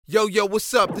Yo,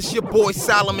 what's up? This your boy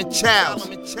Solomon Childs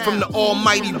from the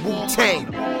almighty Wu-Tang.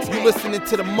 You listening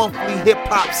to the monthly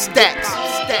hip-hop stacks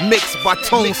mixed by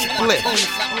Tone Spliff.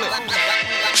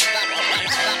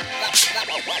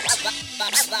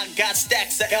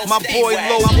 My boy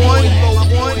Low One.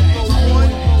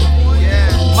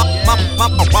 My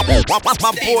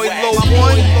boy Low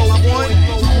One.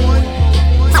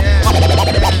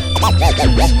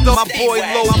 My boy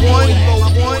Low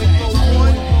One.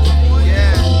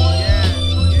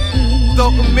 Throw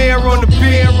a mirror on the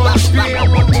beer,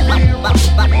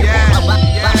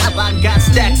 Got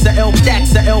stacks of L,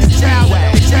 stacks of L.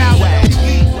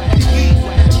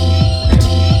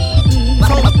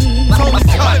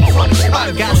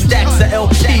 Got stacks of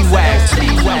LP wax.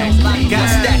 Got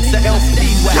stacks of LP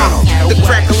wax. The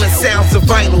crackling sounds of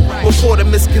vinyl before the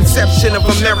misconception of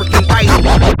American Idol.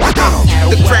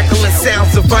 The crackling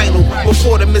sounds of vinyl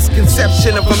before the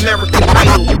misconception of American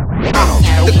Idol.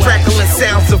 The crackling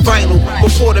sounds of vinyl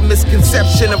before the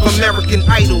misconception of American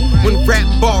Idol. When rap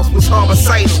bars was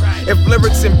homicidal, if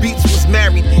lyrics and beats was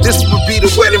married, this would be the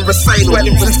wedding recital.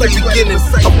 Since the beginning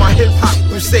of my hip-hop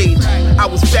crusade, I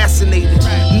was fascinated,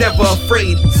 never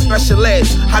afraid. Special ed,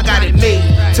 I got it made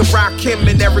to rock him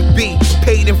and Eric B.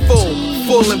 Paid in full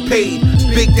and paid.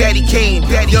 Big Daddy Kane,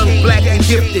 young, black and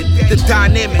gifted. The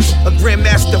dynamic, a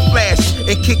Grandmaster Flash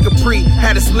and Kid Capri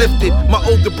had us lifted. My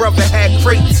older brother had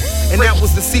crates, and that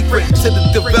was the secret to the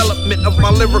development of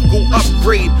my lyrical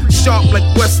upgrade. Sharp like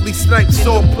Wesley Snipes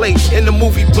swordplay in the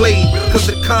movie Blade, cause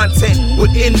the content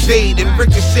would invade and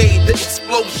ricochet the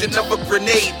explosion of a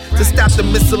grenade to stop the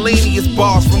miscellaneous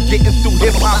bars from getting through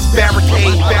hip-hop's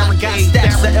barricade.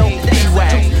 Stacks of LP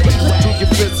wax. Do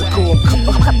your physical,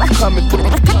 I'm coming through.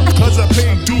 Cause I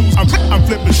pay dues, I'm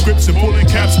flipping scripts and pulling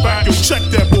caps back. Yo, check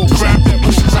that bull crap. I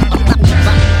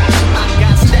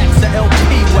got stacks of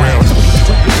LP wax.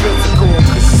 Do your physical,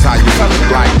 this is how you coming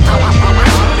like.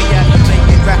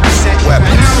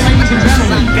 Weapons.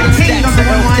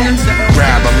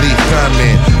 Grab a leaf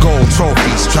gunman, gold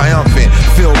trophies, triumphant,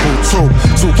 field boot troop,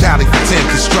 2 Cali for 10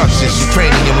 constructions,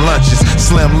 Ukrainian lunches,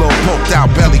 slim little poked out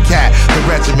belly cat, the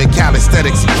regiment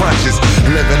calisthenics and crunches,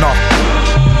 living off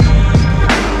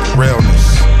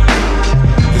realness.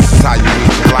 This is how you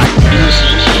reach your life.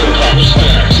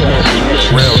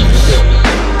 Realness.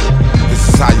 This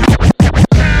is how you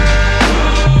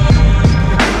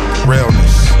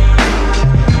realness.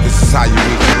 This is how you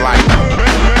reach your life.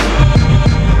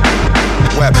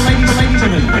 Weapons.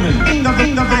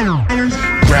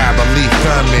 Grab a leaf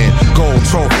gunman, gold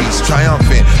trophies,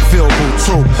 triumphant, field boot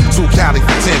troop, 2 Cali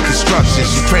for 10 constructions,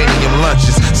 Ukrainian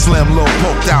lunches, slim little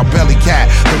poked out belly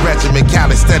cat, the regiment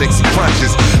calisthenics and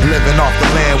crunches, living off the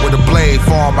land with a blade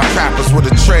for all my trappers with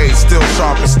a trade, still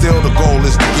sharp and still the goal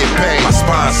is to get paid. My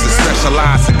sponsors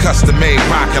specialize in custom made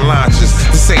rocket launchers.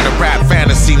 This ain't a rap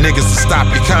fantasy, niggas to stop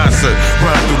your concert.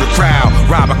 Run through the crowd,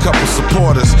 rob a couple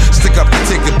supporters, stick up the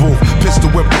ticket booth,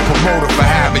 pistol whip the promoter for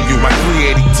having you. My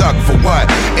 380 tuck for what?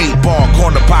 8-ball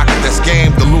corner pocket, that's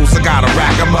game. The loser gotta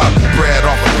rack 'em up. Bread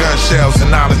off of gun shells and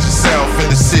knowledge yourself.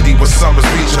 In the city where summers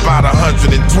reach about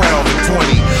 112 and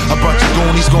 20. A bunch of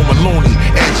goonies going loony,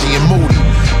 edgy and moody.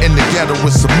 In the ghetto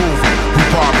it's a movie, we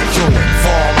barbecuing. For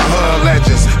all my hood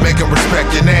legends, make 'em respect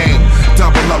your name.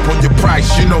 Double up on your price,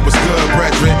 you know what's good,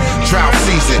 brethren. Drought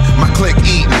season, my clique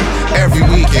eating every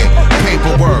weekend.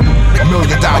 Paperwork, $1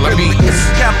 million meetings.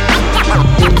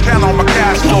 Count on my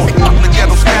cash flow, the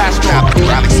ghetto's cash flow.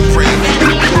 Rally supreme.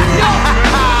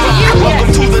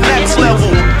 Welcome to the next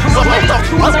level.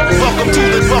 Welcome to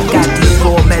the. Got these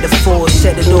raw metaphors,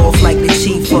 set it off like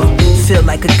Latifah. Feel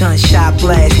like a gunshot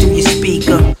blast through your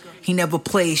speaker. He never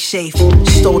played safe,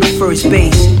 stole the first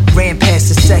base, ran past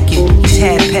the second, he's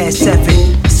half past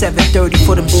 7:30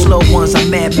 for them slow ones, I'm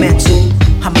mad mental.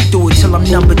 I'ma do it till I'm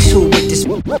number 2 with this.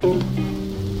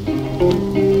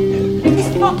 He's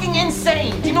fucking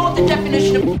insane. Do you know what the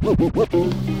definition of...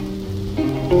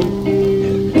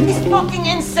 He's fucking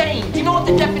insane. Do you know what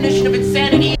the definition of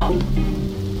insanity is?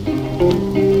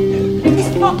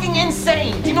 He's fucking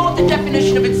insane. Do you know what the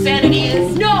definition of insanity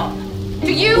is? No!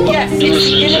 Do you? Yes, it's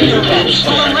the inability to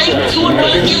relate to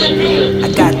another human being. I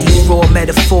got these raw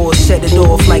metaphors, set it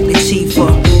off like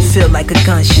Latifah. Feel like a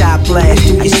gunshot blast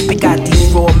through your speaker. Got these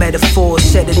raw metaphors,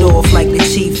 set it off like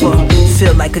Latifah.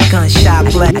 Feel like a gunshot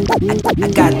blast. I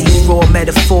got these raw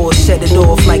metaphors, set it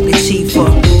off like Latifah.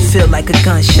 Feel like a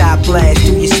gunshot blast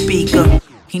through your speaker.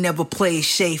 He never played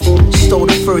safe, stole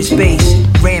the first base,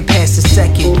 ran past the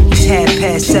second, he's half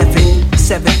past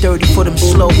 7:30 for them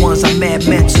slow ones, I'm mad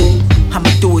mental. I'ma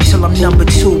do it till I'm number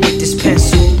 2 with this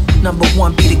pencil. Number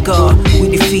 1 be the guard, we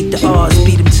defeat the odds,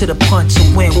 beat him to the punch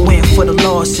and win for the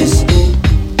losses.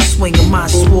 swinging my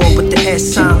sword, but the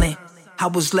S silent. I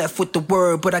was left with the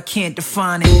word, but I can't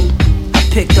define it. I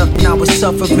picked up and I was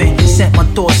suffering. Sent my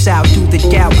thoughts out through the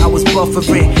doubt, I was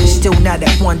buffering. Still not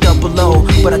at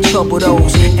 100, but I trouble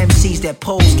those MCs that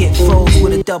pose, get froze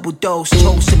with a double dose.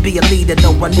 Chose to be a leader, no,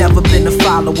 I never been a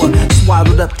follower.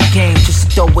 Swallowed up the game,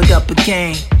 just to throw it up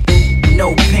again.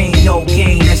 No pain, no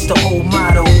gain, that's the old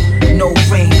motto. No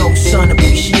rain, no sun,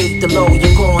 appreciate the low.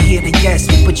 You're gon' hear the yes,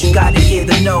 but you gotta hear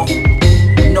the no.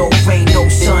 No rain, no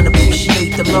sun,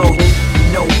 appreciate the low.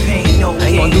 No pain, no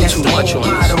gain, that's the old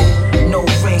motto. No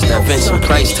rain, no sun,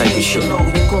 Price type of shit. You're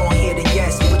gon' hear the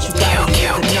yes, but you gotta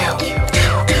hear the no.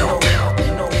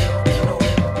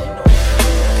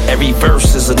 Every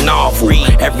verse is a novel.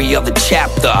 Every other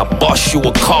chapter, I bust you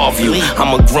or carve you.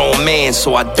 I'm a grown man,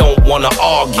 so I don't wanna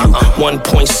argue. 1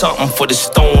 point something for the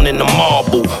stone and the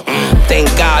marble. Thank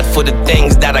God for the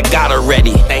things that I got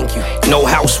already. Thank you. No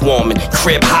housewarming,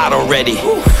 crib hot already.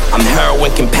 I'm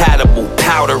heroin compatible,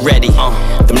 powder ready.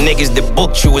 Them niggas that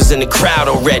booked you is in the crowd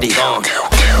already.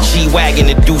 G-Wagon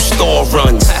to do store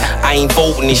runs. I ain't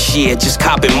voting this year, just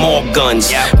copping more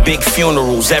guns. Big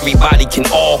funerals, everybody can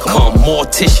all come.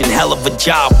 Mortician, hell of a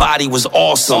job, body was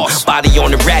awesome. Body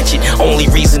on the ratchet, only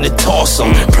reason to toss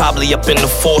them. Probably up in the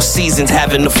Four Seasons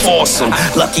having to force them.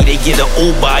 Lucky they get an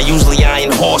Uber, usually I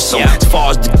endorse them. As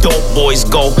far as the dope boys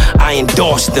go, I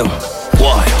endorse them.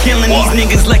 What? Killing these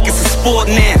niggas like it's a sport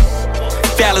now.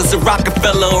 Fellas a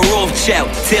Rockefeller or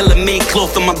Rothschild. Tailor-made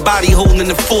cloth on my body holding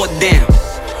the fort down.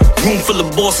 Room full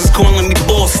of bosses calling me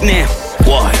boss now.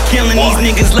 What? Killing these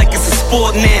niggas like it's a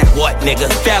sport now. What, nigga?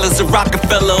 Fellas a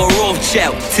Rockefeller or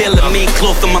Rothschild. Tailor-made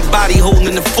cloth on my body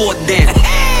holding the fort down.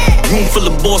 Room full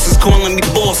of bosses calling me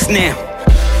boss now.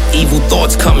 Evil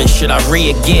thoughts coming, should I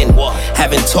re-again?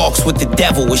 Having talks with the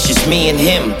devil, it's just me and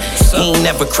him. He ain't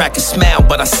never crack a smile,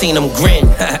 but I seen him grin.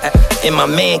 In my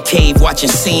man cave watching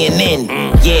CNN.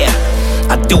 Yeah,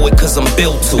 I do it cause I'm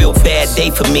built to. Bad day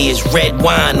for me is red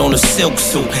wine on a silk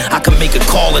suit. I can make a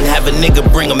call and have a nigga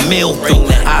bring a meal through.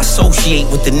 I associate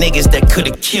with the niggas that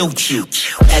could've killed you.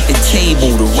 At the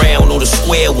table, the round or the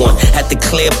square one. At the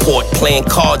Clearport, playing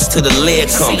cards till the lead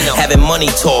come. Having money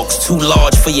talks, too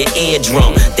large for your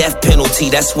eardrum. Death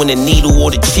penalty, that's when the needle or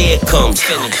the chair comes.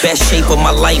 Best shape of my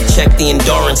life, check the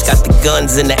endurance. Got the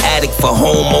guns in the attic for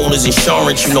homeowners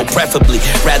insurance. You know, preferably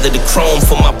rather the chrome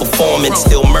for my performance.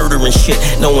 Still murdering shit,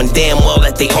 knowing damn well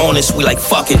that they honest. We like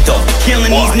fuck it though.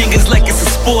 Killing these niggas like it's a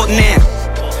sport now.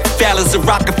 Fellas a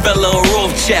Rockefeller or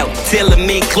Rothschild.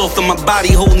 Tailor-made cloth on my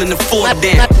body holding the fort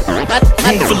down.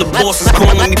 Room full of bosses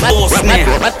calling me boss now.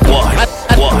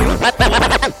 What?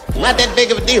 Not that big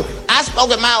of a deal. I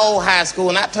spoke at my old high school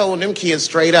and I told them kids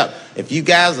straight up, if you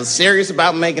guys are serious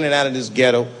about making it out of this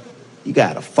ghetto, you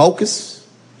gotta focus.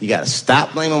 You gotta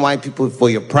stop blaming white people for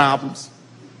your problems.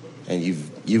 And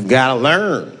you've gotta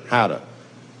learn how to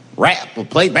rap or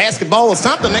play basketball or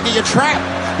something, nigga. You're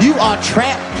trapped. You are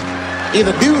trapped.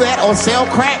 Either do that or sell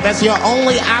crack. That's your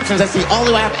only options. That's the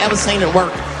only way I've ever seen it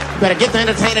work. You better get to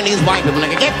entertaining these white people,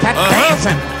 nigga. Get to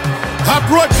dancing. I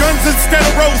brought guns instead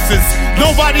of roses.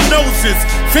 Nobody knows this.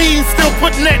 Fiends still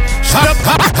putting that shit up.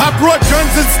 I brought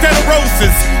guns instead of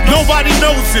roses. Nobody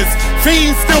knows this.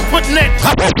 Fiends still putting that.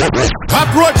 I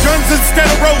brought guns instead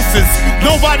of roses.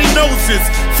 Nobody knows this.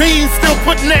 Fiends still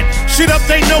putting that shit up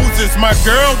they noses. My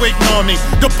girl waiting on me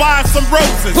to buy some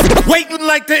roses. Waiting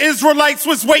like the Israelites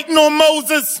was waiting on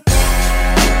Moses.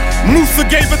 Musa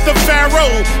gave it to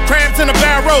Pharaoh, crabs in a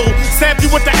barrel, stabbed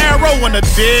you with the arrow on a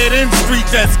dead-end street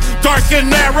that's dark and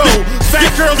narrow.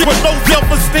 Fat girls with low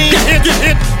self-esteem hit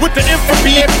with the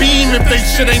infrared beam if they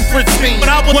shit ain't pristine. When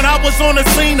I was on the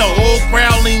scene, the whole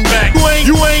crowd leaned back.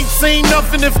 You ain't seen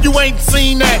nothing if you ain't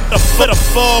seen that. The foot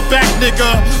fall back,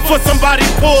 nigga, for somebody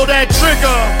pull that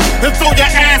trigger and throw your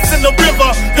ass in the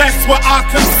river. That's what I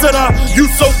consider you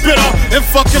so bitter and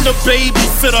fucking the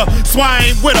babysitter. So I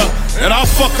ain't with her, and I'll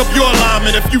fuck up your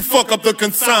alignment if you fuck up the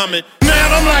consignment. Man,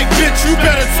 I'm like, bitch, you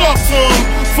better talk to him.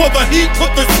 For the heat,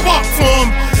 put the spark to him.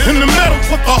 In the metal,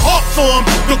 put the heart to him.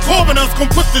 The coroners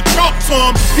gon' put the chalk to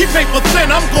him. He paper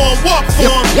thin, I'm gon' walk for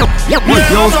him.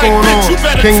 What's going on?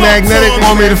 King Magnetic,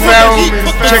 Army of the Pharaoh.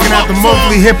 Checking out the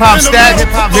monthly hip-hop stats.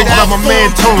 Big up my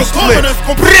man, Tone Spliff.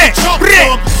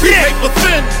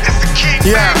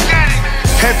 Yeah.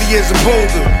 Heavy as a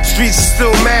boulder. Streets are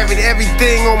still married.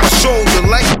 Everything on my shoulder.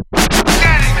 Like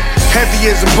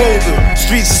heavy as a boulder.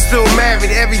 Streets are still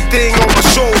married. Everything on my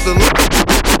shoulder.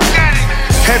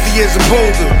 Heavy as a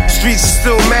boulder. Streets are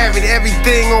still married.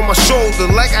 Everything on my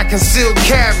shoulder. Like I can still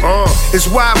carry. It's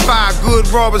Wi-Fi. Good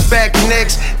robbers back the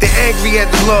necks. They're angry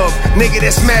at the love. Nigga,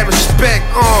 that's mad respect.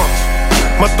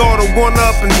 My daughter one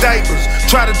up in diapers.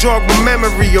 Try to jog my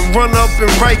memory of run up in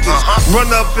Rikers, run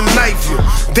up and knife you.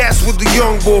 That's what the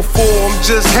young boy for. I'm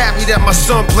just happy that my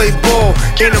son played ball.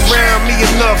 Ain't around me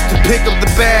enough to pick up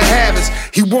the bad habits.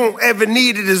 He won't ever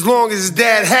need it as long as his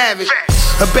dad have it.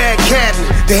 A bad cabinet,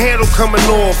 the handle coming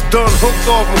off. Done hooked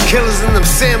off with killers in them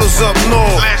sandals up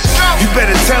north. You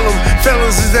better tell them,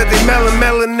 fellas is that they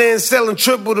melanin, selling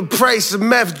triple the price of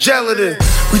meth gelatin.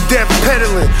 We death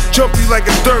peddling, jump you like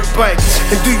a dirt bike,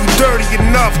 and do you dirty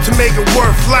enough to make it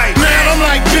worth life. Man, I'm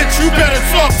like, bitch, you better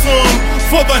talk to him.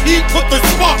 For the heat, put the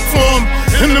spark to him.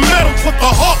 In the metal, put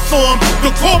the heart to him. The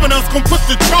coroner's gon' put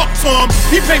the chalk to him.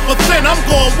 He paper thin, I'm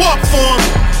gon' walk for him.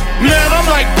 Man, I'm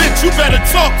like, bitch, you better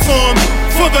talk to him.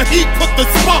 For the heat, put the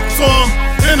spark to him.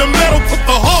 In the metal, put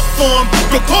the heart to him.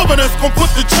 The coroner's gon'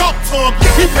 put the chalk to him.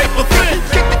 He paper thin.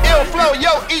 Kick the ill flow,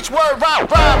 yo, each word rhyme.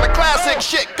 The classic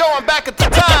shit going back at the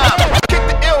time. Kick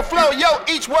the ill flow, yo,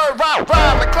 each word rhyme.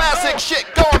 The classic shit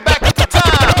going back at the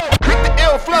time. Kick the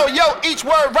ill flow, yo, each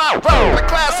word rhyme. The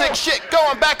classic shit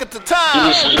going back at the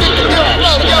time. Kick the ill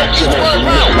flow, yo, each word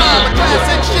rhyme. The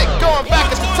classic shit going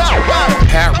back at the time.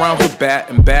 Hat rhymes with bat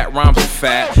and bat rhymes with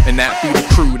fat, and that be the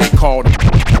crew they called it.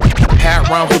 Hat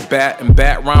rhymes with bat and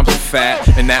bat rhymes with fat,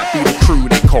 and that be the crew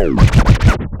they called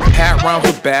it. Hat rhymes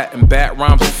with bat and bat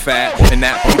rhymes with fat, and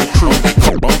that be the crew they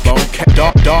called it.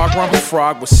 Dog rhymes with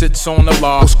frog, what sits on the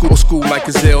log. School like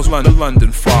gazelles,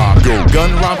 London fog.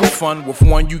 Gun rhymes with fun, with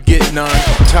one you get none.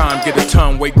 Time get a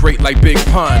ton, weight great like Big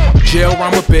Pun. Jail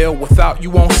rhyme with bail, without you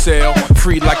won't sell.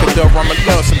 Free like a dove, rhyme with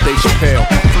love, some Dave Chappelle.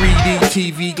 3D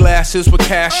TV glasses with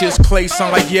cashes, clay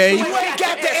sound like yay.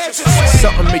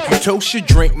 Something make you toast your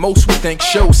drink. Most would think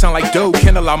shows sound like dough,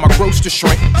 can't allow my gross to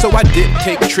shrink. So I did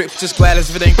take trips, just glad as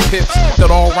if it ain't pips.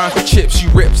 That all rhymes with chips, you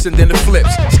rips and then it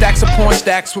flips. Stacks upon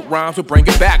stacks with rhymes, will bring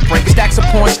it back. Bring it. Stacks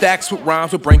upon stacks with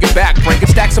rhymes, will bring it back. Bring it.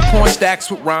 Stacks upon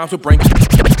stacks with rhymes, will bring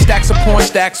it. Stacks upon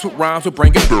stacks with rhymes, will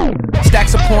bring it.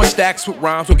 Stacks upon stacks with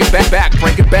rhymes, will get back.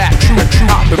 Bring it back. True,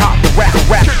 hop the rap.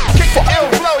 Kick the ill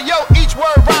flow, yo, each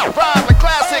word rhyme. The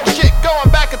classic shit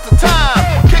going back at the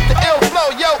time. Kick the ill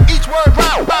flow, yo, each word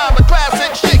rhyme. The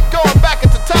classic shit going back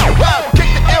at the time.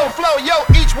 Kick the ill flow, yo,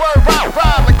 each word rhyme.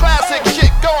 The classic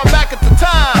shit going back at the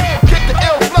time. Kick the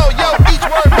ill flow, yo, each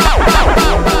word rhyme.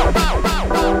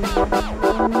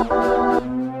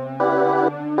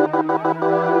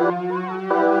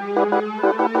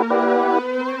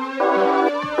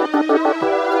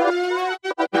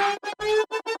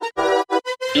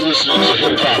 You're listening to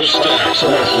Hip Hop Stacks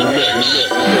Monthly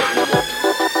Mix.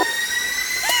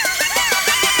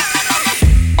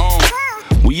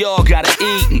 We all gotta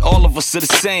eat, and all of us are the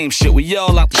same shit. We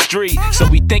all out the street, so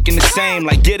we thinking the same.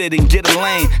 Like get it and get a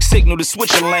lane. Signal to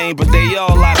switch a lane, but they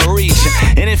all out of reach.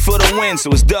 In it for the win, so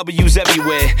it's W's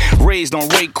everywhere. Raised on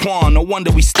Raekwon, no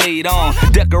wonder we stayed on.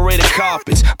 Decorated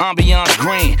carpets, ambiance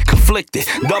green. Conflicted,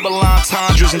 double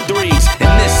entendres and threes.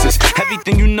 And this is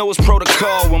everything you know is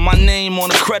protocol. With my name on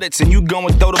the credits and you go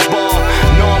and throw the ball.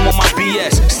 No, I'm on my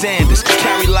BS, Sanders.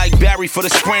 Carry like Barry for the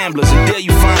scramblers, and there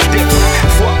you find different.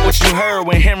 Fuck what you heard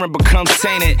when hearing becomes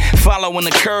tainted. Following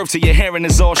the curve till your hearing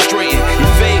is all straightened.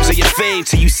 Your faves are your fave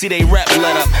till you see they rap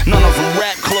let up. None of them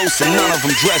rap close and none of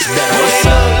them dress better. What's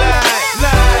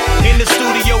up? In the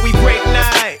studio we break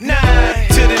night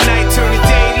till the night turn to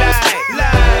daylight.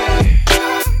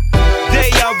 They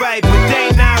alright, but they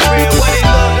not real. What it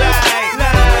look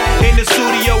like? In the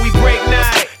studio we break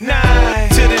night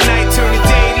till the night turn to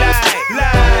daylight.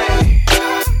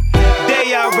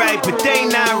 They alright, but they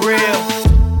not real.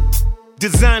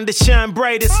 Designed to shine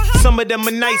brightest. Some of them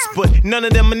are nice, but none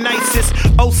of them are nicest.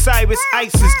 Osiris,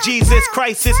 Isis, Jesus,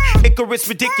 crisis, Icarus,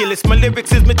 ridiculous. My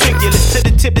lyrics is meticulous. To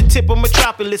the tip of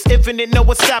metropolis. Infinite, no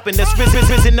one's stopping us.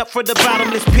 Risen up for the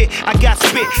bottomless pit. I got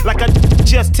spit like I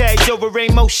just tagged over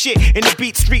rainbow shit. In the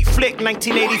beat street flick,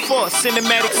 1984,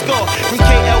 cinematic score. From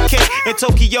KLK in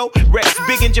Tokyo, Rex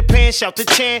big in Japan. Shout to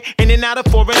Chan, in and out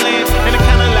of foreign lands. And I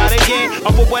kinda lot again,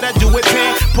 off of what I do with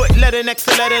pen. Put letter next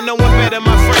to letter, no one better,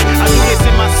 my friend. I do this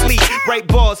in my sleep, write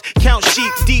bars, count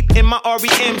sheep deep in my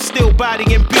REM, still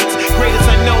bodying beats. Greatest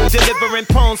unknown, delivering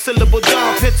poems, syllable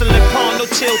dawn, pencil and pawn, no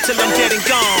chill till I'm dead and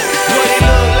gone. What it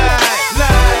look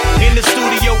like? In the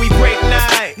studio we break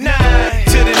night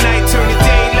till the night turn to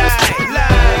daylight.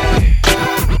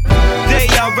 They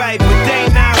alright, but they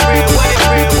not real. What it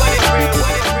real? What it real?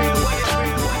 What it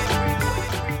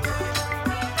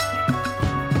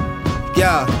real?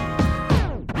 Yeah.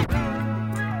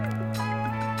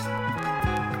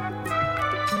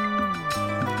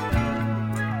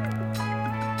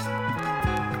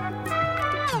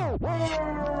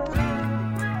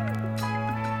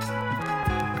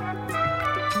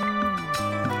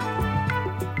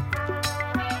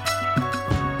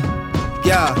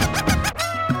 Yeah.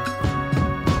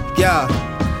 Yeah.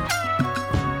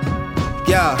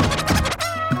 Yeah.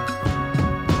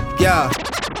 Yeah.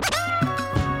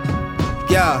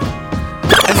 Yeah.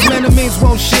 As many means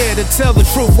won't share, to tell the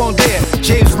truth won't dare.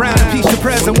 James Brown impeached the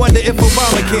president, wonder if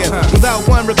Obama can. Without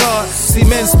one regard, see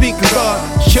men speak of God.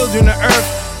 Children of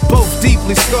earth, both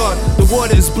deeply scarred. The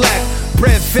water is black,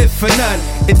 bread fit for none.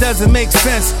 It doesn't make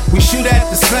sense, we shoot at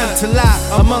the sun to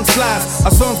lie amongst lies.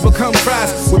 Our songs become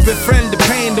cries, we befriend the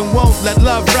pain and won't let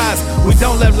love rise. We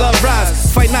don't let love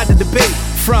rise, fight not to debate.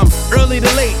 From early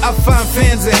to late, I find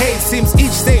fans and hate. Seems each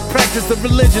state practice the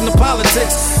religion of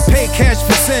politics. Pay cash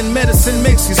for sin, medicine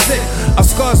makes you sick. Our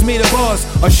scars meet the bars,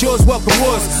 our shores welcome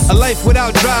wars. A life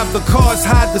without drive, the cars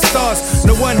hide the stars.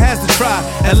 No one has to try,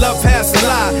 and love past the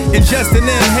lie. Ingest and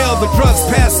inhale, the drugs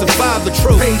pacify the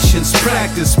truth. Patience,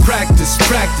 practice, practice,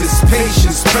 practice.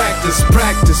 Patience, practice,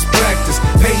 practice, practice.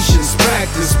 Patience,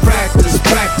 practice, practice,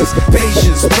 practice.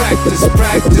 Patience, practice,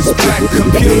 practice,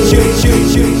 practice.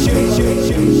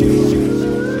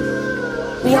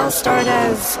 We all start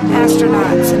as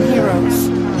astronauts and heroes,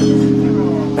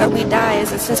 but we die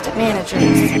as assistant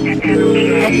managers.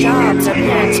 At jobs, our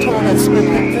parents told us we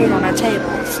put food on our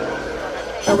tables,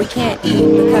 but we can't eat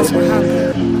because we're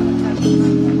hungry.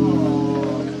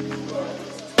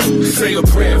 Say a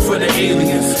prayer for the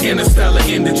aliens, interstellar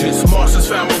indigents, Martians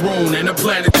found maroon and the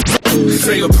planet.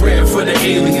 Say a prayer for the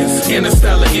aliens,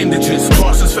 interstellar indigents,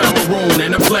 Martians found maroon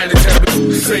and the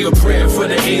planetary. Say a prayer for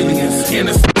the aliens,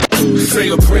 say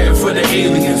a prayer for the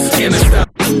aliens, interstellar.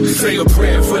 Say a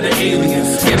prayer for the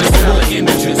aliens, interstellar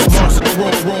indigents, Martians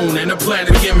maroon and the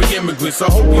planet immigrants. I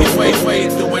hope you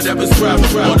wait through whatever's travel.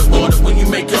 When you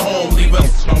make your home, leave a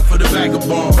for the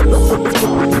vagabonds.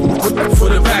 For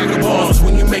the vagabonds,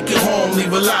 when you make it home,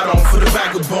 leave a lot on for the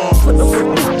vagabonds.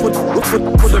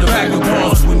 For the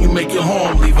vagabonds, when you make it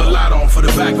home, leave a lot on for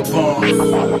the vagabonds.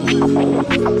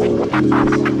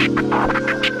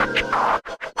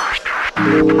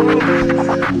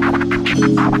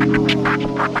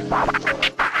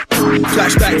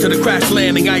 Flashback to the crash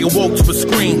landing, I awoke to a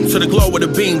scream, to the glow of the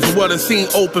beams of what I seen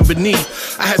open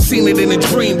beneath. I had seen it in a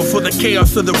dream before the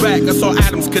chaos of the wreck. I saw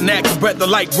atoms connect, the breath of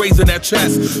light raising their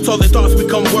chest. Saw their thoughts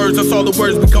become words, I saw the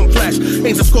words become flesh.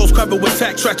 Ancient scrolls covered with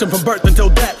text, stretching from birth until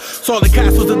death. Saw the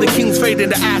castles of the kings fade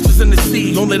into ashes in the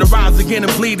sea, only to rise again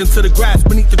and bleed into the grass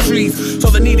beneath the trees. Saw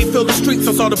the needy fill the streets,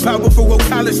 I saw the powerful grow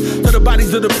callous to the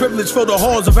bodies of the privileged, fill the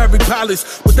halls of every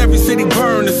palace. With every city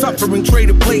burned and suffering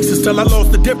traded places, till I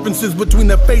lost the differences between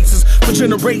their faces for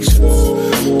generations.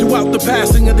 Throughout the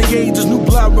passing of the ages, new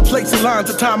blood replacing lines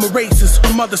of time erases.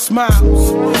 Her mother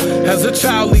smiles as a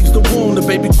child leaves the womb. The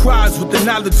baby cries with the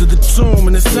knowledge of the tomb,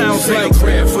 and it sounds like a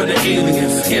prayer for the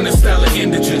aliens, interstellar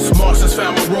indigents, Martians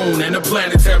found maroon and the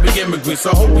planetary immigrants.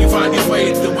 I hope you find your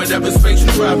way through whatever space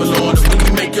you travel on. And when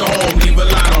you make your home, leave a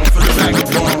light on for the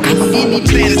vagabonds. For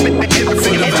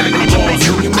the vagabonds,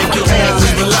 when you make your home,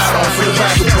 leave a light on for the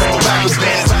vagabonds.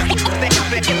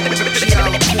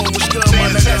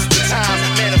 Manifest the time,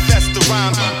 manifest the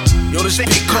rhyme. Yo, this be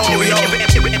cold, yo. You know what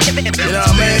I mean?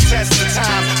 Manifest the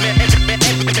time.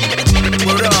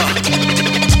 Word up.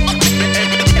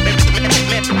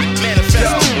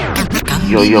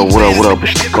 Yo, what up?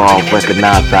 It's the Guard,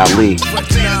 Recognize Ali.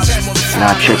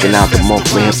 Now checking out the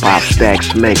monthly hip-hop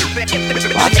stacks mix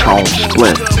by Tone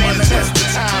Spliff.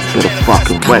 Better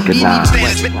fucking recognize.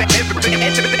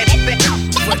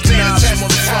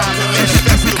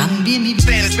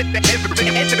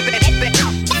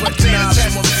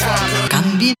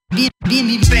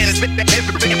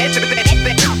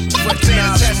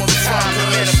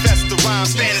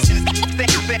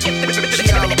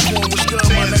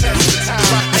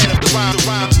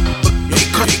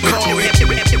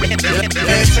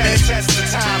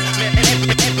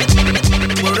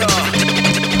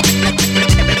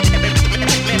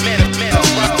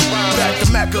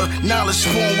 Knowledge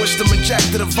spawn, wisdom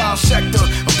injected the vile sector.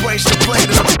 Embrace the blade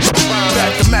of the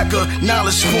back to Mecca.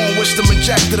 Knowledge spawn, wisdom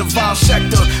injected the vile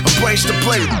sector. Embrace the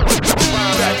blade.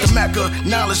 Back to Mecca.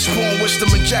 Knowledge spawn, wisdom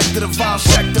injected the vile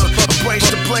sector. Embrace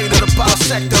the blade of the vile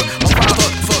sector. I'm robber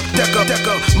for Decker,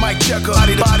 Mike Checker.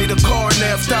 Body the car and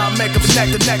after I make up neck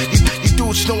to neck. You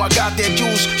dudes know I got that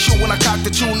juice. Shoot when I cock the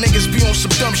two niggas be on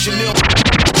some dumb shit.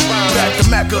 Back to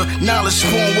Mecca. Knowledge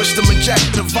spawn, wisdom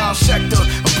injected the vile sector.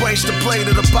 Embrace the blade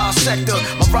of the bisector.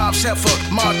 My rhymes heifer,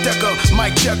 my Decker,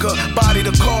 Mike Checker. Body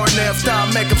the car and after I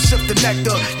make them sip the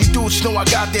nectar. You dudes know I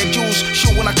got that juice.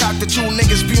 Shoot when I cock the two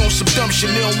niggas be on some dumb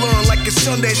shit. They don't learn like it's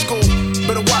Sunday school.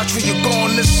 Better watch where you're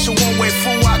going. This is a one-way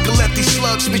fool. I can let these slugs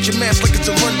thugs, spit your mask like it's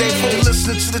a rendezvous.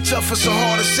 Listening to the toughest and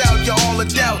hardest out, you're all a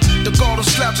doubt. The guard will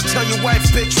slouch to tell your wife,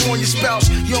 bitch, warn your spouse.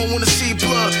 You don't wanna see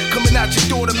blood coming out your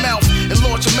door to mouth. And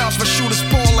launch your mouth, my shooter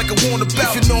spawn like a warn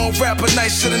about. If you know I'm rapping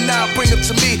nice to the now, bring them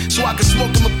to me so I can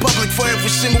smoke them in public for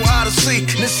every single odyssey.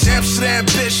 This is Amsterdam,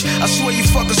 bitch. I swear you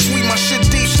fucking sweet, my shit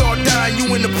deep. Start dying, you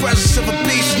in the presence of a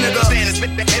beast, nigga.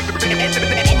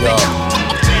 Yo.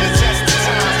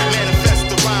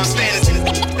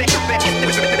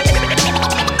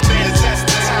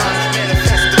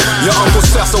 Your Uncle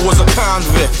Cecil was a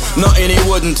convict, nothing he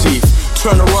wouldn't teeth.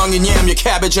 Turn the wrong and yam your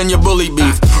cabbage and your bully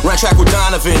beef. Ran track with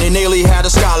Donovan and nearly had a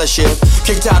scholarship.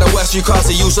 Kicked out of Westview cause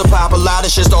he used to pop a lot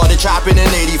of shit. Started chopping in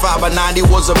 85, but 90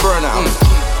 was a burnout.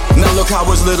 Now look how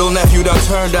his little nephew done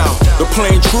turned out. The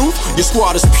plain truth, your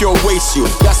squad is pure waste you.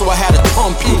 That's why I had to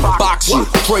pump you, box you,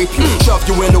 drape you, shove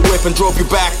you in the whip and drove you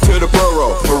back to the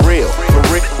borough. For real,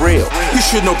 real. You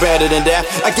should know better than that.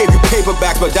 I gave you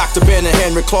paperbacks by Dr. Ben and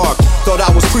Henry Clark. Thought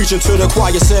I was preaching to the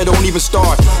choir, said don't even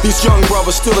start. These young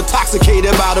brothers still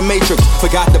intoxicated by the matrix.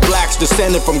 Forgot the blacks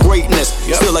descended from greatness.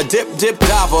 Still a dip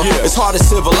diver. It's hard to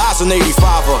civilize an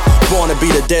 85er. Born to be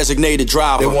the designated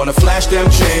driver. They wanna flash them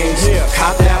chains,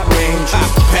 cop that range,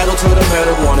 pedal to the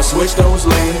metal, wanna switch those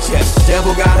lanes.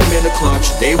 Devil got him in the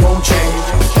clutch, they won't change.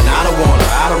 And I don't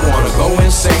wanna go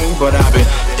insane, but I've been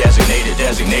designated to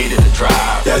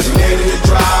drive. Designated to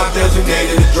drive.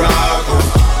 Designated to drive.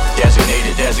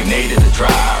 Designated to drive.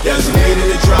 Designated to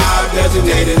drive.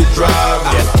 Designated to drive.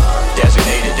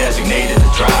 Designated to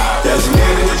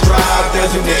drive.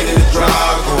 Designated to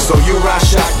drive. So you ride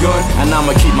shotgun, and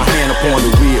I'ma keep my hand upon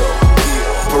the wheel.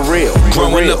 For real.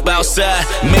 Growing up outside,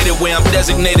 made it where I'm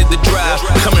designated to drive.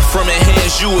 Coming from it,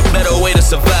 hands you a better way to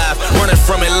survive. Running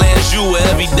from it, lands you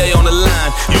every day on the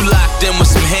line. You locked in with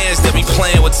some hands that be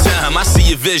playing with time. I see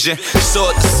your vision,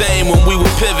 saw it the same when we would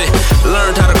pivot.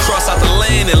 Learned how to cross out the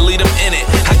lane and lead them in it.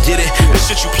 I get it, the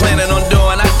shit you planning on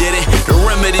doing, I did it. The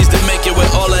remedies to make it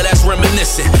with all of that's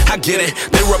reminiscent. I get it,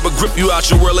 they rubber grip you out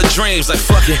your world of dreams. Like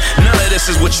fuck it, none of this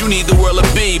is what you need the world to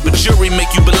be. But jury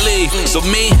make you believe. So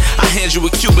me, I hand you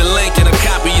a Cuban link and a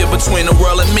copy of Between the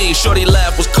World and Me. Shorty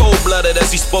laugh was cold-blooded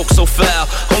as he spoke so foul.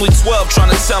 Only 12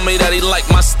 trying to tell me that he liked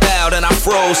my style. Then I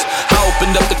froze. I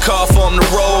opened up the car for him to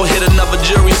roll. Hit another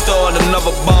jury store and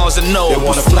another bars and no. They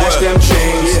wanna flash them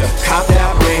chains, cop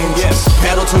that range,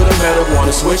 pedal to the metal,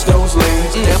 wanna switch those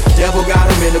lanes. Devil got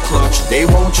him in the clutch, they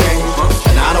won't change.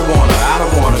 And I don't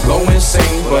wanna go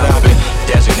insane, but I've been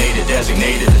designated to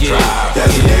drive.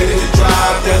 Designated to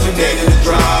drive. Designated to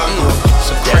drive.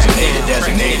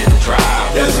 Designated to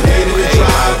drive. Designated to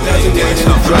drive. Designated to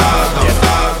drive.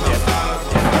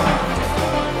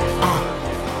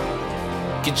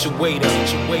 Get your weight up,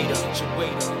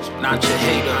 not your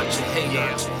hater.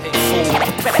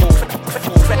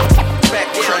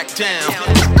 Crack down.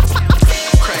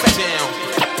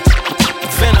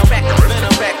 Venom,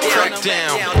 crack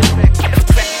down.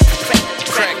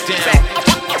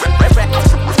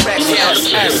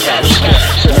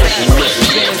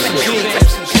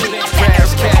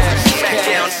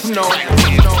 No.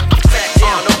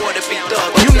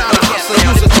 You not a hustler,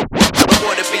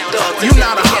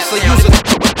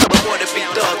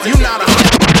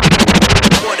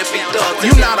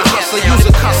 you not a hustler, use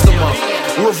a customer.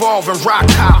 Revolving rock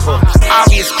copper.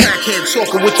 Obvious crackhead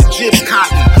talking with your jibs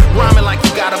cotton. Rhyming like you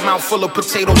got a mouth full of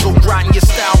potatoes or rotten, your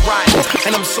style rotten.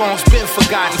 And them songs been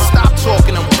forgotten. Stop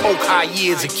talking them poke high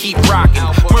years and keep rocking.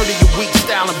 Murder your weak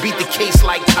style and beat the case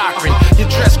like Cochran. Your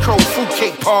dress code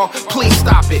fruitcake, Paul, please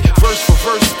stop it. Verse for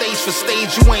verse, stage for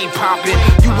stage, you ain't popping.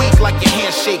 You weak like your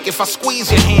handshake, if I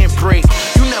squeeze your hand break.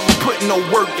 You never put no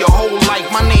work your whole life.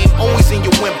 My name always in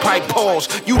your windpipe, pause.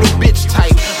 You the bitch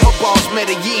type. Her balls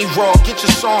Medellin raw, get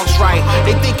your songs right.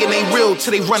 They thinking they real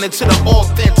till they run into the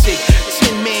authentic.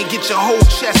 10 man, get your whole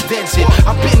chest dented.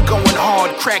 I've been going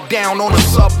hard, crack down on a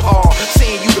subpar.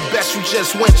 Saying you the best, you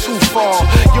just went too far.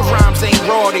 Your rhymes ain't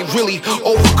raw, they really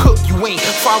overcooked. You ain't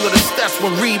follow the steps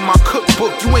when read my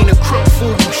cookbook. You ain't a crook,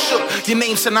 fool, you shook. Your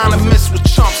name synonymous with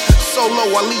chumps. Solo,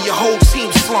 I leave your whole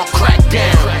team slump. Crack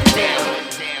down.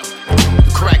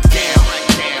 Crack down.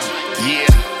 Yeah.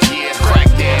 Crack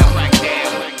down.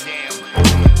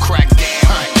 Crack down.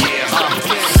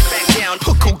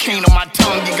 Put cocaine on my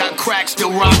tongue, you got crack,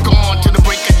 still rock on to the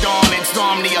break of dawn.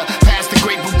 Insomnia, past the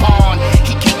great bourbon.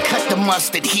 He can't cut the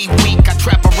mustard, he weak. I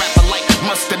trap a rapper like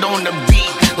mustard on the beat.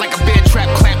 Like a bear trap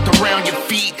clamped around your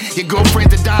feet. Your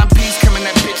girlfriend's a dime piece, come in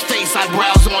that bitch face,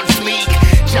 eyebrows on fleek.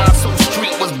 Johnson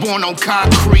Street was born on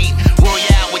concrete.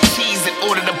 Royale with cheese and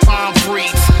ordered the palm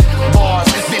frites. Bars,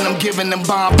 then I'm giving them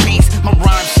bomb beats. My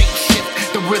rhyme shape shift,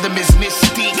 the rhythm is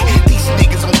mystique. These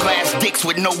niggas on glass dicks with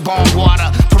with no bomb water.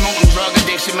 Promoting drug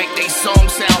addiction, make they song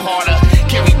sound harder.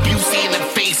 Carry Busey in the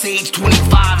face, age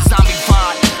 25,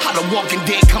 zombified. How the walking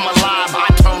dead come alive. I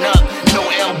turn up, no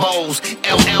elbows,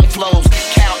 LL flows.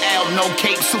 Cal L, no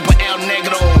cape, super L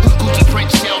negro. Gucci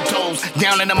print shell toes,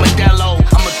 down in the Modelo.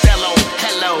 I'm a fellow,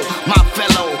 hello, my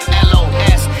fellow.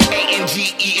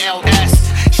 LOSANGELS.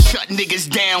 Shut niggas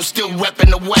down, still reppin'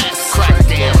 the West. Crack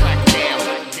down, crack down,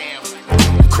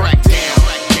 crack down,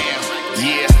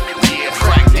 yeah, yeah,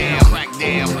 crack down, crack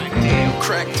down,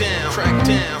 crack down, crack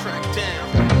down, crack down.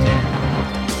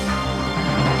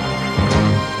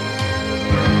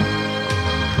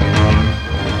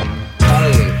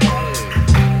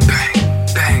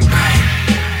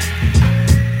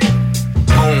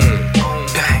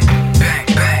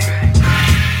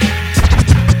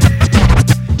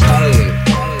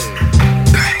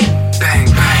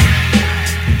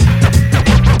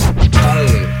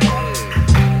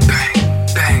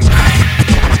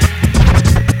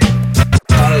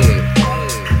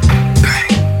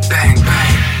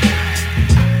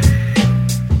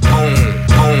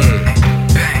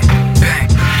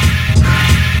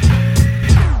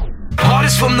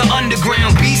 From the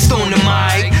underground, beast on the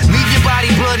mic. Leave your body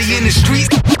bloody in the streets.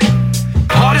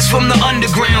 Hardest from the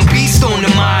underground, beast on the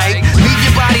mic. Leave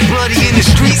your body bloody in the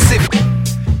streets.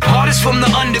 Hardest from the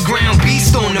underground,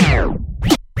 beast on the mic.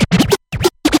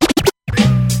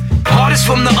 Hardest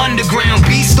from the underground,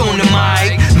 beast on the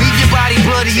mic. Leave your body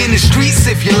bloody in the streets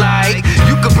if you like.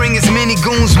 You could bring as many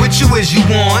goons with you as you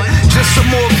want. Just some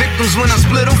more victims when I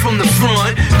split them from the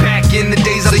front. Back in the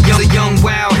days of the young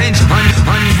wild hench.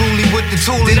 Unruly with the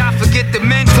tool, did I forget the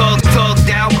men? Tugged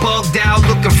out, bugged out,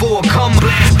 looking for a come.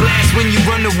 Blast when you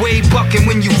run away, bucking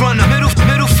when you run up.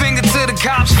 Middle finger to the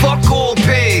cops, fuck all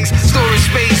pigs. Storage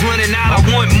space running out, I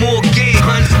want more gigs.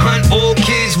 Hunt all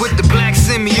kids with the black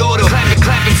semi-auto.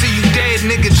 Clapping till you dead,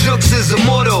 nigga, jokes is a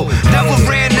motto. Never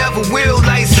ran, never will,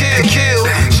 lights kill.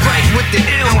 Strike with the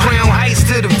ill, crown heights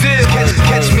to the Ville.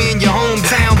 Catch me in your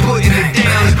hometown, putting it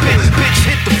down. Bitch,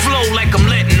 hit the flow like I'm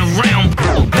letting the round.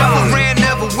 Never ran,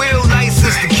 never will,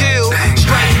 license to kill.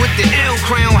 Strike with the ill,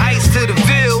 crown heights to the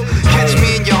Ville. Catch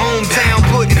me in your hometown,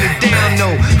 putting it down. No,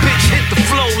 bitch, hit the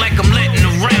flow like I'm letting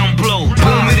the round blow.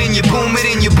 Boom it in your, boom it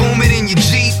in your, boom it in your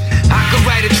Jeep. I could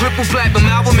write a triple platinum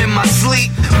album in my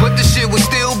sleep, but the shit would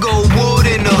still go wood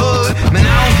in the hood. Man,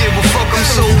 I don't give a fuck, I'm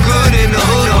so good in the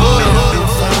hood.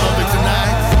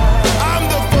 I'm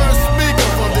the first speaker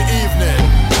for the evening.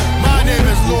 My name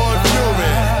is Lord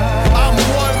Fury. I'm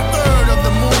 1/3 of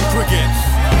the Moon Crickets.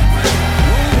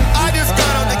 I just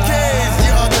got out the cage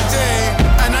the other day,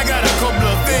 and I got a couple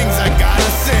of things I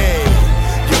gotta say.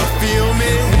 You feel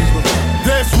me?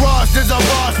 This Ross is a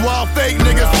boss while fake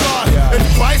niggas floss. If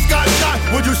Christ got shot,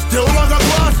 would you still walk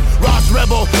across? Ross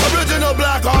Rebel, original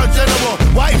black heart general.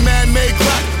 White man made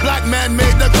crack, black man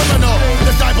made the criminal.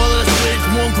 Disciple of the streets,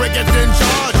 Moon Crickets in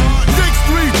charge.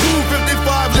 6'3",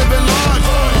 255, living large.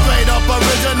 Straight up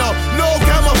original, no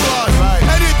camouflage.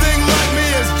 Anything like me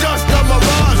is just a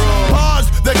mirage. Pause,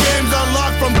 the game's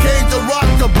unlocked from cane to rock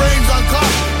to brains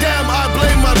uncocked. Damn, I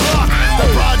blame my block. The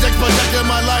project's protected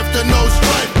my life to no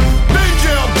strife. Been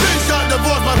jailed, been shot,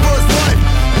 divorced my first wife.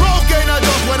 Broke ain't a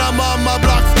joke when I'm on my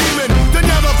block scheming. The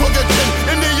never crooked chin,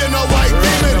 Indian or white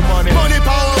demon. Money,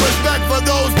 power, respect for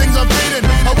those things I'm feeding.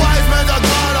 A wise man's a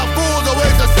god, a fool's a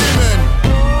waste of semen.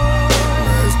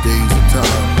 Last days of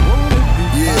time.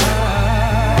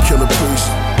 Yeah. Killer Priest,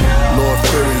 Lord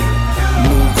Fury,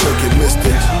 Moon Cricket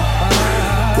Mystics.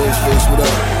 Ghostface, what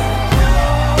up?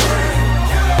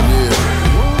 Yeah.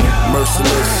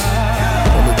 Merciless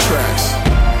on the tracks.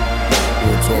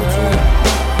 We'll talk to him.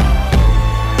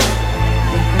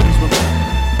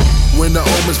 When the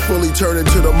omen's fully turn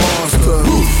into the monster,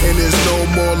 and there's no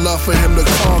more love for him to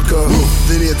conquer,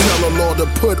 then he'll tell the Lord to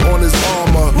put on his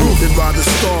armor, then ride the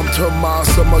storm to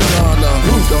Masa Magana.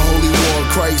 The holy war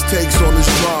Christ takes on his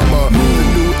drama. The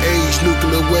new age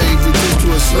nuclear wave reduced to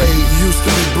a slave. You used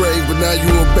to be brave, but now you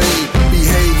obey.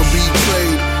 Behave or be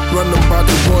betrayed. Run them by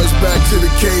the boys back to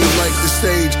the cave like the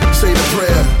stage. Say the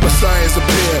prayer, messiahs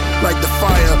appear like the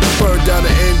fire. Burn down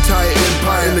the entire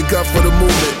empire in the gut for the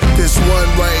movement. This one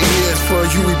right here is for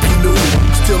Huey P. Newton.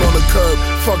 Still on the curb,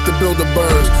 fuck the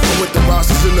Bilderbergs. I'm with the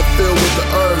rosters in the field with the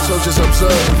herbs, so just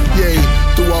observe. Yay,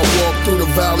 through I walk through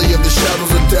the valley of the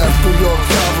shadows of death. New York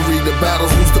cavalry, the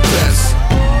battles, who's the best?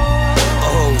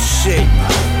 Oh shit.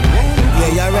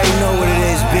 Yeah, y'all already know what it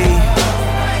is, B.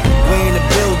 We in the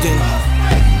building.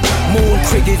 Moon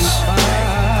Crickets,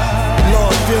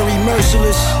 Lord Fury,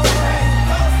 Merciless,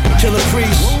 Killer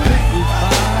Priest.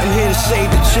 I'm here to save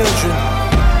the children.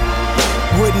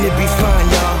 Wouldn't it be fine,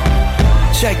 y'all?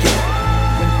 Check it.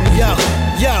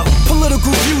 Yo, political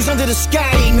under the sky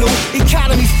ain't new.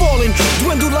 Economy falling,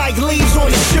 dwindle like leaves on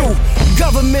your shoe.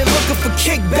 Government looking for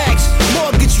kickbacks.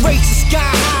 Mortgage rates are sky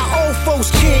high. Old folks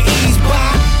can't ease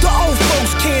by. The old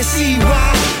folks can't see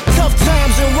why. Tough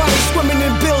times and why they swimming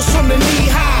in bills from the knee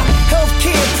high.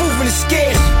 Healthcare proven is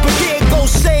scarce, but there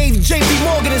goes save JP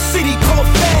Morgan and City caught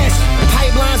fast.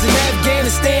 Pipelines in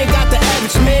Afghanistan got the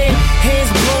average man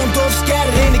hands blown off,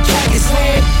 scattered in the cactus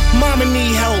land. Mama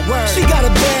need help, she got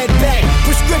a bad back.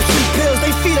 Prescription pills,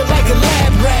 they feed her like a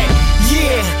lab rat.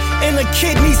 Yeah, and the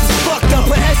kidneys is fucked up.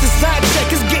 Her SSI check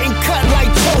is getting cut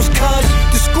like toast, cuz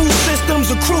the school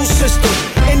system's a cruise system,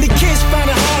 and the kids find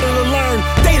it harder to learn.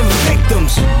 They the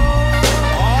victims.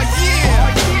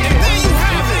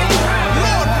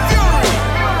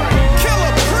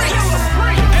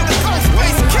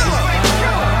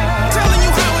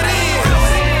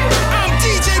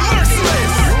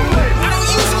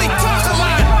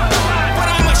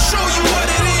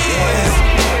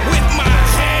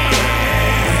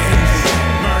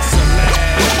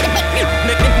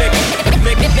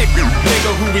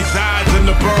 Nigga who resides in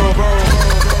the borough.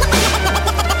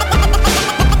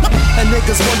 And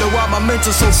niggas wonder why my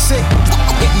mental's so sick.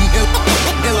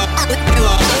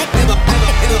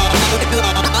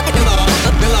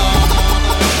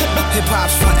 Hip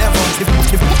hop's forever.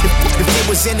 If there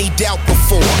was any doubt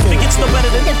before, it gets no better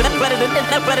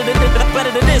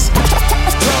than this.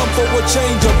 Time for a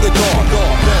change of the guard.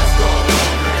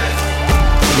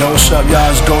 Yo, what's up,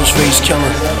 y'all? It's Ghostface Killer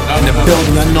in the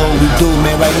building. I know what we do,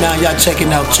 man. Right now, y'all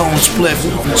checking out Tone Spliff.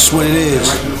 That's what it is.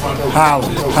 Holla,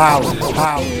 holla,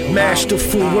 holla.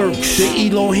 Masterful works, the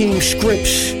Elohim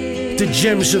scripts, the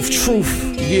gems of truth,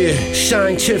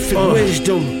 scientific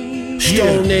wisdom,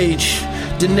 Stone Age.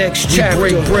 The next chapter,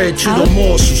 break bread to the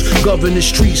morsels, govern the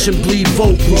streets and bleed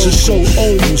vocals and sold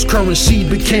ovals. Currency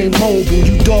became mobile.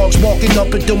 You dogs walking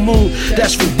up at the moon,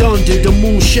 that's redundant. The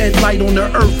moon shed light on the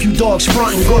earth. You dogs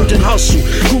frontin' golden hustle.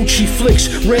 Gucci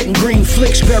flicks, red and green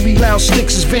flicks, very loud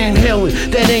sticks is Van Halen.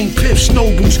 That ain't Piff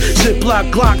Snowballs. Ziploc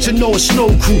Glocks and no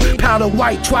snow crew. Powder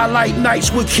white twilight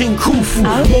nights with King Khufu.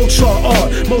 Mozart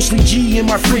art, mostly G in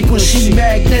my frequency.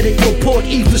 Magnetic report,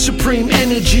 ether supreme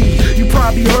energy. You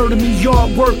probably heard of me,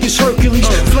 y'all. Work is Hercules,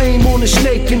 flame on a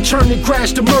snake and turn the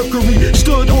grass to mercury.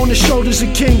 Stood on the shoulders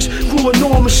of kings, grew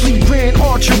enormously. Grand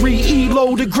archery,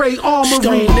 Elo, the great armory.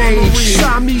 Stone Age,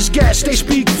 Siamese gas, they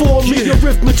speak for me.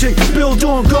 Arithmetic, build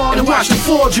on guard and watch the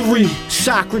forgery.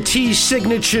 Socrates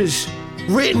signatures,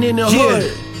 written in the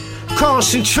hood.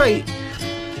 Concentrate.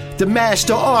 The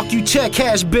master architect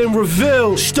has been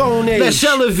revealed. Stone Age, let's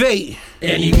elevate.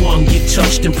 Anyone get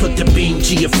touched and put the beam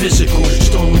to your physical.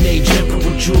 Stone Age,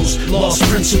 Emperor Jules, lost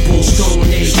principles. Stone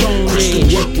Age, crystal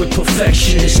work with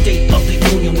perfection. The state of the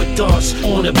union with thoughts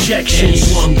on objections.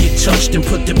 Anyone get touched and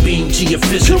put the beam to your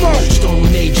physical. Stone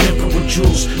Age, Emperor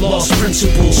Jules, lost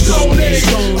principles. Stone Age,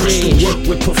 crystal work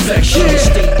with perfection. The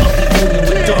state of the union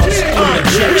with thoughts on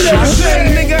objections.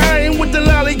 Nigga, I ain't with the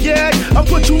lollygag. I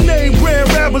put you name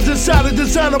brand rappers inside a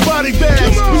designer body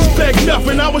bags. Respect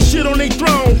nothing, I was shit on they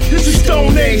throne. This is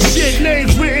Stone Age shit,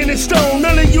 names written in stone.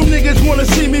 None of you niggas wanna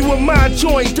see me with my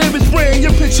joint. David spraying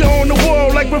your picture on the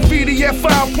wall like graffiti at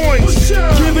 5 points.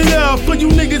 Give it up for you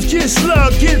niggas get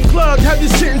slugged, get plugged. Have you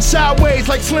sitting sideways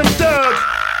like Slim Thug.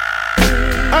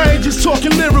 I ain't just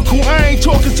talking lyrical, I ain't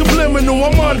talking subliminal.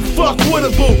 I'm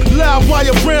unfuckwittable. Live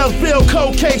wire Brownsville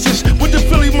cold cases with the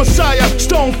Philly Messiah.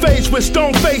 Stone face with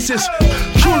stone faces.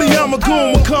 Truly I'm a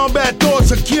goon with combat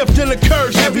thoughts, a gift and a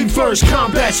curse. Every verse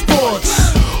combat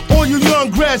sports. All you young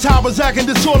grasshoppers acting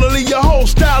disorderly, your whole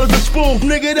style is a spoof,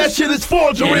 nigga, that shit is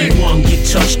forgery. Anyone get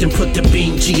touched and put the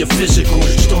beam to your physical.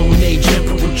 Stone Age,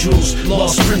 Emperor Jules,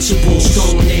 lost principles.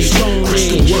 Stone Age,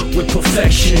 crystal work with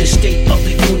perfection. The state of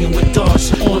the union with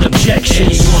thoughts on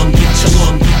objections. Anyone get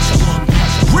touched.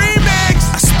 Remix!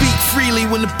 I speak freely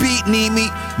when the beat need me.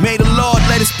 May the Lord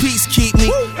let his peace keep me.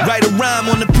 Write a rhyme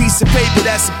on a piece of paper,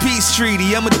 that's a peace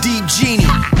treaty. I'm a deep genie.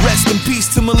 Rest in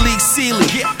peace to Malik Sealy.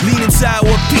 Lean inside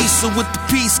with pizza with the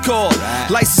peace call.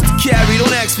 License to carry,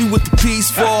 don't ask me what the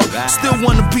piece for. Still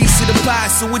want a piece of the pie,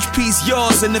 so which piece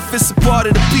yours? And if it's a part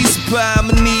of the piece of pie,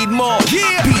 I'ma need more.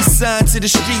 Peace sign to the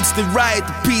streets, the riot.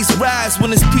 The peace rise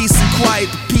when it's peace and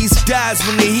quiet. The peace dies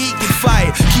when the heat get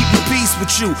fired. Keep the peace with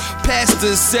you.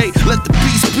 Pastors say, let the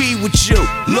peace be with you.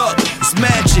 Look, it's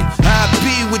magic, I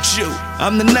be with you.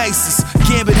 I'm the nicest,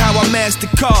 gambit how I master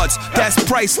cards. That's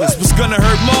priceless, what's gonna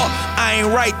hurt more? I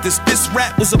ain't write this, this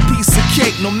rap was a piece of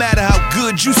cake. No matter how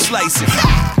good you slice it.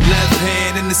 Left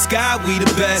hand in the sky, we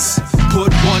the best.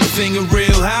 Put one finger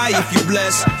real high if you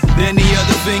blessed. Then the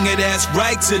other finger that's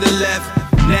right to the left.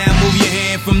 Now move your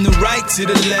hand from the right to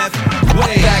the left.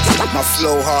 Way. My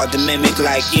flow hard to mimic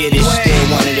like Yiddish. Still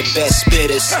one of the best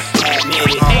spitters. Admit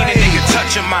it. Ain't a nigga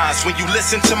touching minds when you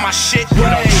listen to my shit. You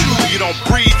don't chew, you don't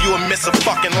breathe, you'll miss a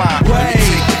fucking line. Let me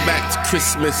take it back to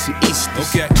Christmas and Easter.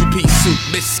 Okay. 2-piece soup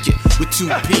biscuit with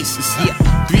 2 pieces.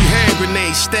 3 hand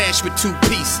grenades stashed with 2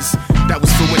 pieces. That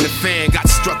was for when the fan got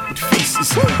struck with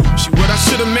feces. What I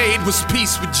should have made was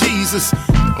peace with Jesus.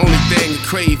 The only thing I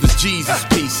crave is Jesus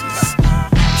pieces.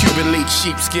 Cuban leaf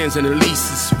sheepskins and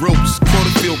Elises, ropes,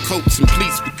 quarter-field coats and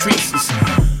pleats with creases.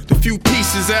 The few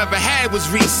pieces I ever had was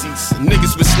Reese's.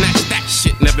 Niggas would snatch that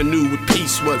shit, never knew what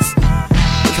peace was.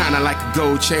 Kinda like a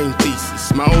gold chain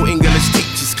thesis. My old English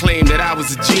teachers claimed that I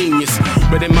was a genius,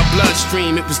 but in my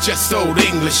bloodstream it was just old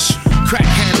English. Crack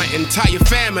had my entire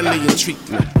family in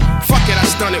treatment. Fuck it, I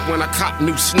stun it when I cop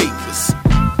new sneakers.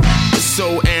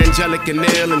 So angelic and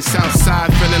ill and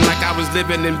Southside, feeling like I was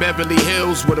living in Beverly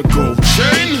Hills with a gold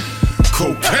chain,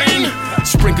 cocaine,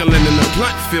 sprinkling in the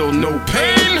blunt, feel no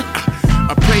pain.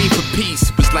 I prayed for peace,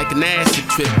 it was like an acid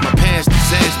trip. My past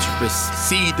disastrous,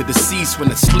 see the deceased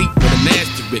when I sleep with an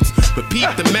asterisk.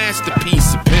 Repeat the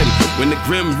masterpiece of pen when the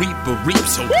grim reaper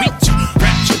reaps. So reach you,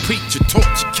 rapture, preach you,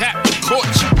 torture, capture,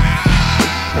 court you.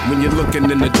 When you're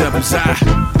looking in the devil's eye,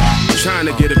 trying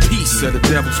to get a piece of the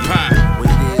devil's pie. What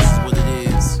it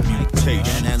is,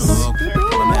 mutation. Analog,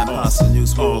 the map pasta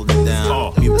news hold it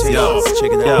down. Mutations,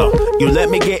 check it out. You let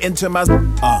me get into my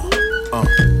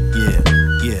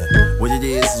yeah. What it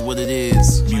is what it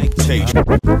is. Mutation.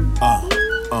 Yeah.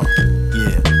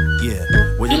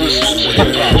 What it is what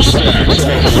it is.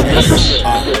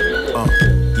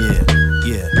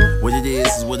 Yeah. What it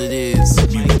is what it is.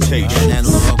 Mutation.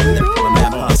 Analog, the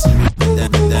map pasta.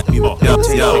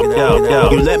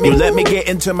 You let me get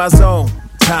into my zone.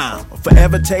 Time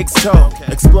forever takes toll.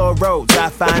 Explore roads, I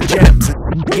find gems.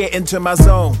 Get into my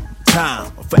zone.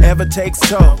 Time forever takes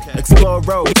toll. Explore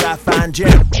roads, I find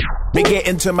gems. Me get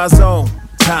into my zone.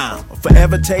 Time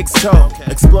forever takes toll.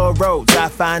 Explore roads, I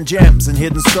find gems and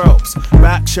hidden scrolls.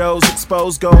 Rock shows,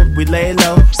 expose gold, we lay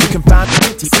low. You can find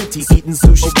eating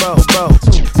sushi roll.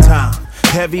 Time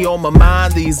heavy on my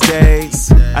mind these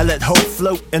days. I let hope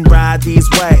float and ride these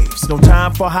waves. No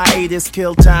time for hiatus,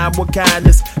 kill time with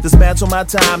kindness. Dismantle my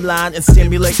timeline and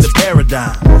stimulate the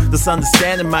paradigm. This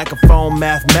understanding microphone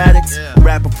mathematics.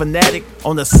 Rapper fanatic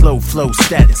on the slow flow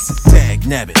status. Tag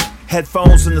nabbit.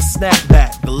 Headphones in the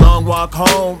snapback. The long walk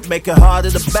home make it harder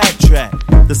to backtrack.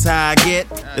 This how I get,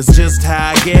 it's just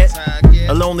how I get.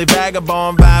 A lonely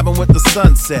vagabond vibing with the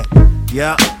sunset.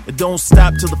 Yeah, it don't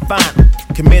stop till the final.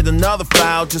 Commit another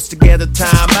foul just to get a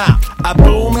time out. I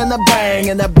boom and I bang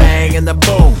and I bang and I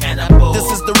boom. This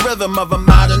is the rhythm of a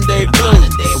modern day blues.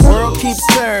 The world keeps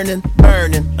turning,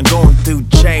 burning, and going through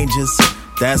changes.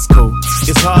 That's cool.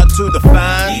 It's hard to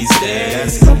define. These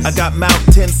days. I got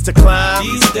mountains to climb.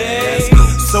 These days.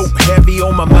 So heavy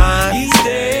on my mind. These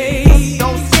days.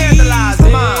 Don't scandalize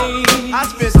mine. I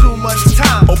spend too much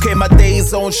time. Okay, my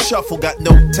days on shuffle, got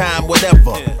no time,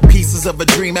 whatever. Pieces of a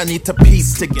dream I need to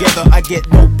piece together. I get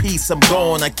no peace, I'm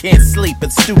gone, I can't sleep,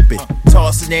 it's stupid.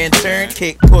 Tossing and turn,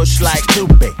 kick, push like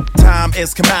Lupe. Time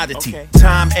as commodity,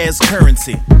 time as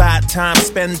currency. Buy time,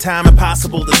 spend time,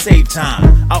 impossible to save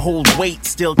time. I hold weight,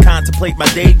 still contemplate my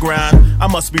day grind. I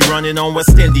must be running on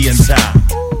West Indian time.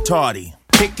 Tardy.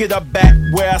 Pick it up back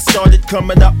where I started,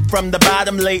 coming up from the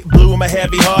bottom, late bloomer,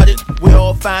 heavy-hearted. We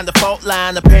all find the fault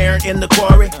line apparent in the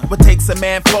quarry. What takes a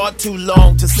man far too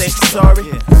long to say sorry?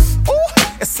 Ooh,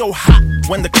 it's so hot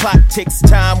when the clock ticks,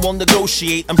 time won't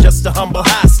negotiate. I'm just a humble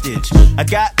hostage. I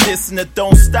got this and it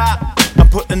don't stop. I'm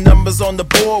putting numbers on the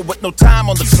board with no time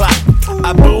on the clock.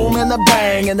 I boom and I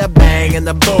bang and I bang and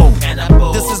I boom.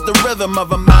 This is the rhythm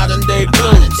of a modern day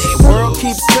blues. The world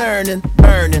keeps turning,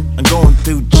 burning, and going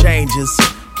through changes.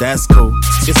 That's cool.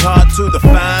 It's hard to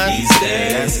define. These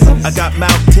days. I got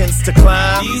mountains to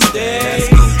climb. These days.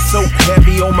 So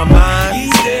heavy on my mind.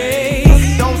 These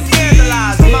days. Don't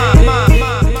scandalize mine.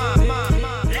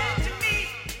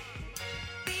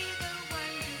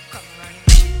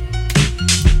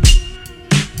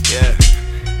 Yeah.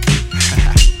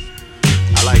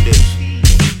 I like this.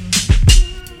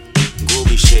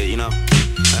 Groovy shit, you know.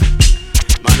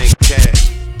 My nigga Cat.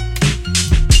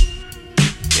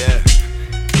 Yeah.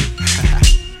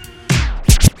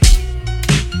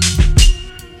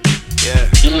 Yeah.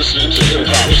 You're listening to Hip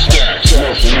Hop Stacks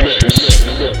Monthly Mix.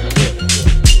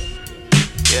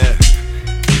 Yeah.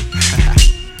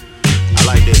 I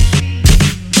like this.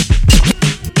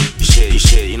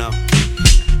 Shit, you know.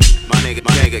 My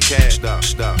nigga Cash, stop.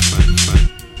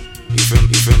 You feel me?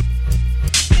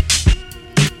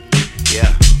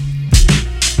 Yeah.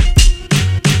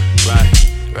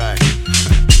 Right.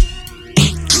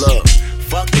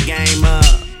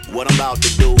 about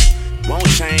to do won't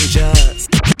change us.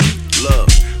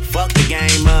 Look, fuck the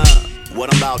game up.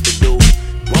 What I'm about to do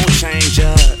won't change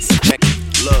us. Check.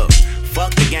 Look,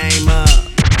 fuck the game up.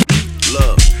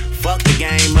 Look, fuck the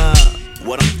game up.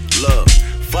 What I'm look,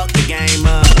 fuck the game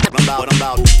up. What I'm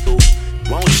about to do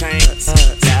won't change us.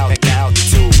 Out the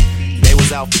altitude. They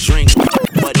was out for drink,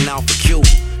 wasn't out for Q.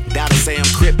 Gotta say I'm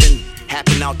crippin',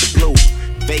 happen out the blue.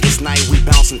 Vegas night, we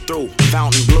bouncing through,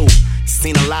 fountain blue.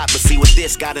 Seen a lot, but see what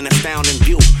this got an astounding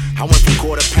view. I went from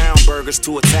quarter-pound burgers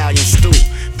to Italian stew.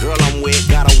 Girl I'm with,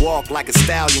 gotta walk like a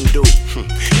stallion do.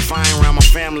 If I ain't around my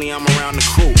family, I'm around the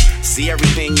crew. See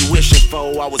everything you wishing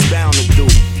for, I was bound to do.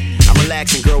 I'm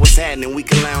relaxing, girl, what's happening? We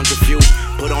can lounge a few.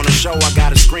 Put on a show, I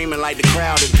got her screaming like the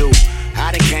crowd to do.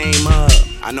 I done came up,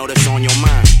 I know that's on your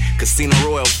mind. Casino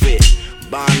Royal fit,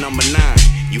 bond number 9.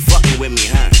 You fucking with me,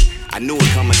 huh? I knew it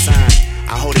come a time.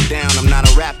 I hold it down, I'm not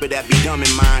a rapper that be dumb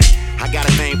in mind. I got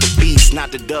a thing for beats,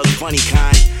 not the Doug Funny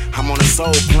kind. I'm on a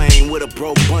soul plane with a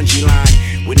broke bungee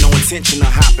line, with no intention of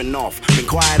hopping off. Been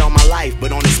quiet all my life,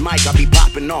 but on this mic I be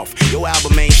popping off. Your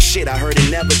album ain't shit, I heard it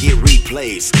never get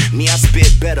replays. Me, I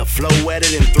spit better, flow wetter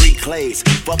than 3 clays.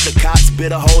 Fuck the cops,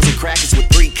 bitter hoes and crackers with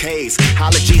 3 Ks.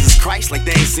 Holla Jesus Christ like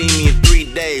they ain't seen me in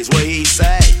 3 days. What he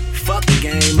say? Fuck the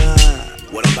game up.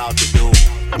 What I'm about to do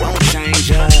won't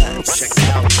change us. Check it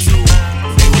out too.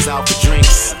 They was out for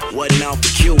drinks, wasn't out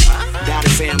for Q. Gotta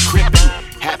say I'm crippin',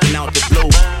 happen out the blue.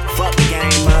 Fuck the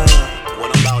game up.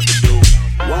 What I'm about to do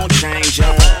won't change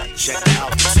us. Check it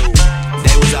out too.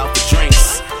 They was out for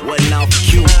drinks, wasn't out for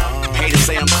Q. Haters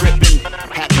say I'm crippin',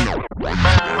 happen.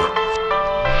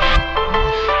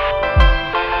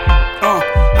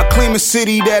 I claim a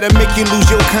city that'll make you lose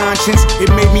your conscience. It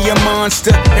made me a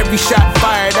monster. Every shot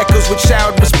fired echoes with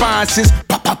shout responses.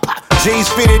 Pop, pop, pop. J's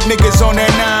fitted niggas on that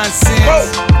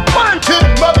nonsense. One to the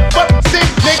motherfucking 6,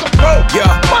 nigga. Yeah,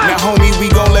 now homie, we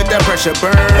gon' let that pressure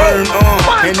burn.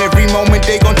 And every moment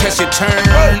they gon' test your turn.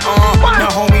 Now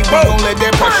homie, we gon' let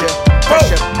that pressure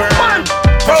burn.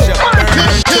 Pressure burn.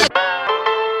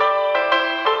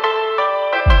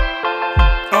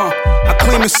 I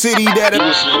claim a city that You're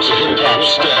listening to Hip Hop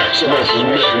Stacks Monthly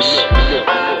Mix.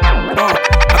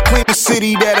 I claim a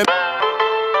city that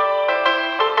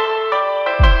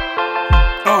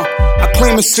I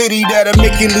claim a city that'll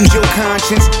make you lose your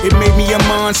conscience. It made me a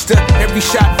monster. Every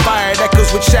shot fired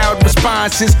echoes with shout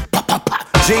responses. Pop, pop, pop.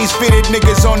 J's fitted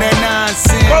niggas on that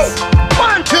nonsense.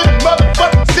 One to the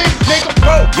motherfucking 6, nigga.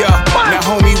 Yeah, now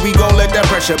homie, we gon' let that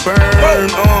pressure burn.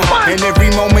 And every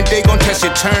moment they gon' test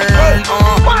your turn.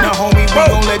 Now homie, we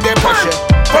gon' let that pressure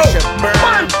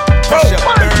burn. Pressure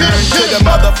burn to the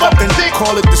motherfucking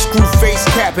call it the screw face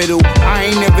capital. I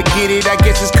ain't never get it. I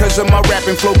guess it's cause of my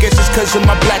rapping flow. Guess it's cause of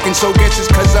my black and so guess it's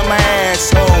cause I'm an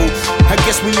asshole. I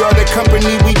guess we are the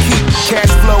company we keep.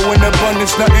 Cash flow in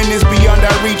abundance, nothing is beyond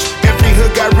our reach. Every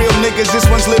hood got real niggas, this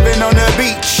one's living on the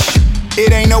beach.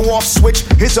 It ain't no off switch,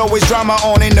 it's always drama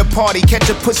on in the party. Catch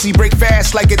a pussy, break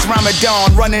fast like it's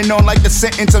Ramadan. Running on like the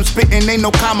sentence I'm spitting, ain't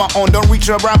no comma on. Don't reach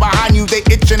around behind you, they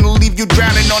itching to leave you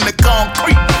drowning on the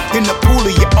concrete. In the pool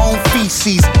of your own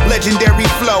feces. Legendary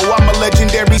flow, I'm a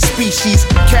legendary species.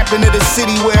 Captain of the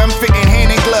city where I'm fitting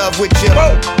hand in glove with you.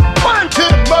 One to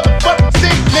the motherfucking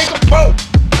 6, nigga.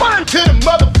 One to the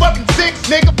motherfucking 6,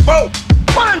 nigga.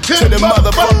 One to the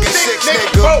motherfucking 6,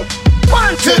 nigga.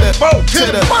 One to the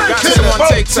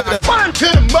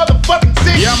motherfucking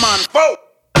 6. Yeah, man.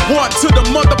 1 to the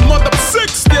mother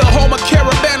 6. Still home of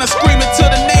Caravana screaming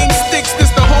till the name sticks. This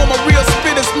the home of real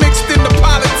spitters mixed into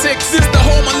politics. This the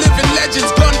home of living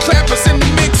legends, gun clappers in the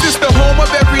mix. This the home of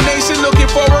every nation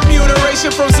looking for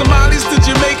remuneration. From Somalis to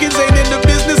Jamaicans ain't in the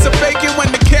business of faking.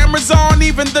 When the camera's on,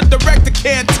 even the director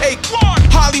can't take one.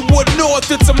 Hollywood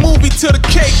North, it's a movie till the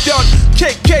cake done.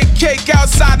 Cake,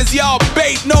 outsiders, y'all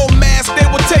bait. No mask, they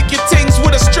will take your things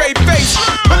with a straight face.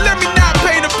 But let me not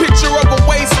paint a picture of a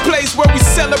waste place where we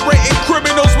celebrating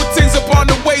criminals with things upon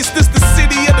the waist. This the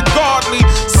city of the godly,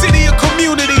 city of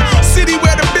community, city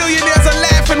where the billionaires are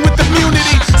laughing with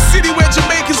immunity, city where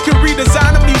Jamaicans can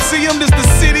redesign a museum. This the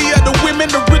city of the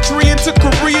women, the rich re-into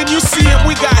Korean. You see it,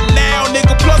 we got now,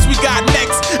 nigga, plus we got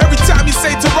next. Every time you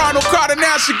say Toronto, Carter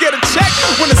now should get a check.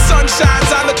 When the sun shines,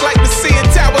 I look like the CN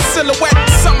Tower silhouette.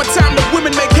 Summertime, the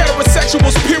women make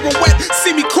heterosexuals pirouette.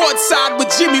 See me courtside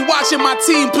with Jimmy watching my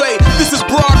team play. This is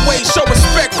Broadway, show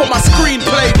respect for my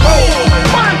screenplay.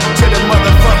 One to the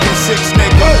motherfucking 6,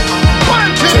 nigga.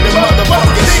 One to the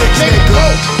motherfucking 6, nigga.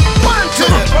 One to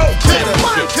the.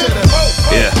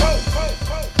 Yeah.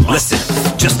 Listen,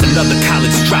 just another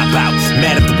college dropout.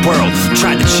 Mad at the world,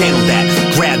 tried to channel that.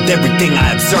 Grabbed everything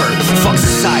I observed. Fuck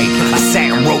society, I sat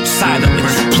and wrote silently.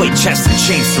 Played chess and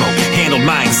chain smoke, handled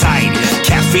my anxiety.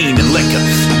 Caffeine and liquor,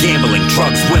 gambling,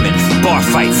 drugs, women, bar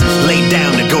fights. Laid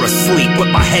down to go to sleep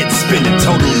with my head spinning,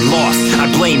 totally lost. I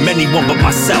blame anyone but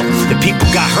myself. The people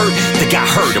got hurt, they got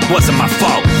hurt, it wasn't my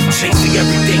fault. Chasing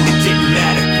everything that didn't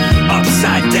matter.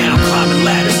 Upside down, climbing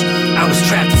ladders. I was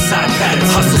trapped inside patterns,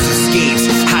 hustles and schemes.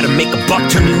 How to make a buck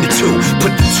turn into two.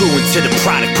 Put the two into the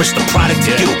product, push the product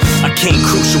to you. I came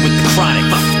crucial with the chronic.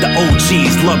 The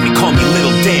OGs love me, call me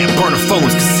Little Dan. Burner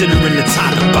phones, considering the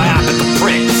topic, biopic of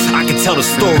print. I can tell the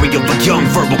story of a young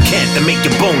verbal Kent that make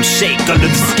your bones shake under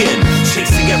the skin.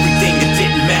 Chasing everything that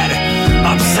didn't matter.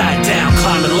 Upside down,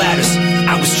 climbing ladders.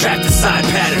 I was trapped inside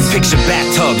patterns. Picture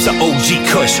bathtubs of OG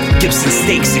Kush, Gibson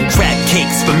steaks and crab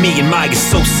cakes for me and my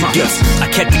associates. I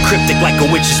kept it cryptic like a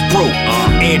witch's brew.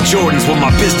 Air Jordans were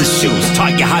my business shoes.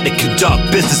 Taught you how to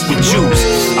conduct business with Jews.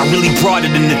 I really brought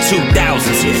it in the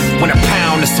 2000s. When a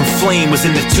pound of some flame was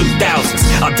in the 2000s.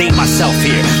 I'll date myself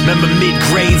here. Remember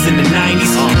mid-grades in the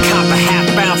 90s? Cop a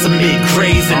half ounce of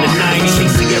mid-grades in the 90s.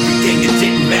 Chasing everything that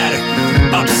didn't matter.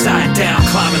 Upside down,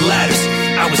 climbing ladders.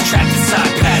 I was trapped inside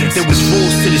patterns. There was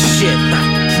rules to the shit.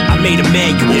 I made a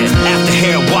manual after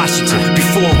Harold Washington,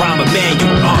 before Rahm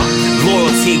Emanuel.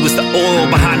 Loyalty was the oil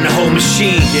behind the whole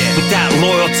machine. Without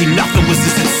loyalty, nothing was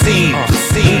as it seemed.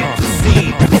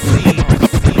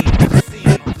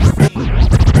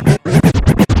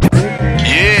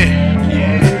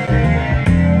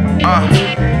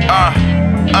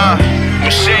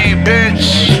 Machine, bitch.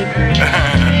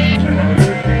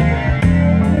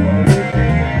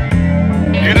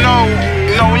 You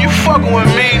know, when you fucking with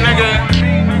me, nigga,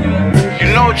 you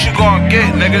know what you gonna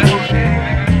get, nigga.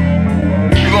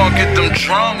 You gonna get them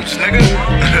drums, nigga.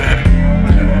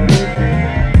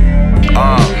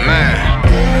 Man.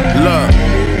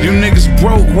 Look, you niggas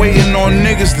broke, waiting on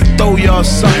niggas to throw y'all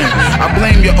something. I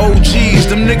blame your OGs,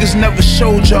 them niggas never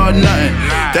showed y'all nothing.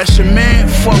 That's your man,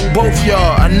 fuck both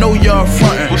y'all, I know y'all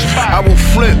frontin'. I will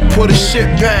flip, put a shit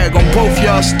bag on both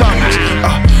y'all stomachs.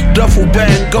 Duffel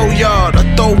bag, go yard, I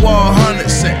throw all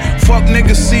hundreds in. Fuck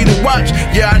niggas see the watch,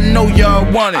 yeah I know y'all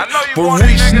want it. But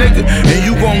reach nigga, and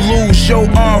you gon' lose your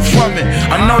arm from it.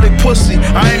 I know they pussy,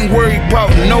 I ain't worried about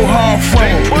no harm from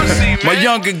it. My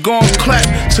youngin' gon' clap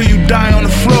till you die on the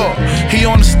floor. He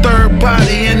on his third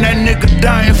body and that nigga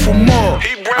dying for more.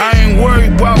 I ain't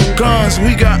worried about guns,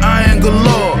 we got iron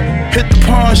galore. Hit the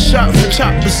pawn shop for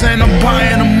choppers and I'm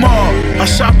buying them all. I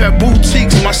shop at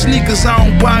boutiques, my sneakers I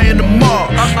don't buy in the mall.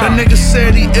 That nigga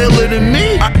said he iller than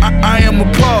me, I am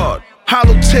appalled.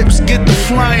 Hollow tips get the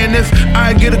flying if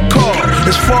I get a call.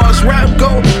 As far as rap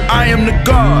go, I am the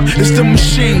god. It's the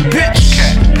machine, bitch.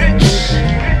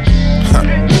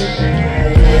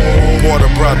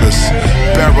 Border Brothers,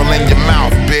 barrel in your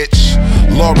mouth, bitch.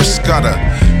 Laura Scudder,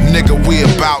 nigga, we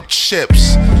about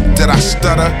chips. Did I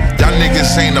stutter? Y'all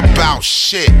niggas ain't about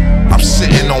shit. I'm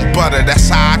sitting on butter, that's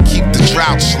how I keep the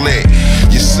drought lit.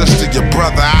 Your sister, your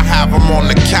brother, I have them on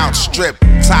the couch stripped,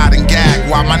 tied and gagged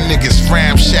while my niggas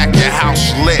ramshack your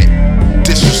house lit.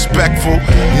 Disrespectful,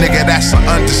 nigga, that's an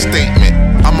understatement.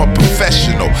 I'm a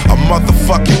professional, a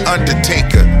motherfucking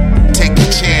undertaker.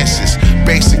 Taking chances,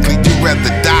 basically you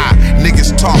rather die.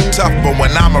 Niggas talk tough, but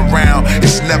when I'm around,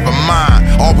 it's never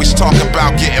mine. Always talking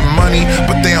about getting money,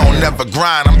 but they don't never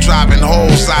grind. I'm driving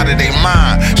holes out of their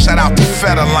mind. Shout out to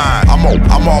Federline.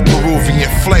 I'm all Peruvian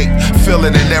flake, feel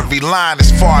it in every line.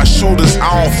 As far as shooters,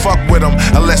 I don't fuck with them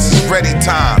unless it's ready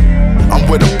time. I'm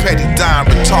with a petty dime,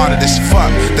 retarded as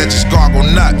fuck, that just gargle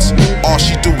nuts. All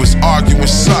she do is argue and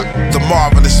suck, the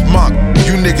marvelous monk.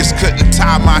 You niggas couldn't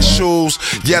tie my shoes,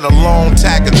 yet alone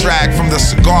tag a drag from the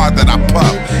cigar that I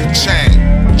puff. Chain.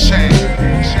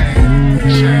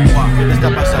 ¿Qué te está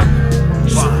pasando?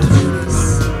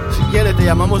 Si quieres te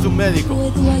llamamos un médico.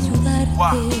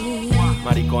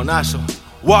 Mariconazo.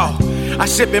 Wow, I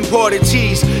sip imported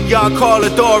teas, y'all call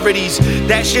authorities.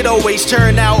 That shit always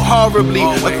turn out horribly.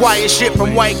 Acquire shit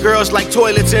from white girls like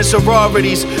toilets and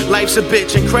sororities. Life's a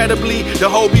bitch, incredibly. The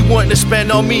hoe be wanting to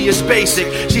spend on me is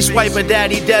basic. She swiping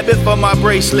daddy debit for my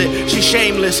bracelet. She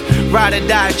shameless, ride or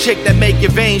die chick that make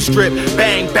your veins strip.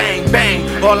 Bang, bang,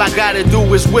 bang, all I gotta do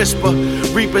is whisper.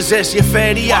 Repossess your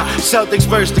fatty, Celtics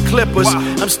versus the Clippers.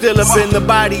 I'm still up in the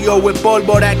barrio with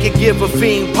polvo that could give a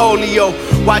fiend polio.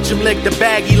 Watch him lick the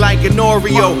baggie like an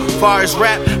Oreo. Far as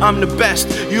rap, I'm the best.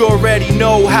 You already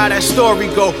know how that story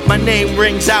go. My name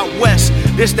rings out west.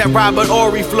 This that Robert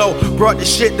Ory flow. Brought the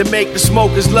shit to make the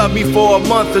smokers love me for a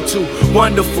month or two.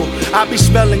 Wonderful. I be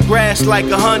smelling grass like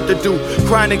a hunter do.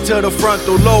 Chronic to the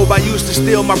frontal lobe. I used to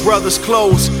steal my brother's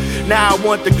clothes. Now I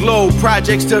want the globe,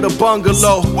 projects to the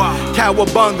bungalow.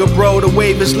 Cowabunga, bro, the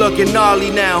wave is looking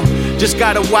gnarly now. Just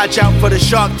gotta watch out for the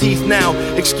shark teeth now.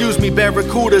 Excuse me,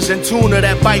 barracudas and tuna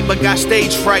that bite but got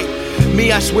stage fright.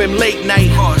 Me, I swim late night,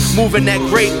 moving that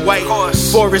great white.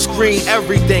 Forest green,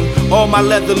 everything, all my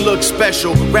leather looks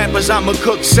special. Rappers, I'ma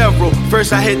cook several.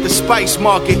 First I hit the spice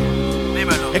market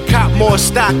and cop more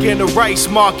stock in the rice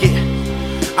market.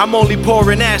 I'm only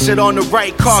pouring acid on the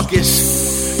right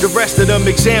carcass. The rest of them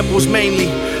examples mainly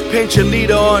pinch a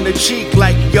leader on the cheek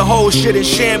like your whole shit in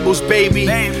shambles, baby.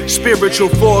 Spiritual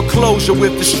foreclosure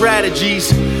with the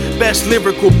strategies. Best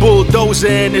lyrical bulldozer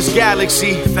in this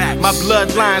galaxy. My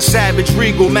bloodline savage,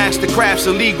 regal, mastercrafts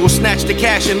illegal. Snatch the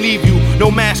cash and leave you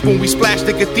no mask when we splash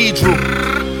the cathedral.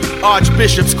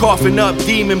 Archbishops coughing up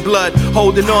demon blood,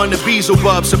 holding on to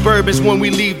Beelzebub. Suburbans when we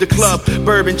leave the club.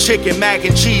 Bourbon chicken, mac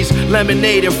and cheese,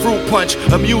 lemonade and fruit punch.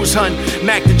 Amuse hunt,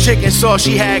 Mac the chicken saw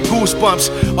she had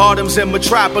goosebumps. Autumn's in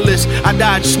Metropolis, I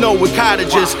dodge snow with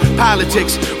cottages.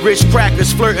 Politics, rich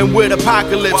crackers flirting with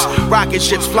apocalypse. Rocket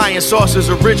ships, flying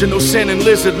saucers, original sin and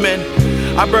lizard men.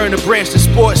 I burn a branch to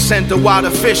Sports Center while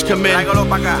the fish come in.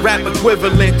 Rap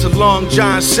equivalent to Long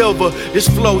John Silver. This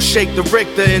flow shake the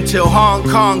Richter until Hong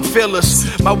Kong fill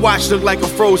us. My watch look like a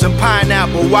frozen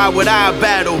pineapple. Why would I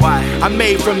battle? I'm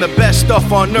made from the best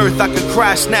stuff on earth. I could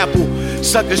cry Snapple.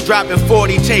 Suckers dropping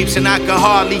 40 tapes and I could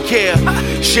hardly care.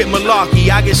 Shit malarkey,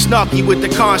 I get snarky with the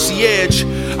concierge.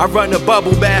 I run a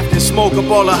bubble bath and smoke up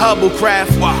all the Hubble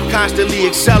craft. Constantly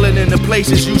excelling in the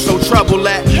places you so trouble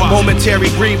at. Momentary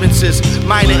grievances,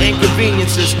 minor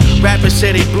inconveniences. Rappers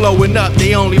say they blowing up,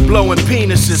 they only blowing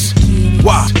penises.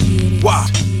 Wah, wah,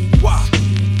 wah,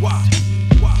 wah.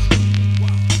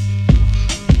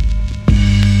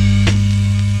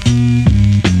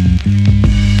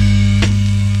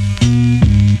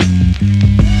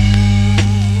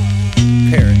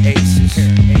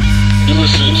 You're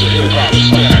listening to Hip Hop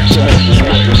Stacks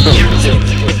Monthly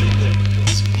Mix.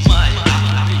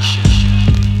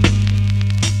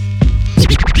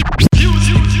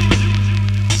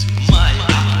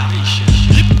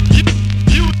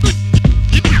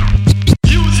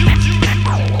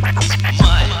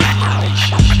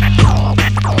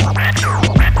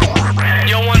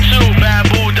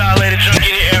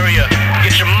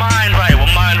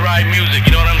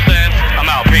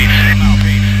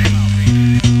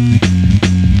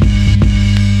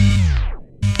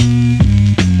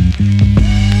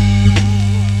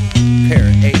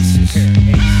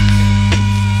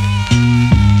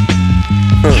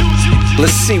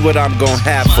 Let's see what I'm gonna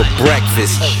have for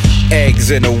breakfast.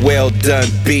 Eggs and a well done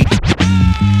beef.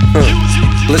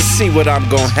 Let's see what I'm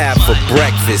gonna have for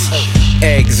breakfast.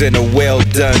 Eggs and a well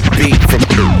done beef from.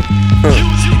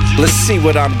 Let's see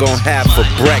what I'm gonna have for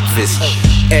breakfast.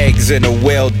 Eggs and a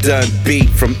well done beat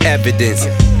from evidence.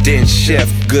 Then chef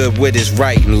good with his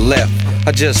right and left.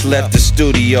 I just left the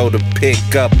studio to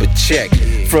pick up a check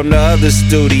from the other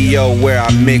studio where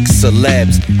I mix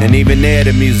celebs. And even there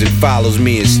the music follows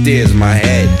me and steers my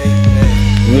head.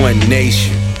 One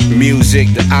nation, music,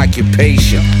 the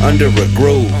occupation, under a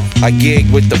groove. I gig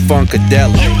with the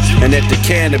Funkadelic, and at the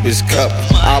Cannabis Cup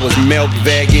I was milk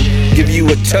bagging. Give you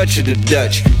a touch of the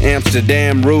Dutch,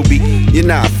 Amsterdam Ruby. You're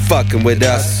not fucking with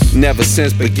us, never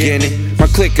since beginning. My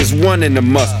clique is one in the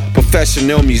must,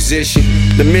 professional musician.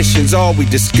 The mission's all we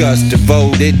discuss,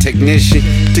 devoted technician.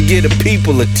 To get the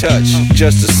people a touch,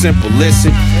 just a simple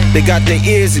listen. They got their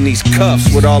ears in these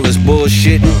cuffs with all this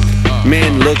bullshitting.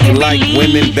 Men looking like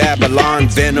women, Babylon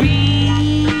venom.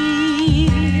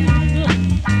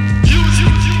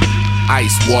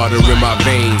 Ice water in my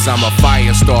veins, I'm a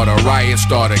fire starter, riot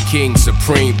starter, king,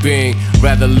 supreme being.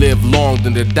 Rather live long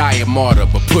than to die a martyr,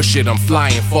 but push it, I'm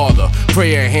flying farther.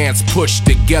 Prayer hands pushed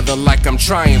together like I'm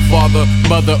trying, father.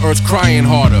 Mother Earth's crying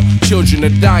harder, children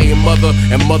are dying, mother,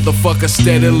 and motherfuckers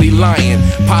steadily lying.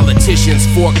 Politicians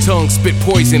fork tongues, spit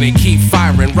poison and keep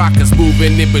firing. Rockers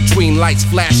moving in between lights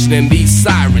flashing and these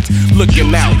sirens.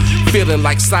 Looking out, feeling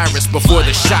like Cyrus before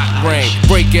the shot rang.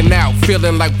 Breaking out,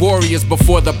 feeling like warriors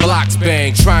before the blocks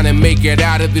bang. Trying to make it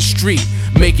out of the street,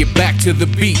 make it back to the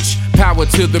beach. Power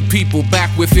to the people back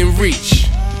within reach.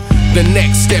 The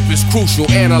next step is crucial,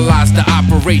 analyze the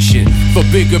operation. For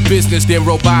bigger business than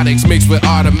robotics mixed with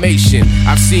automation.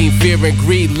 I've seen fear and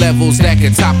greed levels that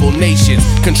can topple nations.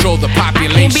 Control the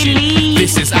population,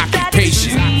 this is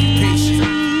occupation.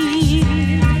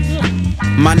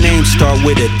 My name start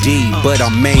with a D, but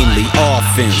I'm mainly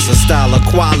offense. A style of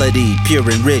quality, pure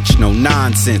and rich, no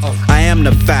nonsense. I am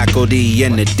the faculty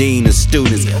and the dean of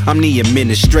students. I'm the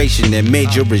administration that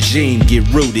made your regime get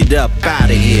rooted up out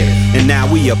of here. And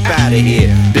now we up out of here.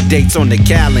 The date's on the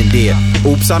calendar.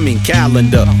 Oops, I mean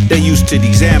calendar. They're used to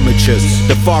these amateurs.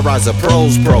 The far as a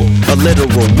pros pro. A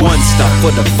literal one stop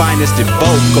for the finest in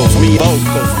vocals. Me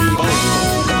vocals.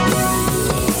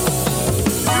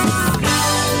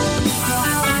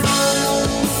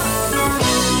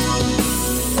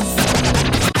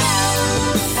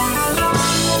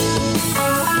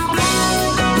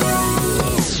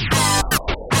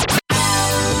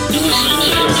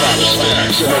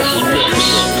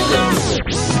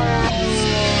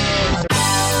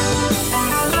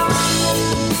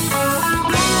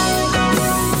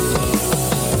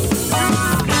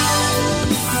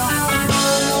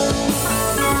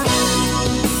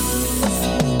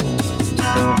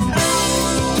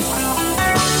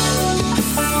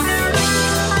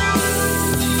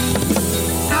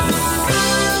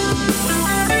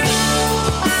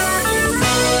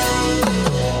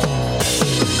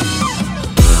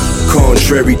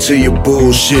 Contrary to your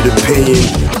bullshit opinion.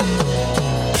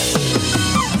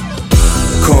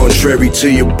 Contrary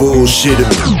to your bullshit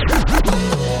opinion.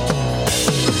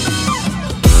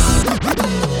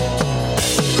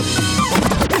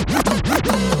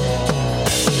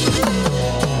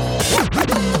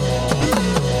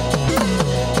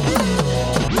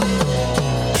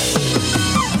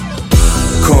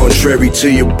 Contrary to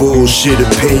your bullshit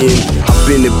opinion, I've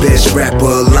been the best rapper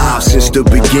alive since the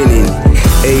beginning.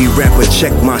 A rapper,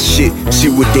 check my shit, see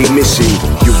what they missing.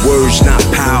 Your words not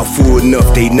powerful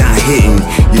enough, they not hitting.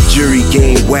 Your jury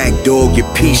game whack, dog, your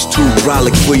piece too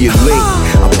brolic for your link.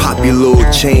 I pop your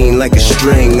little chain like a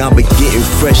string. I've been getting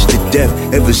fresh to death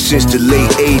ever since the late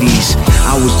 80s.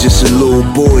 I was just a little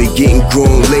boy getting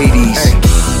grown ladies.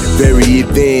 Very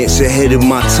advanced, ahead of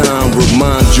my time.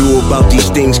 Remind you about these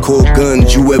things called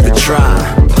guns you ever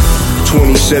try.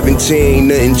 2017,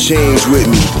 nothing changed with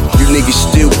me. You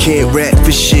niggas still can't rap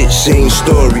for shit, same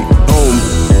story,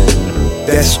 homie.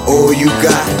 That's all you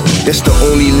got. That's the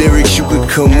only lyrics you could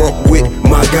come up with,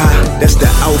 my guy. That's the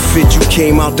outfit you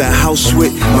came out the house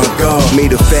with, my God.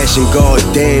 Made a fashion god,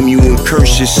 damn you, and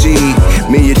curse your seed.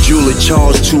 May your jeweler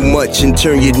charge too much and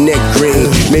turn your neck green.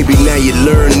 Maybe now you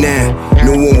learn now,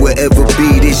 no one will ever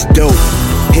be this dope.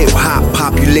 Hip-hop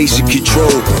population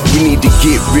control. We need to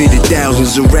get rid of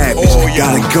thousands of rappers.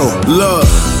 Gotta go. Look,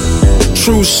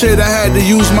 true shit, I had to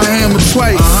use my hammer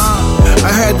twice. I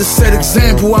had to set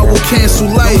example, I will cancel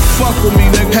life. Fuck with me,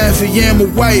 nigga. Half a yam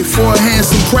of white for a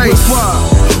handsome price.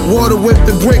 Water whip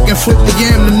the brick and flip the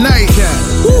yam tonight.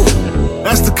 Woo.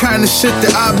 That's the kind of shit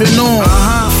that I've been on.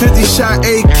 50 shot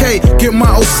AK, get my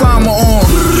Osama on.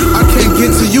 I can't get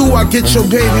to you, I get your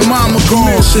baby mama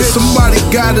gone. Shit, somebody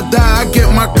gotta die, I get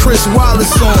my Chris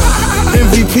Wallace on.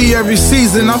 MVP every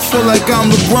season, I feel like I'm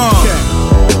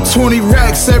LeBron. 20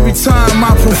 racks every time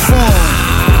I perform.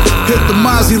 Hit the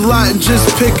Mozzie lot and just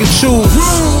pick and choose.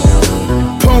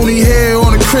 Pony hair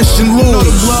on a Christian Louis.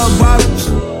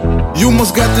 You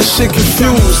must got this shit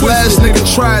confused. Last nigga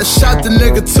tried, shot the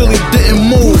nigga till he didn't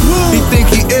move. He think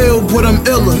he ill, but I'm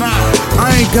iller. I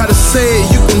ain't gotta say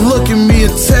it, you can look at me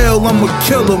and tell I'm a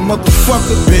killer,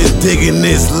 motherfucker. Been digging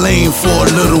this lane for a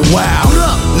little while.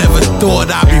 Never thought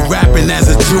I'd be rapping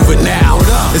as a juvenile.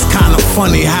 It's kinda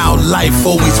funny how life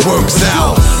always works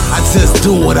out. I just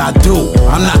do what I do,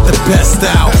 I'm not the best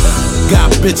out.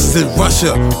 Got bitches in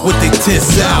Russia with their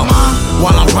tits out.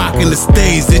 While I'm rocking the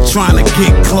stage, they tryna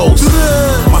get close.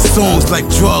 My songs like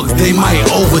drugs, they might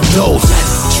overdose.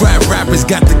 Trap rappers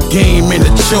got the game in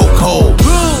a chokehold.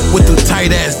 With them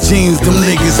tight ass jeans, them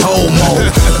niggas homo.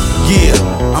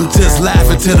 Yeah, I'm just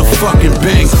laughing to the fucking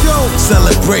bank.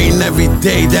 Celebrating every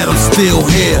day that I'm still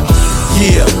here.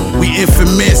 Yeah, we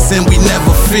infamous and we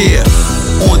never fear.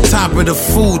 On top of the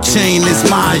food chain is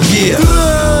my year.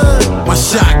 My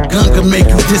shotgun can make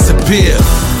you disappear.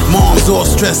 Mom's all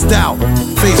stressed out,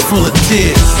 face full of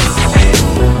tears.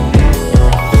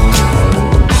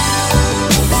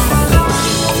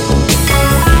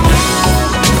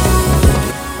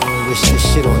 Wish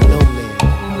this shit on no man.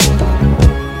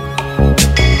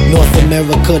 North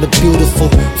America, the beautiful.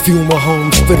 Funeral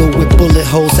homes riddled with bullet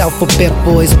holes. Alphabet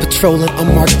boys patrolling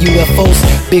unmarked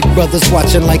UFOs. Big brothers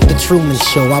watching like the Truman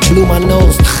Show. I blew my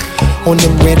nose on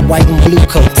them red, white, and blue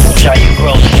coats.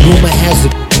 Rumor has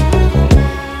it.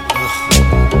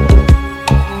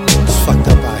 It's fucked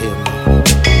up out here, man.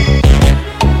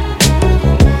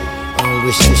 I don't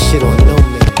wish this shit on no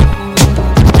man.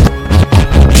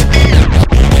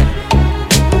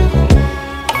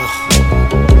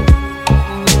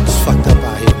 It's fucked up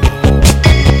out here.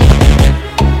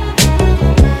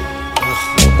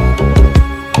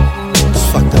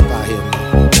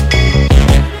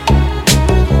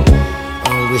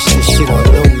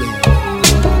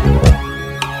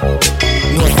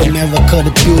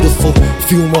 the beautiful.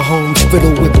 Funeral homes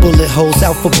riddled with bullet holes.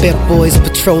 Alphabet boys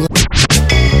patrolling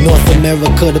North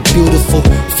America the beautiful.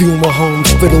 Funeral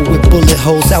homes riddled with bullet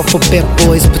holes. Alphabet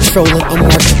boys patrolling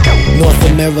unmarked. North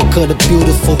America the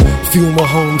beautiful. Funeral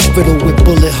homes riddled with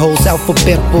bullet holes.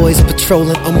 Alphabet boys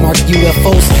patrolling unmarked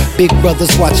UFOs. Big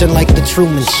brothers watching like the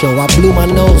Truman Show. I blew my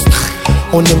nose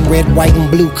on them red, white, and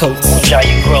blue coats.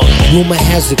 Rumor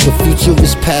has it the future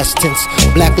is past tense.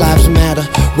 Black lives matter.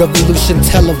 Revolution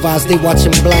televised. They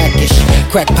watching Blackish.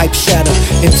 Crack pipe shatter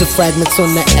into fragments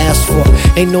on the asphalt.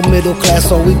 Ain't no middle class.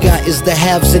 All we got is the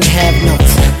haves and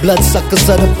have-nots. Bloodsuckers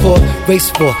of the poor.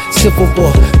 Race war, civil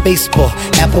war, baseball,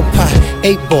 apple pie,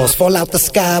 8 balls. Fall out the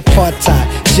sky, apartheid,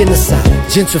 genocide,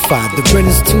 gentrified. The rent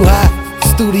is too high.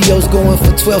 Studios going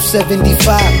for $12.75.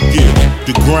 Yeah,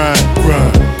 the grind.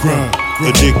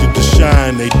 Addicted to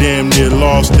shine, they damn near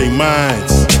lost their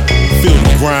minds. Feel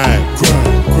the grind.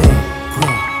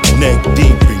 Neck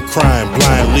deep in crime,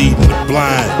 blind leading the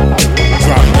blind.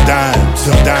 Dropping dimes.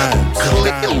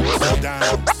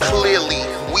 Clearly,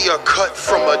 we are cut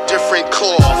from a different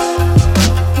cloth.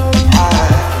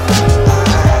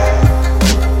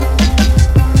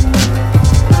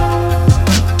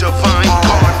 Divine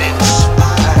garments.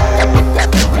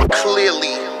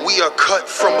 Clearly, we are cut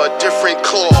from a different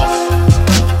cloth.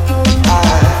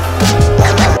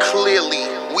 Clearly,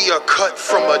 we are cut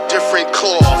from a different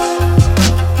cloth.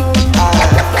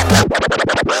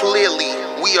 Clearly,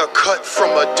 we are cut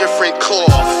from a different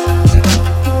cloth.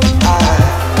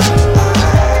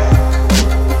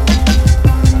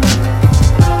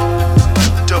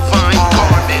 Divine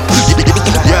garments.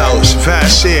 Yo, it's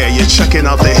Vast Air. You're checking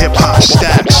out the hip hop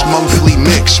stacks monthly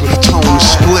mix with Tone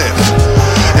Spliff.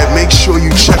 And make sure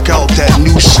you check out that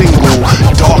new single,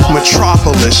 Dark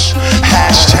Metropolis.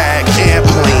 Hashtag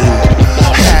airplane.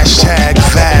 Hashtag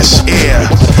Vast Air.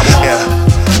 Yeah.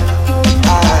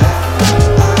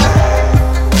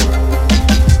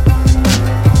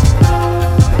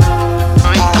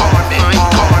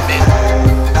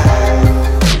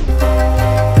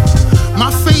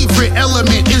 My favorite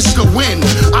element is the wind.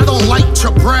 I don't like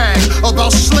to brag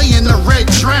about slaying the red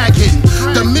dragon.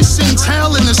 The missing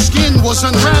tail in the skin was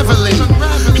unraveling.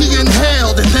 He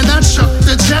inhaled and then I chucked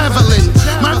the javelin.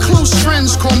 My close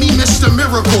friends call me Mr.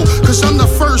 Miracle, cause I'm the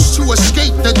first to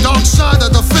escape the dark side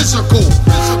of the physical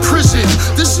prison.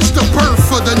 This is the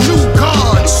birth of the new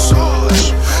gods.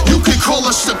 You could call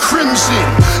us the Crimson.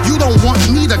 You don't want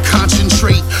me to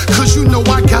concentrate, cause you know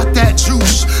I got that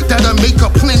juice that'll make a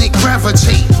planet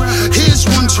gravitate. Here's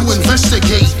one to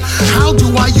investigate. How do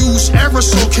I use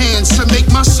aerosol cans to make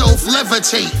myself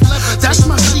levitate? That's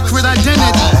my secret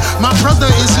identity. My brother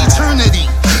is eternity,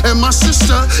 and my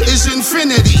sister is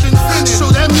infinity. So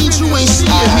that means you ain't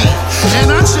seeing me. And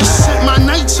I just set my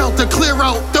nights out to clear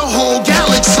out the whole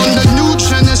galaxy. In the new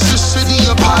Genesis City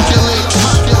apocalypse.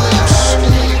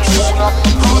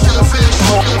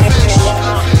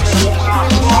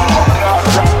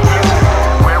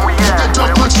 The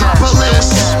dark metropolis.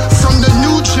 From the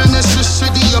new Genesis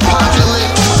City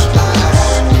apocalypse.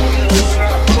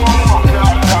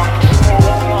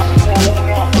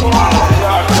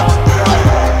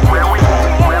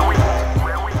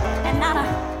 And not a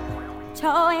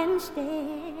toy instead.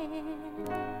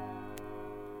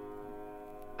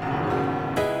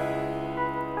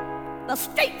 The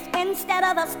streets instead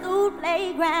of the school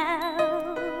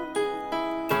playground.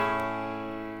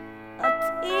 A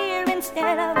tear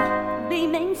instead of a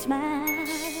beaming smile.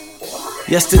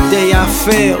 Yesterday I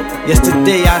failed,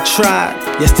 yesterday I tried,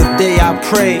 yesterday I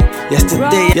prayed,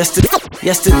 yesterday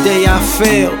I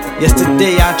failed,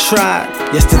 yesterday I tried,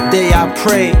 yesterday I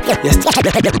prayed,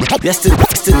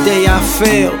 yesterday I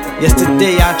failed,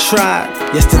 yesterday I tried,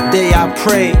 yesterday I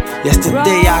prayed,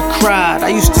 yesterday I cried. I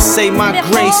used to say my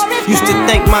grace, used to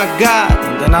thank my God,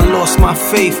 and then I lost my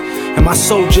faith. And my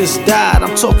soul just died.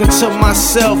 I'm talking to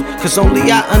myself, cause only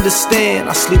I understand.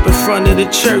 I sleep in front of the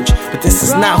church, but this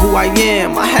is not who I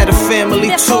am. I had a family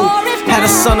too, had a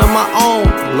son of my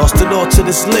own. Lost it all to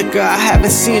this liquor, I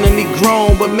haven't seen any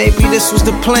grown. But maybe this was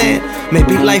the plan,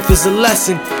 maybe life is a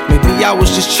lesson. Maybe I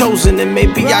was just chosen and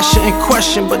maybe I shouldn't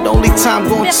question. But only time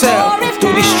gon' tell,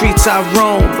 through these streets I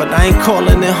roam. But I ain't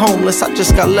calling it homeless, I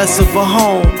just got less of a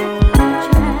home.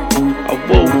 I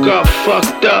woke up,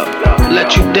 fucked up,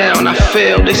 let you down, I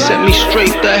failed, they sent me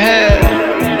straight to hell.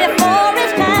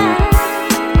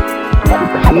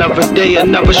 Another day,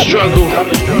 another struggle.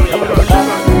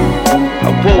 I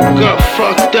woke up,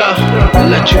 fucked up,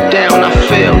 let you down, I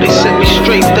failed, they sent me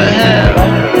straight to hell.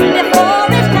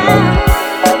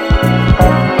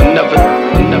 Another.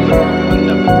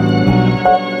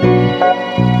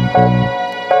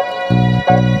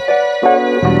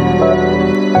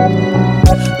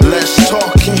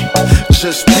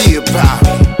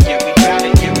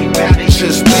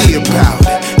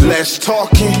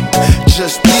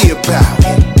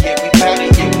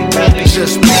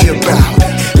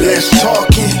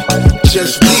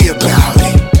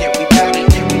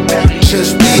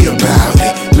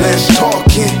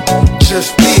 talking,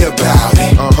 just be about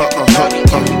it.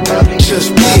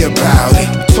 Just be about it.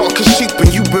 Talking sheep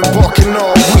and you been barking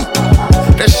all week.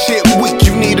 That shit weak,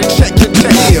 you need to check your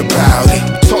day about it.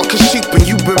 Talking sheep and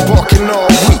you been barking all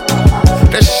week.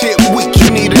 That shit weak, you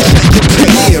need to check your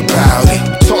day about it.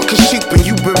 Talking sheep and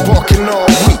you been barking all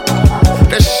week.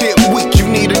 That shit weak, you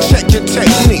need to check your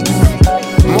technique.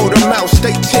 Motor mouse,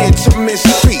 they tend to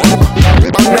misspeak.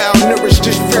 I'm now nourished,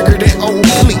 just figured it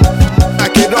oblique.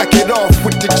 I get off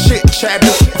with the chit chatter.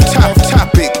 Top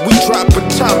topic, we drop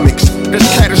atomics. That's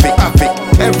catastrophic.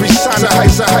 Every sign of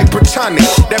heights are hypertonic.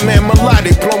 That man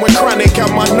melodic, blowing chronic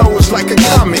out my nose like a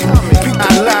comet. I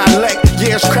lie,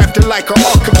 yeah, it's crafted like an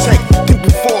architect.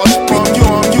 Before I speak,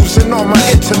 I'm using all my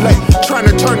intellect. Trying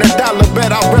to turn a dollar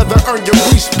bet, I'd rather earn your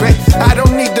respect. I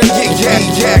don't need the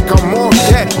yak, I'm on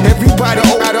that. Everybody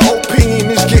out of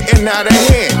opinion is getting out of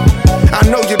hand. I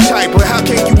know your type, but how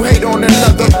can you hate on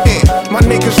another man? My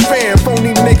niggas fan,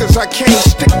 phony niggas I can't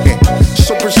stand.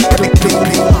 So respect me,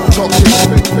 talk to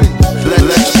shit.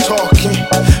 Let's talking,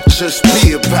 just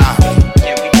be about it.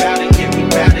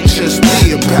 Just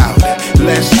be about it.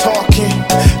 Let's talking,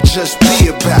 just be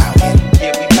about it.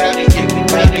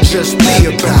 Just be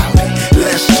about it.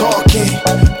 Let's talking,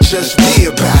 just be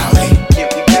about it.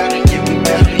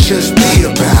 Just be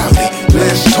about it.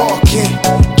 Let's talking,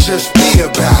 just be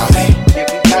about it.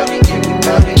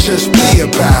 Just be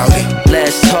about it.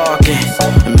 Less talking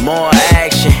and more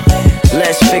action.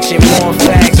 Less fiction, more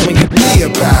facts when you be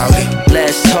about it.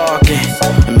 Less talking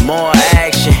and more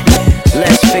action.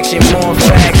 Less fiction, more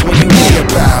facts when you be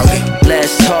about it.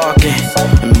 Less talking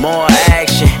and more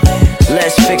action.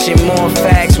 Less fiction, more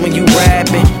facts when you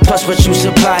rapping. Plus what you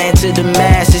supplying to the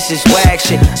masses is whack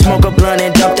shit. Smoke a blunt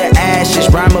and dump the ashes.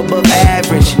 Rhyme above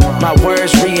average. My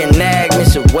words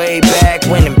reenactments of way back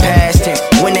when in past tense.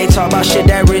 When they talk about shit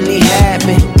that really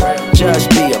happened, just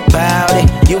be about it.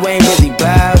 You ain't really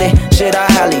about it. Shit, I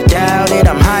highly doubt it.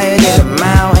 I'm higher than a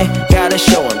mountain. Gotta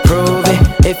show and prove it.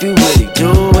 If you really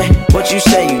do it, what you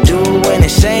say you do, and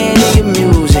it's saying in your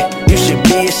music. You should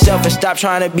be yourself and stop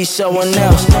trying to be someone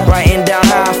else. Writing down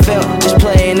how I felt, just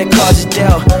playing the cards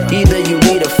dealt. Either you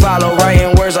need to follow,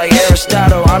 writing words like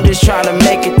Aristotle. I'm just trying to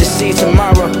make it to see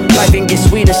tomorrow. Life can get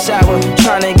sweet or sour.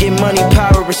 Trying to get money,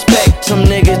 power, respect. Some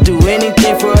niggas do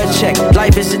anything for a check.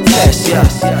 Life is a test, yeah.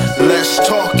 Less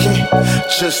talking,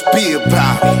 just be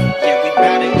about it.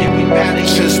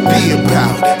 Just be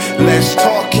about it. Less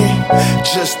talking,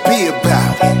 just be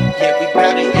about it.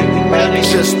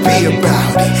 Just be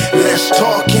about it. Less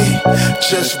talking,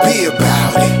 just be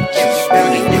about it.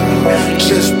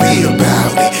 Just be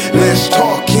about it. Less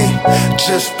talking,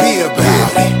 just be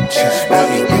about it.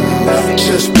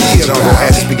 Just be about Jungle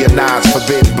espionage,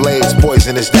 forbidden blades,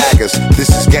 poisonous daggers. This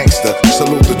is gangster.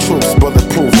 Salute the troops,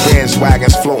 bulletproof bands,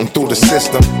 wagons floating through the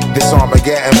system. This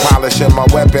Armageddon, polishing my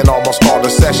weapon, almost called a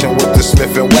session with the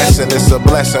Smith & Wesson. It's a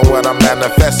blessing what I'm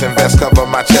manifesting. Vest cover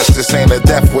my chest, this ain't a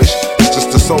death wish. It's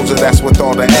just a soldier that's with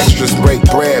all the extras. Break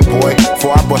bread, boy,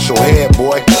 before I bust your head,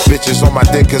 boy. Bitches on my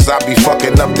dick cause I be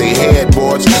fucking up they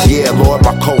headboards. Yeah, Lord,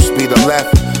 my coast be the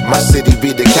left. My city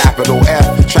be the capital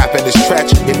F. Trapping is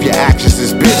stretch, if your actions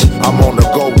is bitch. I'm on the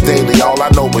go daily, all I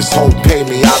know is hope pay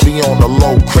me. I be on the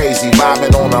low crazy,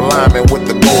 vibing on alignment with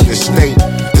the Golden State.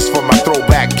 This for my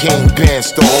throwback kingpin,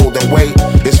 still holding weight.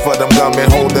 This for them gunmen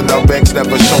holding up banks,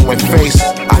 never showing face.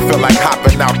 I feel like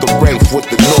hopping out the Wraith with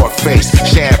the North Face.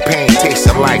 Champagne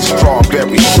tasting like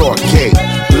strawberry shortcake.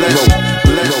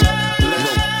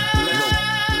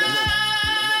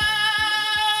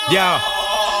 Yo,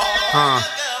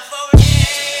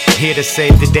 here to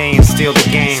save the day and steal the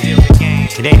game.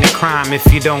 It ain't a crime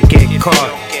if you don't get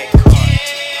caught.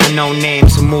 I know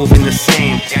names who moving the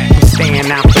same. We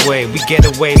staying out the way, we get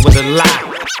away with a lot.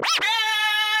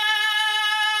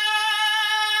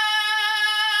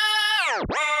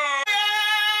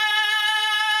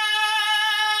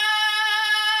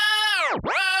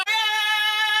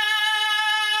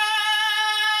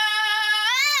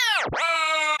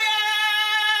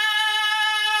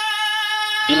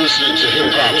 You're listening to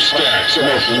Hip Hop Stacks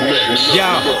Monthly Mix. Yo,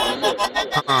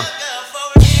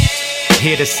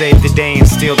 here to save the day and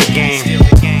steal the game.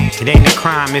 It ain't a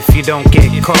crime if you don't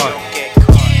get caught.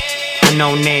 I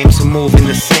know names who moving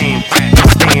the same.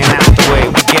 Staying out the way,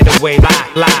 we get away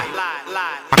lot.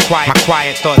 My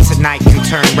quiet thoughts at night can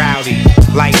turn rowdy.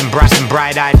 Light and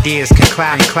bright ideas can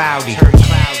cloudy.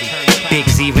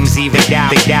 Bigs even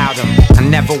doubt them. I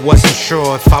never wasn't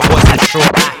sure if I wasn't sure.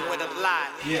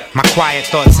 My quiet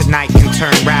thoughts at night can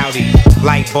turn rowdy.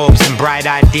 Light bulbs and bright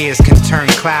ideas can turn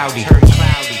cloudy.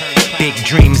 Big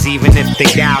dreams even if they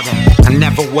doubt them. I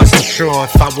never wasn't sure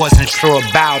if I wasn't sure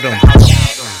about them.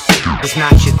 It's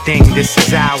not your thing, this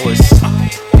is ours.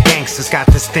 Gangsters got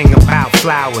this thing about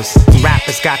flowers.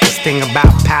 Rappers got this thing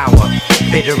about power.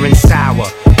 Bitter and sour.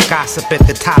 Gossip at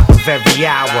the top of every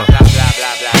hour.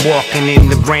 I'm walking in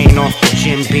the rain off the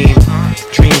Jim Beam.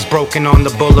 Dreams broken on the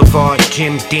boulevard,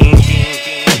 Jim Dean.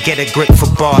 I get a grip for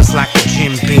bars like a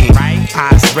Jim Beam.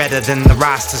 Eyes redder than the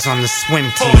rosters on the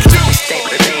swim team. We stay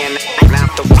playing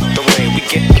out the way.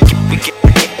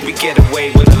 We get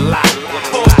away with a lot.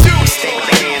 We stay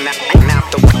playing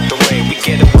out the way. We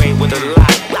get away with a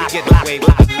lot.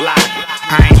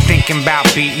 I ain't thinking about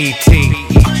BET.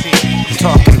 I'm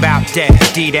talking about debt,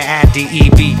 D to add the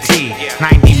EBT.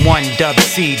 91 Dub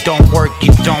C, don't work,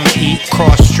 you don't eat.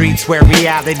 Cross streets where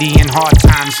reality and hard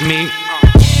times meet.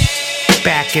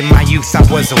 Back in my youth, I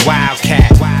was a wildcat.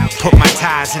 Put my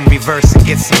tires in reverse and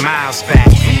get some miles back.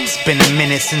 It's been a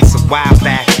minute since a while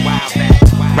back.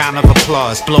 Round of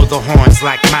applause, blow the horns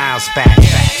like miles back.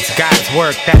 It's God's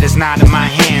work that is not in my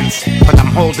hands, but I'm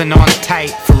holding on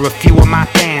tight for a few of my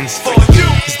fans.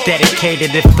 It's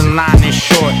dedicated if the line is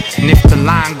short, and if the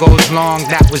line goes long,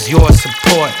 that was your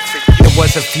support. There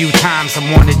was a few times I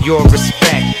wanted your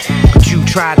respect, but you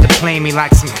tried to play me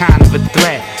like some kind of a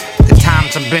threat. The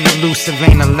times I've been elusive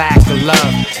ain't a lack of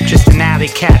love, just an alley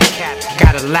cat,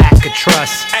 got a lack of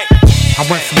trust. I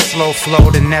went from slow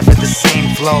flow to never the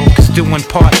same flow, cause doing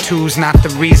part two's not the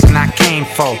reason I came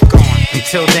for.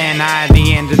 Until then I at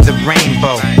the end of the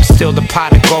rainbow, still the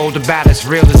pot of gold about as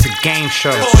real as a game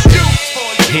show.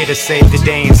 Here to save the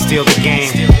day and steal the game.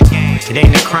 It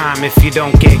ain't a crime if you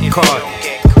don't get caught.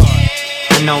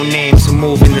 I know names who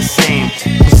moving the same.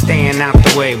 We staying out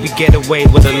the way, we get away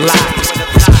with a lot.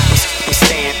 We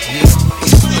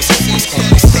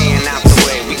staying out the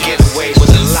way, we get away with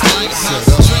a lot.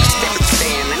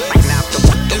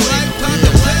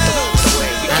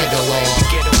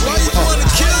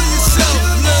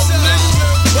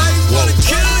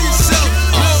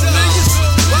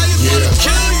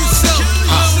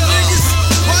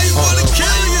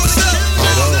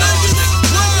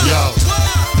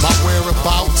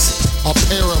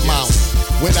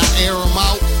 When I air them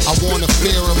out, I wanna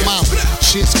clear them out.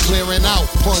 Shit's clearing out,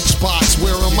 punch box,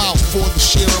 wear them out for the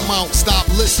sheer amount. Stop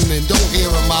listening, don't hear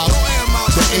them out.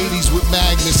 The 80s with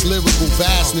Magnus, lyrical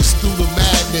vastness through the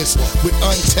madness. With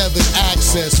untethered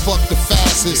access, fuck the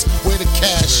fastest, where the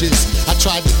cash is. I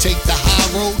tried to take the high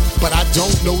road, but I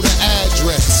don't know the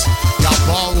address. Y'all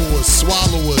borrowers,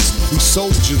 swallowers, you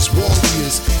soldiers,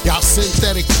 warriors. Y'all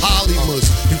synthetic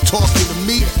polymers. You talking to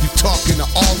me, you talking to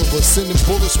all of us. Sending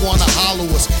bullets wanna hollow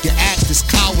us. Your act is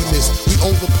cowardice, we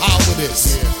overpower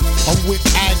this. I'm with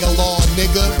Aguilar,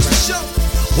 nigga.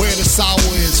 Where the sour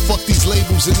is, fuck these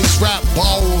labels and these rap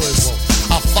borrowers.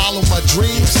 I follow my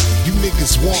dreams, you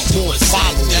niggas want more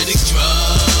followers.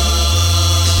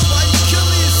 Why you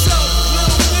killing yourself,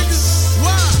 little niggas?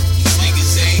 Why? These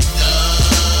niggas ain't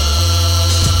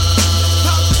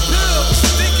pop the pills,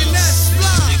 thinking that's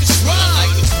fly. Niggas run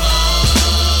like the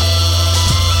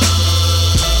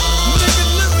nigga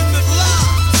living the lie.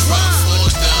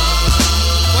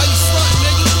 Why you front,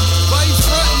 nigga? Why you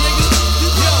front, nigga?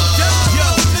 Yo,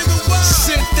 nigga, why?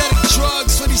 Synthetic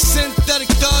drugs for these synthetic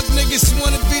thug niggas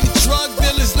wanna be the drug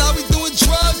dealers. Now we doing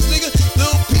drugs, nigga.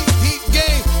 Little peep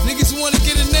game. Niggas wanna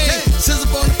get a name. Says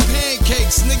up on the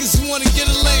pancakes. Niggas wanna get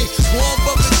a lane. Warm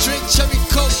bubbly drink, cherry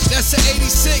coke. That's an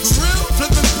 86.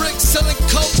 Flipping bricks, selling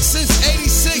coke since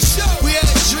 86. We had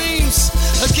dreams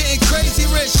of getting crazy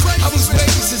rich. I was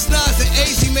baby since Nas and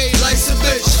AZ made life's a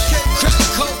bitch. Crack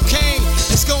cocaine,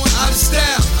 it's going out of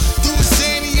style. Threw a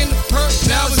Zanny in the perk,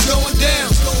 now it's going down.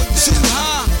 Too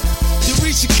high to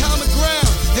reach a common ground.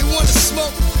 They wanna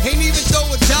smoke, ain't even throw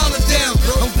 $1 down.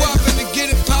 I'm whopping to get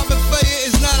it poppin', failure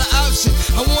is not an option.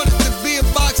 I wanted to be a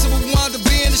boxer, but wanted to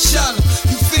be in the shot.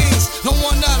 You fiends, no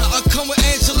one nada, I come with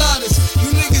enchiladas. You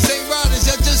niggas ain't riders,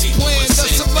 y'all just playing the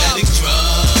survival.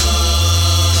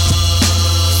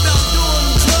 Stop doing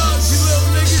them drugs, you little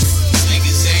niggas. These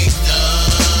niggas ain't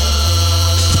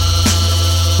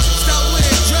stop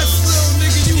wearing dresses, little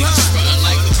nigga, you high. Run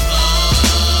like the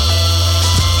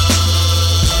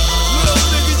little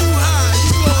nigga, you high,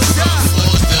 you gon' die.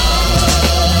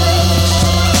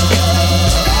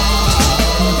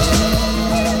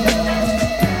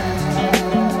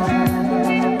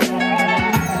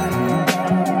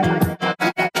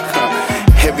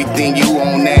 Everything you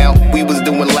own now, we was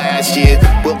doing last year.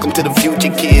 Welcome to the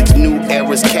future, kids. New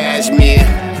era's cashmere.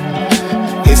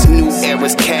 It's new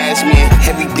era's cashmere.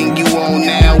 Everything you own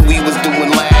now, we was doing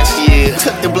last year.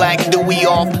 the black Dewey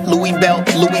off, Louis belt,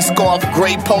 Louis scarf,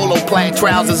 gray polo, plaid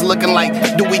trousers looking like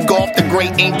Dewey golf, the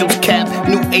great angel's cap,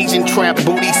 new Asian trap,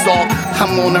 booty soft.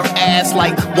 I'm on her ass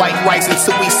like white rice and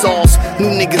soy sauce. New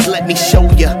niggas, let me show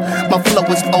ya, my flow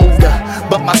is older,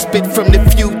 but my spit from the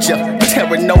future,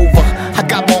 Terra Nova. I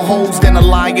got more hoes than a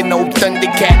lion, old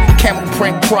Thundercat. Camel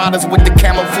print Pradas with the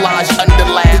camouflage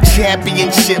underlap. The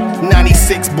championship,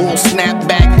 96 bull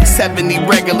snapback, 70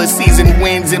 regular season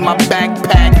wins in my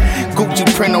backpack. Gucci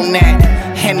print on that,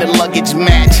 and the luggage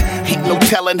match. Ain't no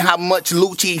telling how much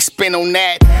Lucci spent on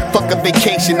that. Fuck a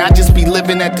vacation, I just be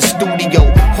living at the studio.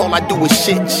 All I do is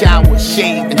shit, shower,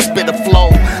 shave, and spit a flow.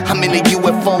 I'm in a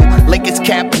UFO, Lakers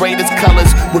cap, Raiders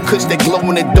colors. With kush that glow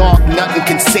in the dark, nothing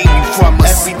can save you from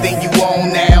us. Everything you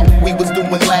own now, we was doing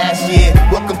last year.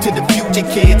 Welcome to the future,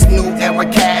 kids, new era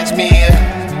cashmere.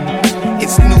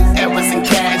 It's new eras in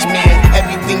cashmere.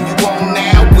 Everything you own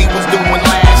now, we was doing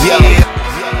last year.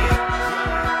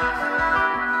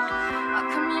 Our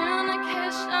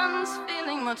communication's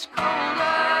feeling much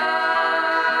colder.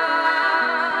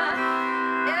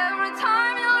 Every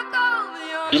time you look over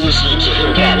your You're listening to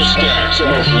Hip Hop Stacks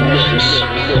Monthly Mix.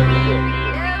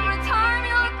 Every time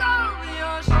you look over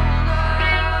your shoulder.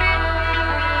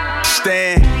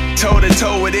 Stand toe to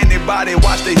toe with anybody,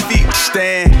 watch they feet.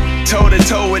 Stand toe to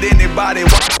toe with anybody.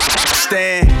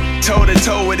 Stand toe to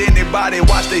toe with anybody,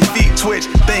 watch they feet twitch.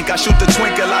 Think I shoot the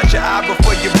twinkle out your eye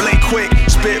before you blink quick.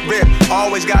 Spit rip,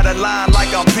 always got a line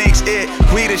like I'm Pink's it.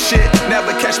 We the shit,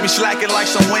 never catch me slacking like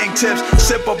some wingtips.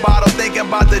 Sip a bottle, thinking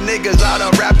about the niggas I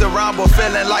done wrapped around, but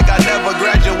feeling like I never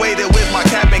graduated with my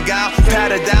cap and gown.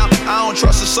 Pat it down, I don't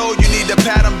trust a soul, you need to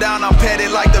pat him down. I'm petty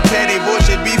like the petty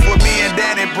bullshit beef with me and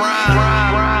Danny Brown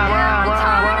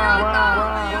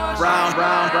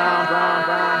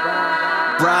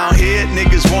head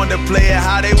niggas want to play it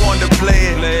how they want to play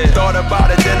it. Thought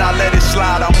about it, then I let it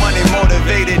slide. I'm money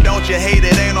motivated, don't you hate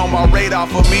it? Ain't on my radar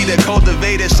for me to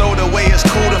cultivate it. So the way it's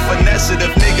cool to finesse it. If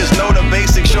niggas know the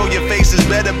basics, show your faces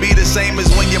better be the same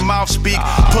as when your mouth speak.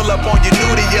 Pull up on you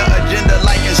new to your agenda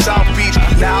like in South Beach.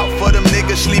 Now for them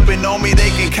niggas sleeping on me,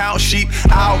 they can count sheep.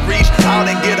 I'll reach out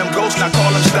and get them ghosts, now call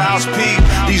them Styles P.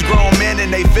 These grown men and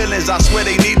they feelings, I swear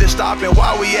they need to stop. And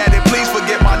while we at it, please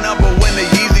forget my number when the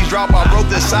Yeezys drop. I broke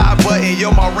the side button,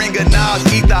 yo, my ringer Nas,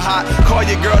 eat the hot. Call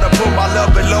your girl to put my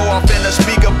love below off in the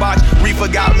speaker box.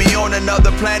 Reefer got me on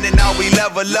another planet, now we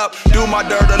level up. Do my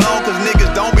dirt alone, cause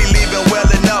niggas don't be leaving well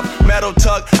enough. Metal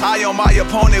tuck, eye on my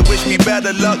opponent, wish me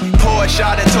better luck. Pour a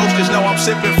shot and toast, cause know I'm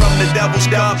sipping from the devil's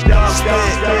cup.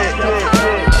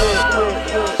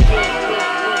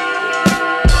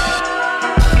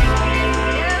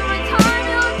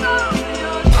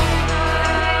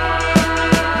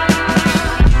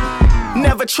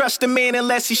 Never trust a man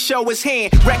unless he show his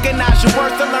hand. Recognize your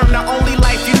worth and learn the only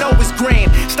life you know is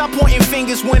grand. Stop pointing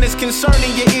fingers when it's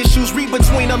concerning your issues. Read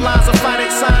between the lines of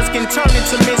finite signs can turn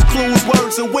into missed clues,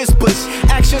 words and whispers.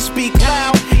 Actions speak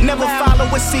loud, never follow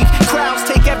or seek. Crowds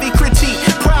take every critique.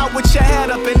 Proud with your head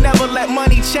up and never let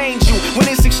money change you when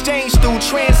it's exchanged through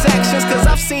transactions. Cause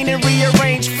I've seen it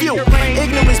rearrange few.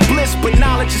 Ignorance bliss, but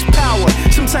knowledge is power.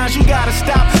 Sometimes you gotta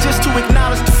stop just to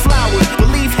acknowledge the flowers.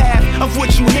 Believe half of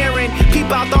what you hearing. Peep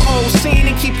out the whole scene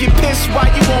and keep your piss while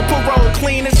you on parole.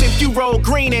 Clean as if you roll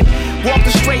green and walk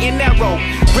the straight and narrow.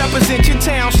 Represent your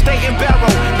town, state and barrel.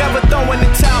 Never throw in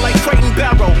the towel like Crate and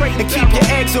Barrel. And keep your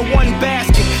eggs in one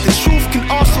basket. The truth can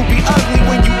also be ugly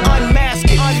when you unmask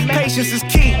it. Patience is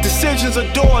key. Decisions are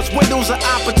doors, windows are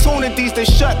opportunities that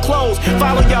shut close.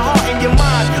 Follow your heart and your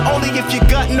mind, only if your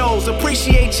gut knows.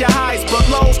 Appreciate your highs, but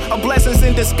lows are blessings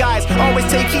in disguise. Always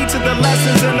take heed to the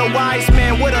lessons, and a wise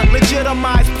man with a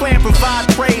legitimized plan provide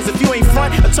praise. If you ain't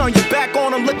front, or turn your back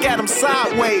on them, look at them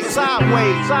sideways.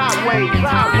 Sideways, sideways,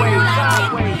 sideways,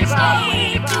 sideways,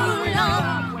 sideways. Too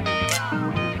long.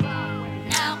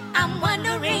 Now I'm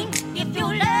wondering if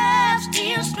your love's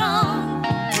still strong.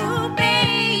 Ooh,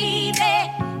 baby,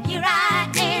 here I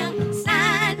am,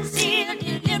 signed, sealed,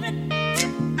 delivered.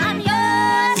 I'm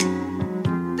yours,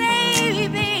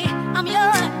 baby, I'm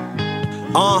yours.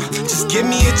 Just give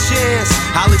me a chance.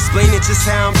 I'll explain it just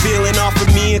how I'm feeling.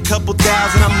 Offer me a couple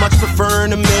thousand, I'm much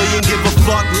preferring $1 million. Give a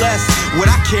fuck less.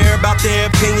 What I care about their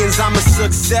opinions, I'm a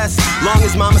success. Long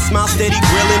as mama smiles steady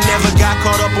grilling. Never got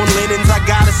caught up on linens. I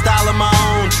got a style of my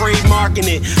own,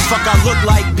 trademarking it. Fuck, I look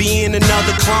like being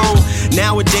another clone.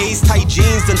 Nowadays, tight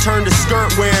jeans done turned to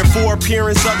skirt wearing. For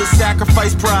appearance, others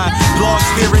sacrifice pride. Blog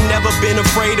spirit, never been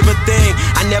afraid of a thing.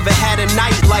 I never had a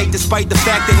nightlight, despite the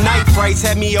fact that night frights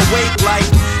had me awake like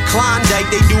Klondike.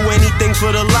 They do anything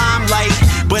for the limelight,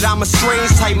 but I'm a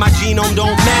strange type, my genome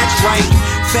don't match right.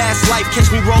 Fast life,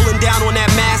 catch me rolling down on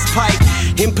that mass pipe.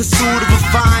 In pursuit of a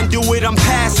fine, do it, I'm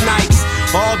past nights.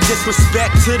 All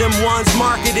disrespect to them ones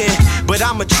marketing, but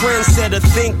I'm a trendsetter,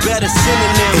 think better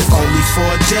synonym. If only for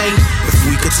a day, if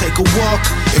we could take a walk,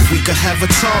 if we could have a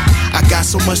talk. I got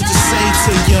so much to say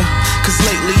to ya, cause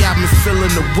lately I've been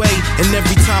feeling the way, and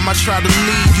every time I try to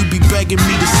leave, you be begging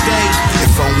me to stay.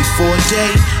 If only for a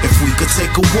day, if we could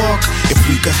take a walk, if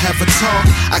we could have a talk.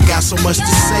 I got so much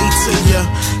to say to ya,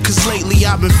 cause lately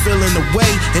I've been feeling the way,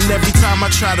 and every time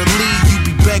I try to leave, you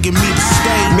be begging me to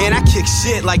stay. Man, I kick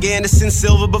shit like Anderson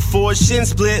Silva before shin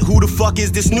split. Who the fuck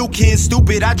is this new kid?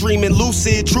 Stupid, I dream in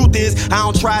lucid. Truth is, I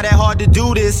don't try that hard to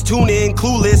do this. Tune in,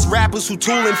 clueless. Rappers who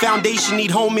toolin' foundation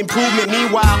need home improvement.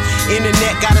 Meanwhile,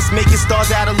 internet got us making stars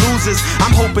out of losers.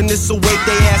 I'm hoping this'll wake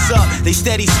they ass up. They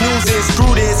steady snoozing.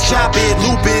 Screw this, chop it,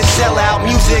 loop it, sell out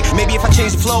music. Maybe if I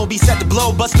change the flow, be set to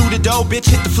blow. Bust through the dough, bitch,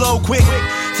 hit the flow quick.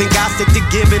 Think I stick to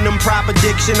giving them proper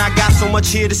diction. I got so much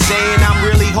here to say, and I'm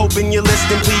really hoping you're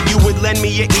listening. Please, you would lend me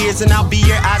your ears, and I'll be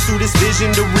your eyes through this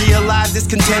vision to realize this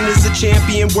contender's a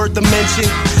champion worth a mention.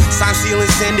 Sign, seal, and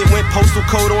send it. Went postal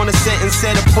code on a sentence.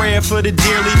 Said a prayer for the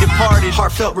dearly departed.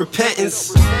 Heartfelt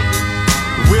repentance.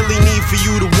 Really need for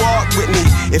you to walk with me.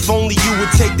 If only you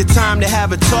would take the time to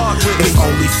have a talk with me. If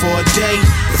only for a day,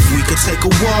 if we could take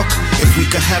a walk, if we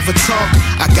could have a talk.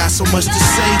 I got so much to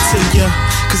say to ya,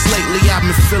 cause lately I've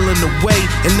been feeling the way,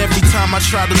 and every time I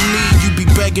try to leave, you be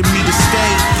begging me to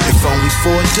stay. If only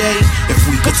for a day, if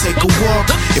we could take a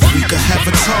walk, if we could have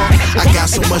a talk. I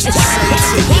got so much to say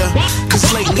to ya, cause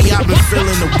lately I've been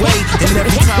feeling the way, and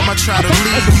every time I try to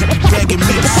leave, you be begging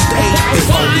me to stay. If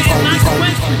only.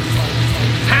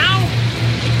 How?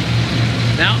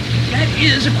 Now, that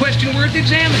is a question worth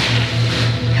examining.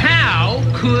 How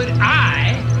could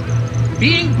I,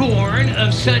 being born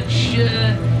of such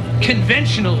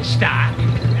conventional stock,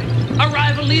 a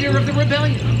rival leader of the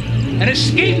rebellion, an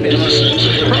escapist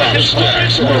from a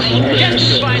component world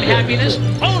destined to find happiness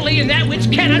only in that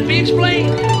which cannot be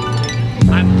explained?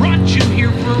 I brought you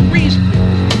here for a reason,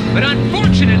 but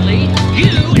unfortunately,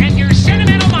 you and your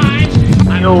sentimental minds,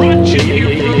 I brought you here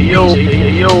for a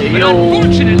reason, but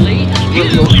unfortunately, you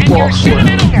and your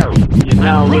sentimental,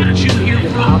 I brought you here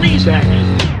for a reason.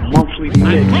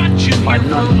 I brought you here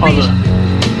for a reason.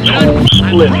 I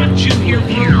brought you here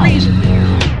for a reason.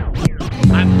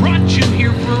 I brought you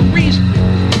here for a reason.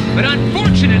 But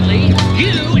unfortunately,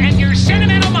 you and your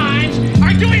sentimental minds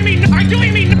are doing me.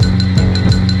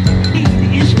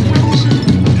 Is frozen.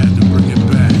 Had to bring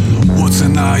it back. What's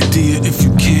an idea if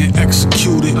you can't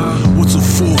execute it? What's a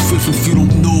 4/5 if you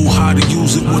don't know how to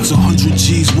use it? What's 100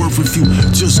 G's worth if you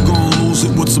just gonna lose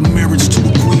it? What's a marriage to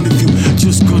a queen if you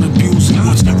just gonna abuse it?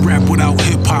 What's rap without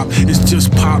hip hop? It's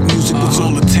just pop music. What's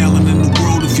all the talent in the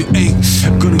world if you ain't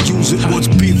gonna use it? What's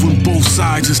beef when both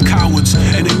sides is cowards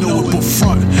and they know it but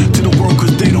front to the world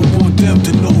cause they don't want them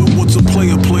to know it? What's a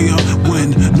player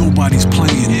when nobody's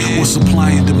playing? What's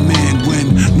supply and demand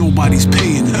when nobody's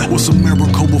paying? What's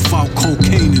America without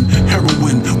cocaine and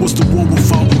heroin? What's the war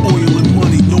without oil and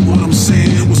money? Know what I'm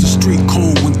saying? What's the street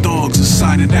code when thugs are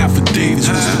signing affidavits?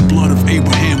 What's the blood of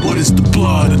Abraham? What is the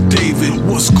blood of David?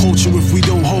 What's culture if we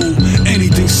don't hold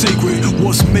anything sacred?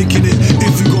 What's making it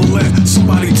if you gon' let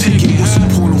somebody take it? What's a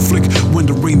porno flick when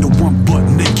there ain't no one butt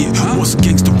naked? What's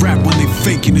gangsta rap when they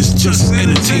faking it's just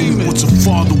entertainment? What's a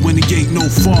father when he ain't no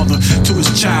father to his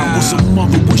child? What's a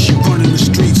mother when she running the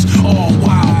streets all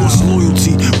wild? What's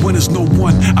loyalty when there's no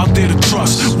one out there to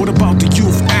trust? What about the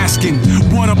youth asking,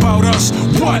 what about us?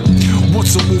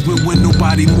 What's a movement when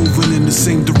nobody moving in the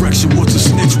same direction? What's a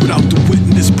snitch without the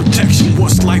witness protection?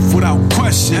 What's life without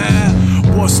question?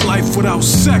 What's life without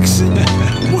section?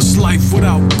 What's life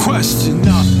without question?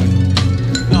 Nothing.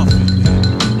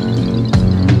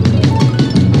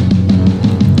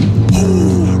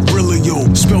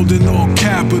 Spelled in all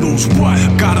capitals, what?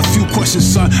 Got a few questions,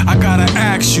 son, I gotta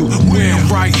ask you. Where,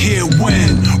 right here,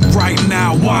 when? Right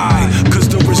now, why? Cause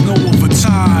there is no other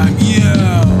time,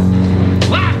 yeah.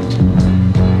 Locked!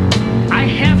 I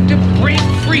have to break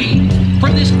free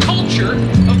from this culture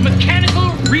of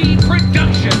mechanical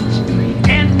reproductions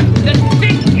and the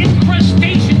thick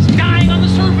incrustations dying on the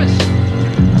surface.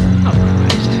 Oh,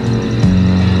 Christ.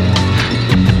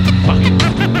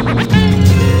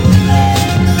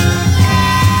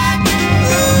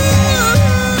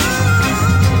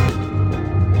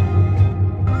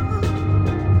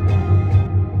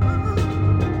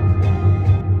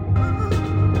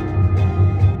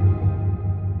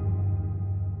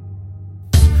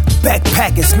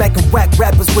 Backpacking Backpacking, smacking whack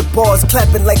rappers with bars,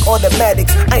 clapping like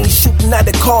automatics. I ain't shooting out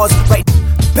the cars, right?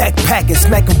 Backpacking,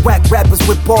 smacking whack rappers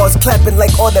with bars, clapping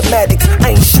like automatics.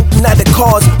 I ain't shooting out the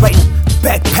cars, right?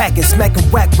 Backpacking, smacking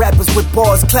whack rappers with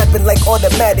bars, clapping like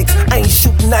automatics. I ain't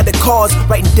shooting out the cars,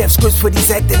 writing death scripts for these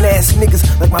acting ass niggas.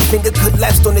 Like my finger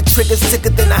collapsed on the trigger,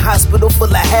 sicker than a hospital full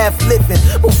of half living.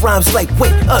 Move rhymes like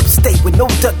wait, upstate with no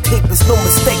duct tape, it's no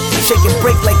mistake. Shaking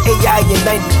break like AI in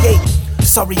 98.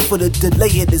 Sorry for the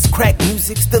delay of this crack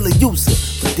music, still a user.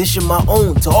 But dishing my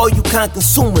own to all you kind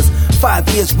consumers. 5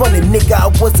 years running, nigga,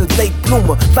 I was a late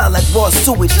bloomer. Fly like raw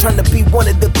sewage, trying to be one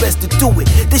of the best to do it.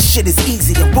 This shit is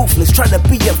easy and ruthless, trying to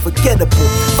be unforgettable.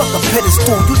 Fuck a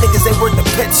pedestal, you niggas ain't worth a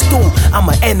pet stool. I'm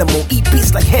an animal, eat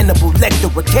beats like Hannibal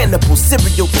Lecter, a cannibal,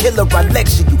 serial killer, I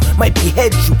lecture you, might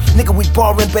behead you. Nigga, we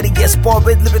barring, better yet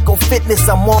sparring, lyrical fitness,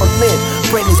 I'm all in.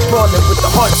 Brain is brawling with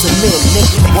the hearts of men,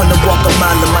 nigga. Wanna walk a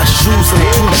mile in my shoes, I'm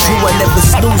too true, I never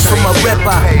snooze from my rep, even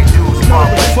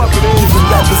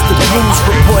rappers the blues,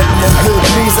 reporting the hood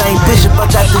news. I ain't Bishop, I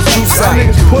got the juice out. That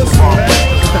nigga's pussy,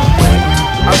 man.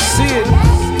 I see it.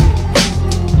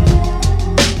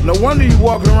 No wonder you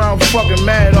walking around fucking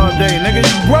mad all day, nigga.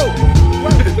 You broke.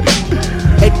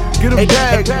 Get him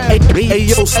back. Hey,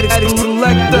 yo,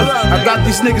 selector. I got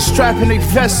these niggas strapping they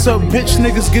vests up. Bitch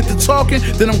niggas get to talking,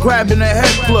 then I'm grabbing a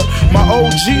heckler. My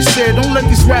OG said, don't let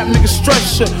these rap niggas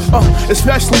stress you.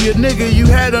 Especially a nigga you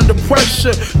had under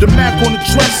pressure. The Mac on the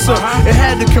dresser, it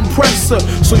had the compressor.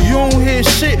 So you don't hear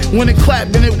shit when it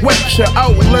clap and it wet you.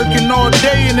 Out lurking all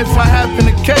day, and if I happen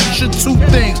to catch you, 2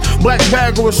 things, black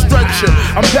bag or a stretcher.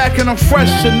 I'm back and I'm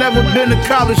fresher, never been to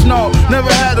college, no,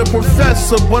 never had a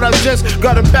professor. But I just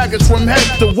got a package from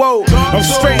Hector, whoa. I'm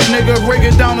straight, nigga,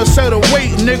 rigging down a set of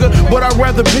weight, nigga. But I'd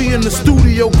rather be in the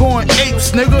studio going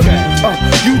apes, nigga.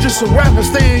 You just a rapper,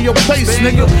 stay in your place,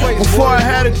 nigga. Before I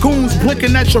had the goons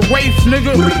blinking at your Wraith,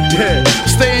 nigga. Yeah,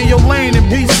 stay in your lane and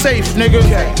be safe, nigga.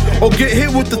 Or get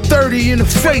hit with the 30 in the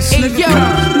face, nigga.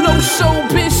 Hey, yo, no soul,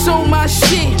 bitch, on my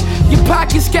shit. Your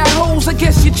pockets got holes, I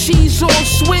guess your cheese all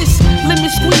Swiss. Lemon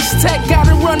squeeze tech, got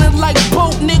it running like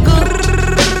boat, nigga.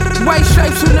 White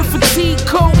stripes on the fatigue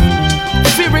coat.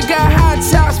 Fear it got high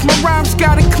tops, my rhymes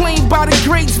got it clean by the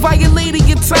greats. Violating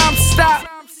your time, stop.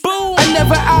 Boom. I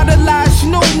never idolized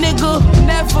no nigga.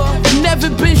 Never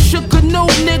been shook or no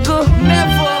nigga.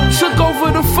 Never took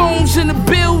over the phones in the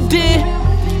building.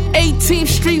 18th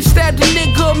Street, stabbed a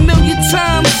nigga 1,000,000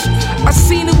 times. I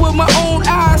seen it with my own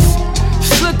eyes.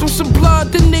 Slipped through some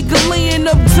blood, the nigga laying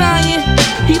up dying.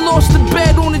 He lost the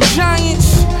bet on the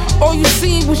Giants. All you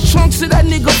seen was chunks of that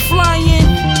nigga flying.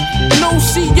 No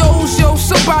COs, yo,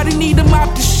 somebody need to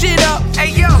mop the shit up. Hey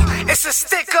yo, it's a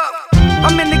stick up.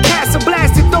 I'm in the castle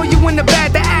blasted, throw you in the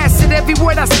bag, the acid. Every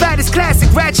word I spat is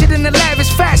classic, ratchet in a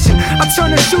lavish fashion. I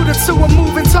turn a shooter to a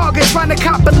moving target, trying to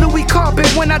cop a Louis carpet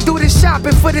when I do this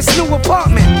shopping for this new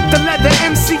apartment. The leather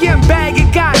MCM bag,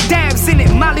 it got dabs in it.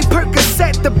 Molly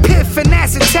Percocet, the piff and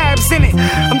acid tabs in it.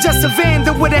 I'm just a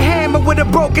vandal with a hammer with a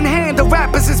broken hand. The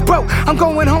rappers is broke, I'm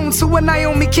going home to a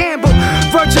Naomi Campbell.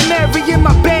 Virgin Mary in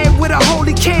my bed with a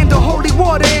holy candle. Holy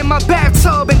water in my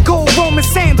bathtub and gold Roman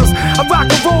sandals. I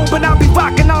rock and roll, but I'll be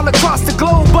rocking all across the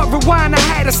globe. But rewind, I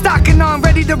had a stocking on,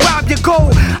 ready to rob your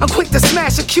gold. I'm quick to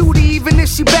smash a cutie, even if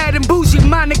she bad and bougie.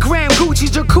 Monogram, Gucci,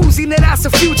 jacuzzi, now that's a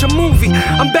future movie.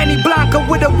 I'm Benny Blanco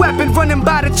with a weapon running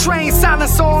by the train.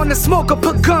 Silencer on the smoker,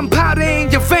 put gunpowder in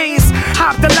your veins.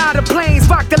 Hopped a lot of planes,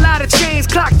 rocked a lot of chains,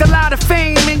 clocked a lot of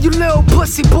fame. And you little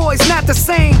pussy boys, not the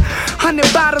same.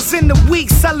 100 bottles in the week,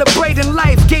 celebrating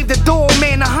life. Gave the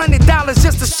doorman $100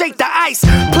 just to shake the ice.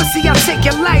 Pussy, I'll take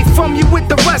your life from you with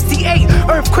the rusty 8.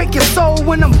 Earthquake your soul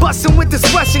when I'm busting with this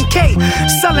Russian cake.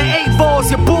 Selling 8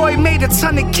 balls, your boy made a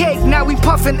ton of cake. Now we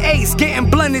puffing Ace, getting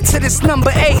blended to this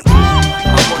number 8. I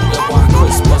wonder why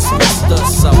Christmas missed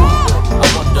us. I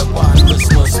wonder why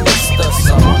Christmas missed us.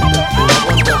 I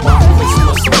wonder why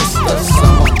Christmas missed us.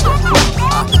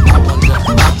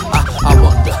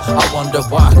 I wonder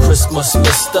why Christmas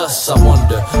missed us. I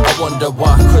wonder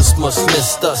why Christmas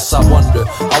missed us. I wonder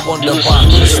why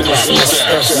Christmas missed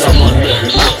us. I wonder.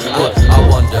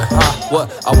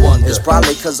 It's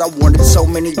probably cause I wanted so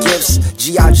many gifts.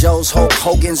 G.I. Joe's, Hulk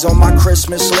Hogan's on my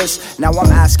Christmas list. Now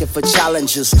I'm asking for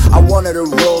challenges. I wanted a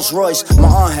Rolls Royce. My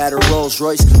aunt had a Rolls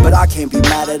Royce, but I can't be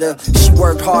mad at her. She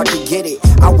worked hard to get it.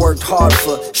 I worked hard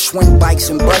for swing bikes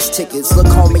and bus tickets. Look,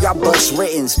 homie, I bust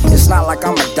writtens. It's not like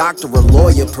I'm a doctor, a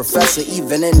lawyer, professor,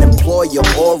 even an employer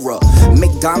or a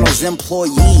McDonald's as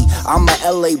employee. I'm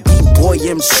a LAB boy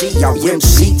MC. I rip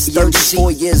seats,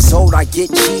 34 years old. I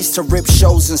get G's to rip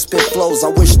shows and spit flows. I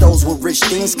wish those with rich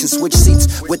things could switch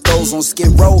seats with those on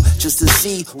Skid Row just to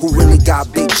see who really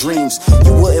got big dreams.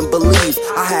 You wouldn't believe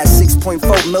I had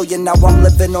 6.4 million. Now I'm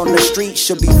living on the street.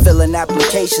 Should be filling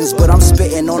applications, but I'm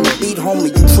spitting on the beat,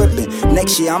 homie. You tripping?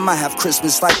 Next year I might have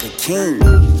Christmas like a king.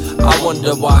 I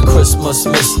wonder why Christmas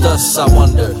missed us. I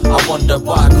wonder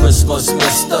why Christmas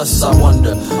missed us. I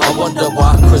wonder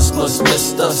why Christmas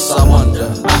missed us. I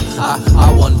wonder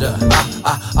why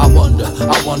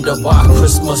Christmas missed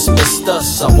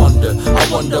us. I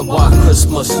wonder why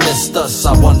Christmas missed us.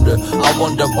 I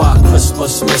wonder why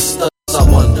Christmas missed us.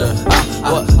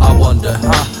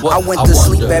 I went to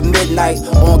sleep at midnight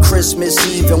on Christmas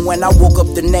Eve, and when I woke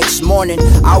up the next morning,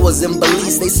 I was in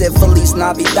Belize. They said Feliz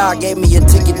Navidad, gave me a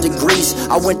ticket to Greece.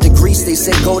 I went to Greece, they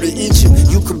said go to Egypt,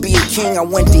 you could be a king. I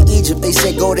went to Egypt, they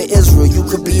said go to Israel, you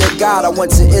could be a god. I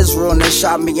went to Israel and they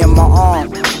shot me in my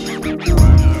arm.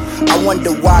 I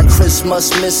wonder why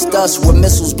Christmas missed us with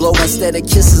missiles blow instead of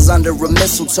kisses under a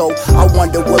mistletoe. I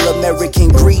wonder, will American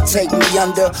greed take me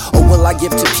under, or will I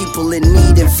give to people in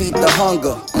need and feed the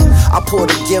hunger? I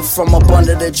pulled a gift from up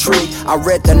under the tree. I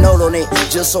read the note on it,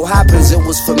 just so happens it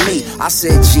was for me. I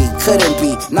said, gee, couldn't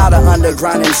be, not an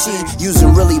underground MC,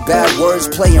 using really bad words,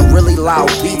 playing really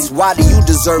loud beats. Why do you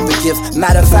deserve a gift?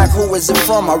 Matter of fact, who is it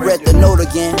from? I read the note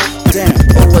again. Damn,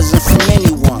 it wasn't from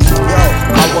anyone. Yo.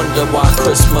 I wonder why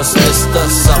Christmas missed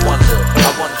us. I wonder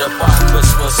why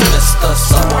Christmas missed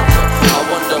us. I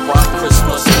wonder why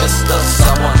Christmas missed us.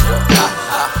 I wonder.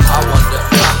 I wonder.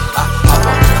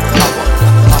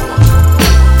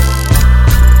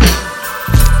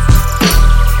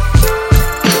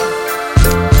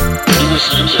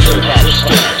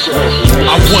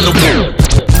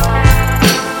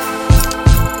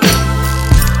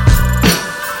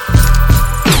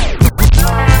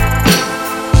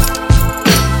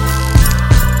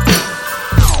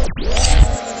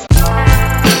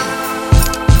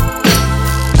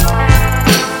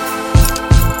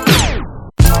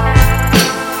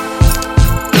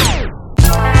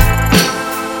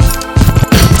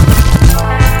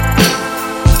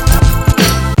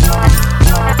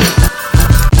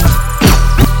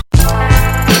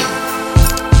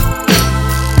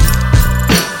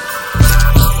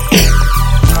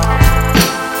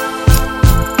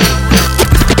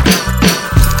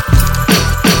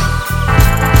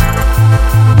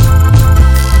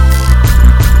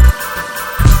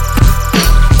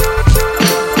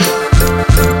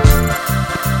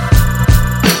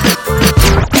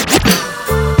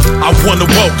 wanna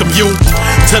welcome you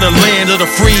to the land of the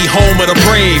free, home of the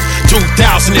brave.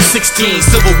 2016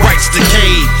 civil rights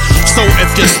decade. So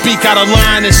if you speak out of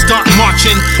line and start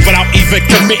marching without even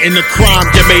committing a crime,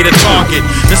 you made a target.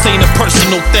 This ain't a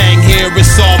personal thing here,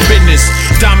 it's all business.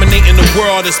 Dominating the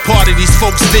world is part of these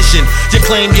folks' vision. You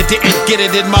claim you didn't get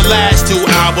it in my last 2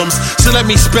 albums, so let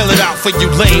me spell it out for you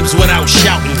lames without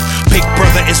shouting. Big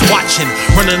Brother is watching,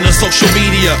 running the social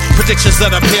media. Predictions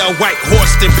of the pale white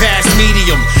horse that pass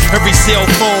medium. Every cell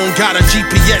phone got a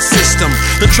GPS system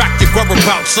to track your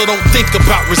whereabouts, so don't think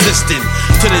about resisting.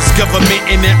 To this government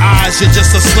in their eyes, you're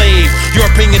just a slave. Your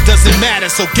opinion doesn't matter,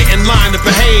 so get in line to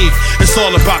behave. It's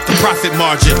all about the profit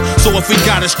margin. So if we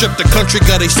gotta strip the country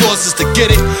of their sources to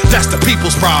get it, that's the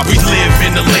people's problem. We live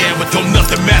in a land where don't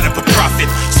nothing matter but profit.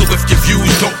 So if your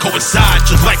views don't coincide,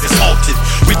 your life is halted.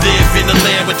 We live in a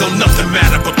land where don't nothing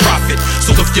matter but profit.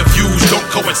 So if your views don't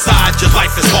coincide, your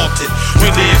life is halted. We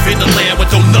live in a land where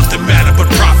don't nothing matter but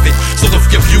profit. So if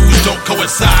your views don't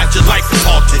coincide, your life is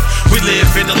halted. We live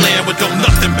in a land where don't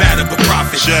nothing matter but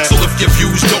profit. So if your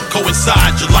views don't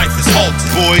coincide, your life is halted.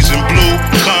 Boys in blue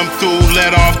come through,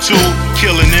 let off 2,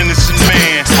 kill an innocent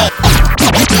man.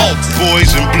 Halted.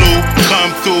 Boys in blue come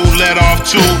through, let off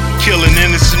 2, kill an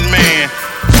innocent man.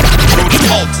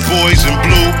 Boys in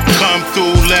blue come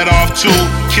through, let off 2,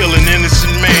 kill an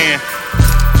innocent man.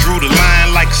 Drew the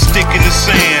line like a stick in the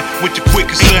sand with the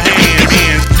quickest of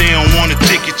hands. They don't wanna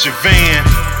ticket your van.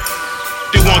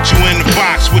 They want you in the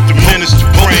box with the minister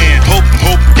brand. Hope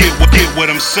get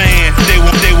what I'm saying. They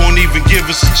won't even give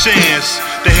us a chance.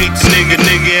 They hate the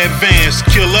nigga advance.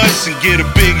 Kill us and get a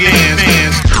big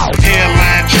hands.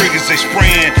 Hairline triggers they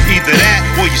spraying. Either that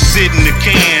or you sit in the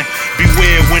can.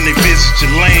 Beware when they visit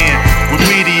your land. With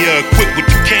media equipped with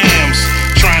the cams,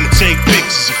 trying to take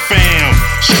pictures of fam.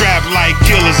 Strapped like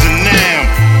killers in Nam.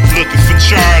 Looking for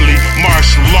Charlie.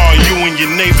 Martial law, you and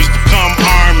your neighbors become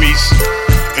armies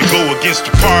and go against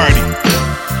the party.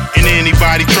 And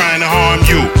anybody trying to harm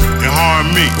you and harm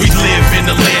me. We live in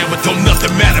a land where don't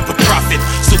nothing matter but profit.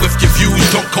 So if your views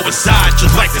don't coincide,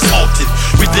 your life is halted.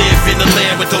 We live in a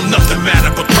land where don't nothing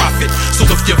matter but profit. So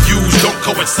if your views don't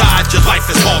coincide, your life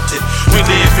is halted. We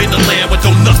live in a land where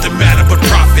don't nothing matter but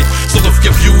profit. So if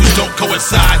your views don't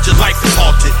coincide, your life is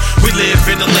halted. We live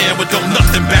in a land where don't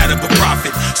nothing matter but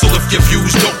profit. So if your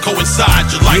views don't coincide,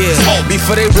 your life is halted.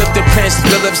 Before they ripped the Prince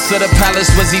Phillips, so the palace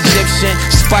was Egyptian.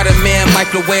 Spider-Man,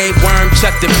 microwave, worm,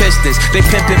 chuck the pistons. They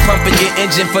pimpin', pumping your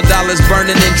engine for dollars,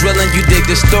 burning and drilling. You dig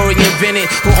the story invented?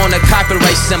 Who own the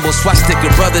copyright symbol?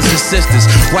 Swastika brothers and sisters,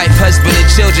 wife, husband, and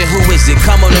children. Who is it?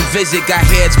 Come on a visit. Got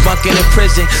heads bunking in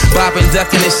prison, bobbing,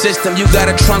 ducking the system. You got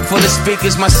a trunk full of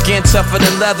speakers. My skin tougher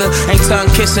than leather. Ain't tongue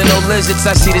kissing no lizards.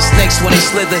 I see the snakes when they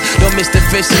slither. Don't miss the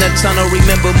fish in the tunnel.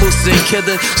 Remember Musa and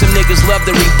Killer. Some niggas love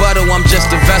the rebuttal. I'm just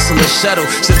a vessel, a shuttle.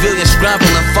 Civilians scramble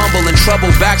and fumble and trouble.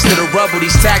 Backs to the rubble.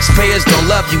 These taxpayers don't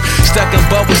love you. Stuck in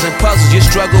bubbles and puzzles. You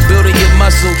struggle building your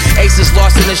muscle. Aces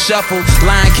lost in the shuffle.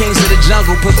 Lion kings of the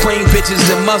jungle. Put queen bitches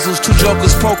in muzzles. Two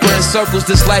jokers poker in circles.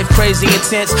 This life crazy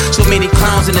intense. So many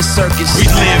clowns in the circus. We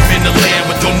live in a land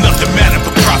where don't nothing matter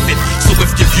but profit. So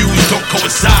if your views don't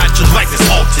coincide, your life is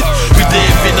halted. We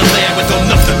live in a land where don't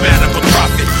nothing matter but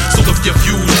profit. So if your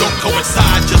views don't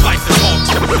coincide, your life is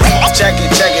halted. Check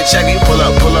it, check it, check it. Pull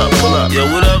up, pull up, pull up. Yo,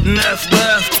 what up, Neff?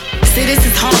 See, this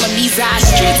is Harlem, these eye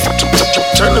streets.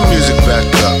 Turn the music back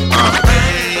up.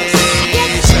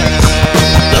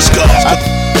 Let's go.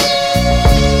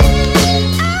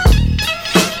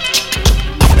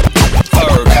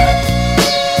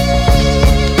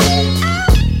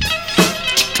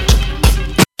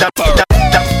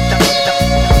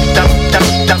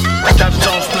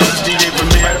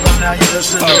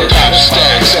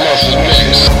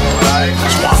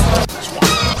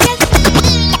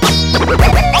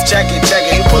 Check it, check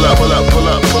it. Pull up, pull up, pull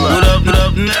up, pull up. What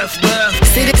up, Neff?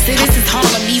 See, this is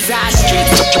Harlem, these eye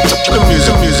streets. Turn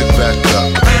the music back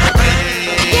up.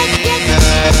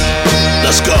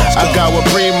 Let's go. I got with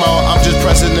Primo, I'm just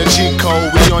pressing the G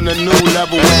code. We on a new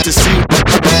level with the C.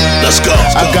 Let's go.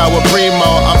 I got with Primo,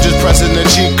 I'm just pressing the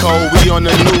G code. We on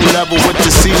a new level with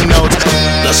the C notes.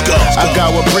 Let's go. I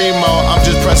got with Primo, I'm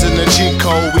just pressing the G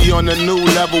code. We on a new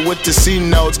level with the C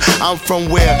notes. I'm from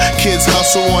where kids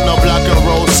hustle on the block and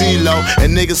roll CeeLo,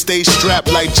 and niggas stay strapped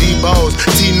like G-Bows.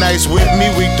 T-Nice with me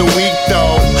week to week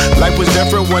though. Life was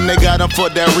different when they got him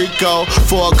for that Rico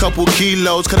for a couple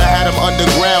kilos. Could I had him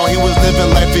underground? He was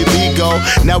living life illegal.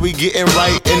 Now we getting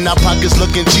right in our pockets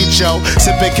looking chicho.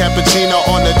 Sipping cappuccino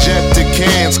on the jet to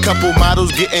Cannes. Couple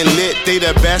models getting lit, they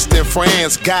the best in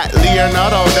France. Got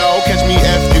Leonardo though, catch me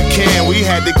if you can. We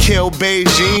had to kill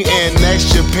Beijing and next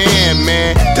Japan,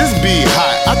 man. This be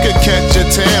hot, I could catch a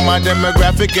tan. My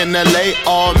demographic in LA,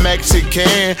 all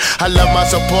Mexican. I love my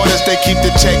supporters, they keep the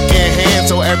check in hand.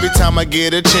 So every time I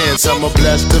get a chance, I'ma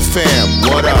bless the fam.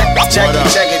 What up? Check What it,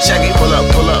 up? check it, check it. Pull up,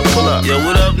 pull up, pull up. Yo,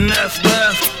 what up, Neff?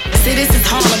 See, this is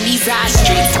Harlem, these eye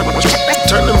streets.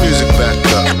 Turn the music back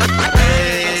up.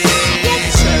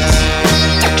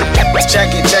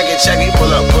 Check it, check it, check it.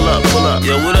 Pull up, pull up, pull up.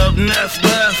 Yo, what up, Neff?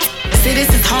 See, this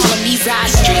is Harlem, these eye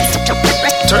streets.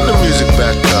 Turn the music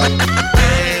back up.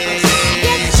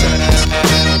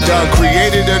 Done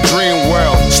created a dream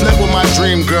world. Slept with my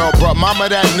dream girl. Brought mama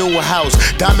that new house.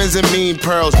 Diamonds and mean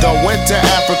pearls. Done went to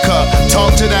Africa.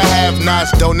 Talked to the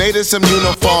have-nots. Donated some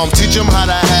uniforms. Teach them how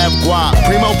to have guap.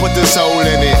 Primo put the soul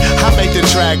in it. I make the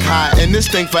track hot. And this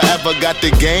thing forever got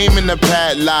the game in the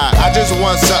padlock. I just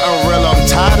want something real. I'm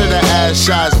tired of the ass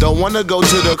shots. Don't wanna go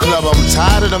to the club. I'm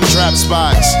tired of them trap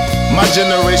spots. My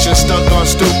generation stuck on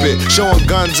stupid. Showing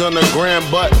guns on the gram,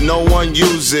 but no one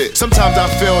use it. Sometimes I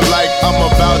feel like I'm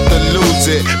about to lose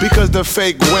it. Because the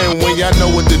fake win when y'all know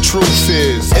what the truth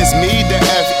is. It's me, the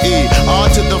F.E., R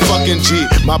to the fucking G.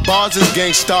 My bars is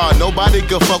gangstar, nobody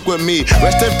can fuck with me.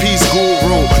 Rest in peace,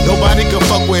 Guru, nobody can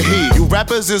fuck with he. You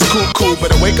rappers is cool,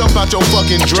 better wake up out your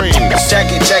fucking dreams.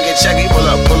 Check it, check it, check it. Pull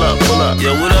up, pull up, pull up.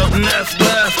 Yo, what up, Neff?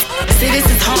 See, this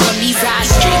is Harlem, these eye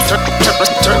streets.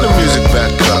 Turn the music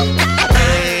back up.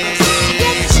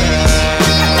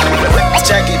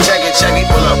 Check it, check it, check it.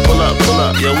 Pull up, pull up, pull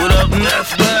up. Yo, what up,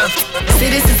 Neff? See,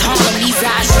 this is Harlem, these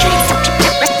eye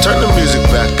streets. Turn the music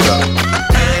back up.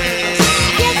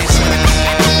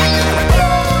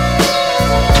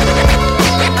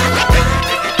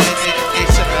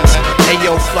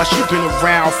 Yo, Flush, you've been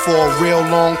around for a real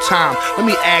long time. Let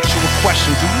me ask you a question.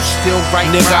 Do you still write?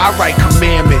 Nigga, I write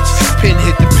commandments. pen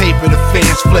hit the paper, the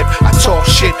fans flip. I talk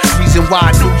shit, reason why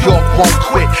New York won't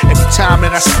quit. Every time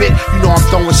that I spit, you know I'm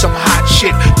throwing some hot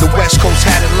shit. The West Coast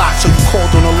had it locked, so you called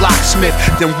on a locksmith.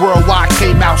 Then Worldwide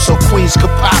came out, so Queens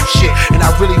could pop shit. And I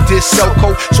really did sell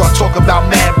coke, so I talk about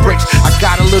mad bricks. I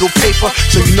got a little paper,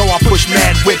 so you know I push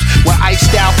mad whips. When Ice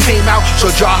Style came out,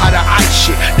 so y'all how to ice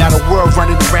shit. Now the world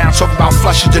running around talking about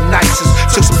flushing the nicest.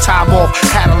 Took some time off,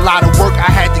 had a lot of work,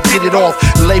 I had to get it off.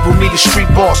 Label me the street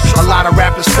boss, a lot of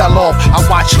rappers fell off. I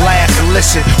watch, laugh, and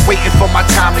listen, waiting for my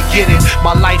time to get it.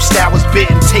 My lifestyle was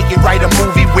bitten, take it, write a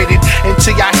movie with it. And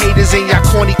to y'all haters and y'all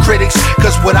corny critics,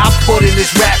 cause what I put in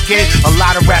this rap game, a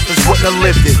lot of rappers wouldn't have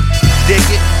lived it. Dig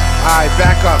it? Alright,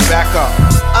 back up.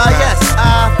 Yes,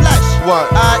 Flesh.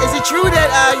 What? Is it true that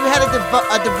you had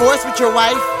a divorce with your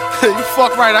wife? You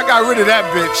fuck right, I got rid of that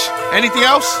bitch. Anything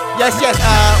else? Yes.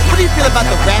 What do you feel about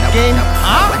the rap game?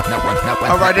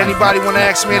 Alright, anybody wanna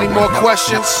ask me any more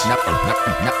questions?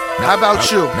 How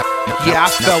about you? Yeah, I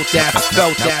felt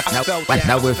that.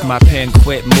 Now if my pen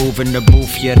quit moving the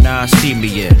booth, yeah, now I see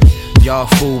me in. Y'all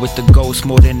fool with the ghosts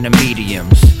more than the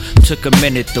mediums. Took a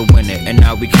minute to win it, and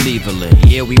now we Cleveland.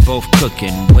 Yeah, we both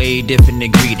cooking, way different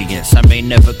ingredients. I may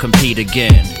never compete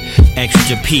again.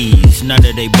 Extra peas, none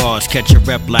of they bars catch a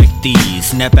rep like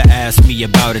these. Never ask me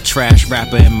about a trash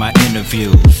rapper in my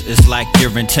interviews. It's like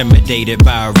you're intimidated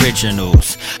by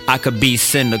originals. I could be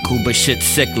cynical, but shit's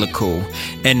cyclical.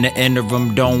 In the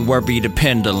interim, don't worry the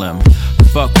pendulum.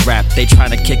 Fuck rap, they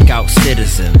tryna kick out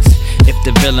citizens. If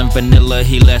the villain vanilla,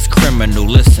 he less criminal.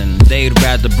 Listen, they'd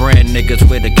rather brand niggas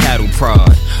with a cattle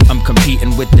prod. I'm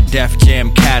competing with the Def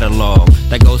Jam catalog.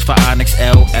 That goes for Onyx,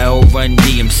 LL, Run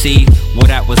DMC. Well,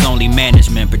 that was only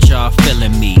management, but y'all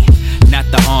feeling me. Not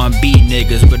the R&B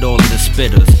niggas, but all of the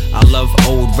spitters. I love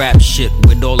old rap shit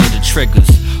with all of the triggers.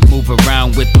 Move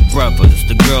around with the brothers,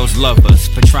 the girls love us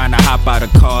for trying to hop out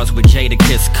of cars with Jada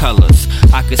Kiss colors.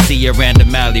 I could see a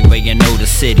random alleyway and know the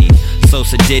city. So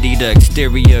Diddy, the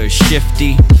exterior is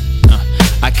shifty.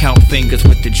 I count fingers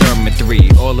with the German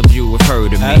 3. All of you have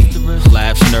heard of me.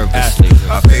 Laughs nervously.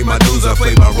 I paid my dues, I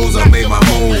played my rules, I made my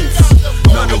moves.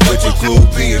 None of which include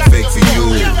being fake for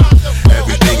you.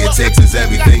 Everything it takes is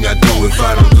everything I do. If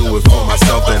I don't do it for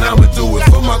myself, then I'ma do it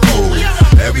for my crew.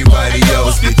 Everybody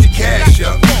else, get your cash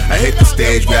up. I hit the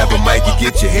stage, grab a mic and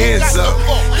get your hands up.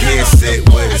 Can't sit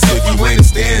with us if you ain't a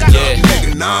stand up,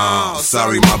 nigga. Nah,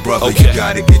 sorry, my brother, you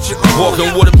gotta get your own.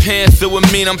 Walking with a panther with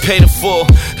me, I'm paid in full.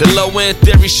 The low end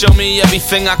theory show me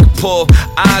everything I could pull.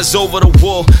 Eyes over the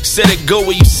wall, said it go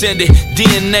where you send it.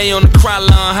 DNA on the cry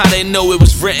line, how they know it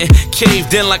was written.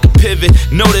 Caved in like a pivot,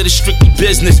 know that it's strictly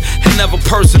business and never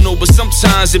personal, but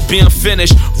sometimes it be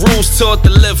unfinished. Rules taught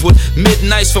to live with,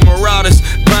 midnights for marauders.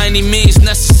 By any means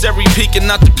necessary, peeking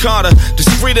out the Carter.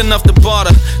 Discreet enough to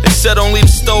barter. They said only the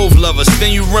stove lovers,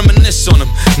 then you reminisce on them.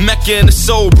 Mecca and the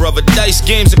soul brother, dice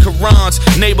games and Qurans.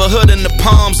 Neighborhood in the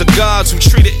palms of gods who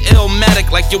treated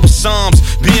Illmatic like it was Psalms.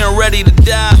 Being ready to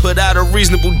die without a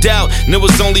reasonable doubt. And it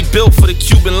was only built for the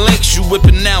Cuban links you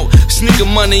whipping out. Sneaker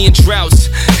money and droughts,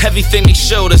 everything they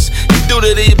showed us. And due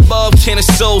to the above, can a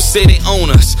soul say they own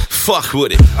us? Fuck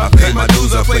with it. I paid my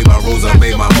dues, I played my rules, I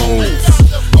made my moves.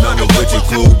 None of which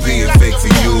include being fake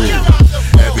for you.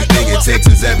 Everything it takes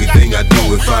is everything I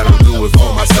do. If I don't do it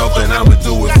for myself, then I'ma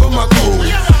do it for my crew.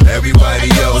 Everybody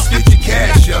else, get your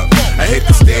cash up. I hit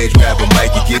the stage, grab a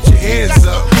mic and get your hands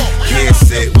up. Can't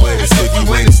sit with us if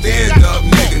you ain't a stand up,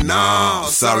 nigga. Nah,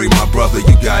 sorry, my brother,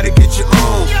 you gotta get your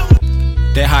own.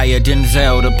 They hired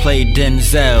Denzel to play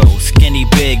Denzel. Skinny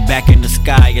big, back in the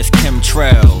sky as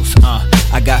chemtrails.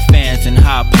 I got fans in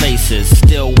high places,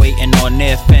 still waiting on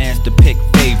their fans to pick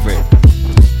favorite.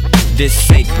 This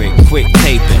sacred, quick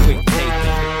taping.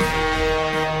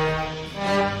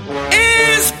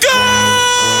 It's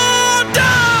gone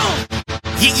down.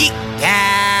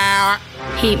 Yeah.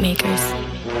 Heat makers,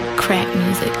 crack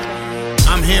music.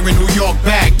 I'm hearing New York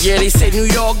back. Yeah, they say New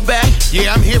York back.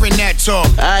 Yeah, I'm hearing that talk.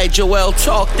 Alright, Joel,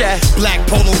 talk that. Black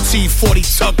polo tee, 40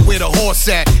 tuck where the horse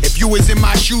at. If you was in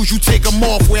my shoes, you take them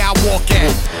off where I walk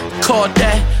at. Caught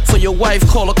that for your wife,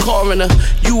 call a coroner.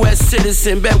 U.S.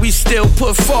 citizen, bet we still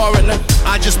put foreigner.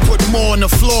 I just put more on the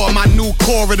floor, my new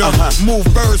corridor. Move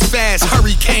birds fast,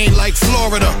 hurricane like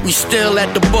Florida. We still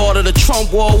at the border, the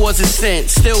Trump wall wasn't sent.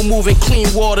 Still moving clean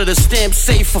water, the stamp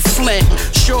safe for Flint.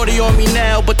 Shorty on me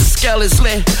now, but the scale is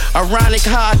lit. Ironic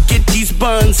how I get these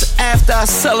buns after I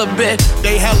sell a bit.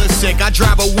 They hella sick, I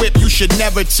drive a whip, you should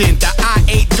never tint. The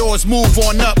I-8 doors move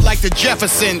on up like the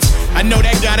Jeffersons. I know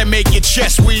that gotta make your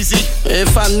chest weak. easy.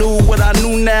 If I knew what I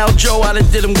knew now, Joe, I'd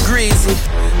have did them greasy.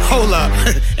 Hold up,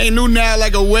 ain't new now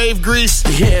like a wave grease?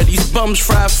 Yeah, these bums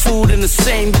fry food in the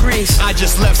same grease. I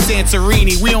just left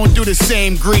Santorini, we don't do the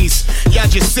same grease. Y'all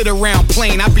just sit around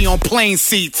playing, I be on plane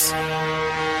seats.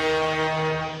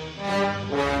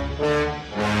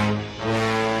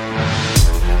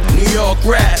 New York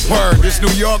rap. Word, this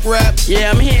New York rap? Yeah,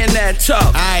 I'm hearing that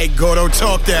talk. Aight, Gordo,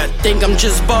 talk that. Think I'm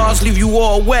just bars, leave you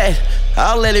all wet.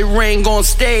 I'll let it ring on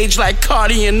stage like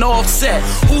Cardi and Offset.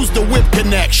 Who's the whip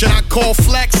connect? Should I call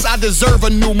Flex? I deserve a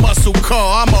new muscle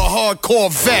car, I'm a hardcore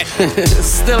vet.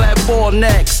 Still at ball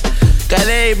necks. Got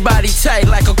everybody tight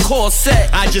like a corset.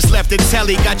 I just left the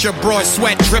telly, got your broad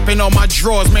sweat dripping on my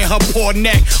drawers, man, her poor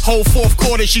neck. Whole fourth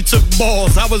quarter, she took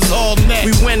balls, I was all net.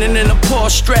 We winning in a poor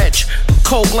stretch.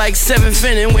 Coke like 7th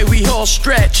inning where we all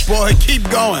stretch. Boy, keep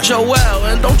going. Joel,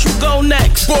 and don't you go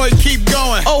next. Boy, keep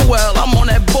going. Oh well, I'm on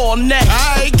that ball neck.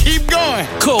 Aight, keep going.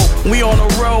 Cool, we on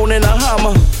the road in a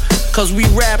Hummer. Cause we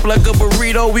rap like a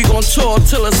burrito, we gon' tour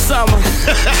till the summer.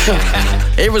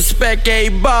 They respect a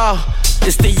bar.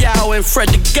 It's the Yao and Fred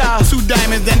the God. 2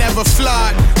 diamonds that never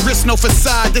flawed. Wrist no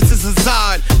facade, this is a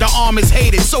Zod. The arm is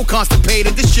hated, so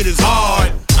constipated, this shit is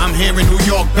hard. I'm hearing New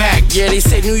York back. Yeah, they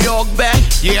say New York back.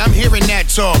 Yeah, I'm hearing that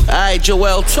talk. Alright,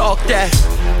 Joel, talk that.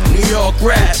 New York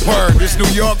rap. Word, this New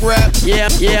York rap? Yeah.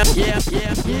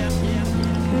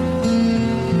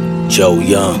 Joe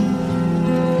Young,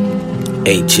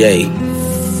 HA,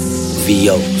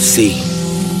 VOC.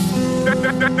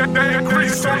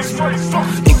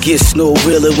 It gets no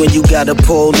realer when you gotta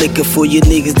pour liquor for your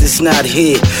niggas that's not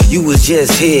here. You was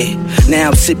just here. Now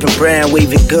I'm sipping brown,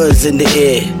 waving guns in the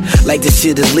air. Like this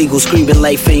shit is legal, screaming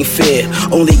life ain't fair.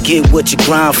 Only get what you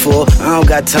grind for. I don't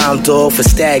got time, dog, for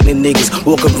stagnant niggas.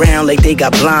 Walk around like they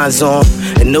got blinds on.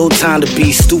 And no time to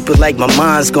be stupid like my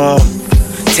mind's gone.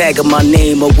 Tagging my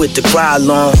name up with the cry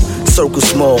long. Circle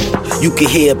small, you can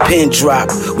hear a pin drop.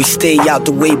 We stay out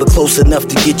the way but close enough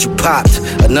to get you popped.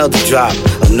 Another drop,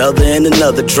 another and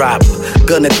another drop.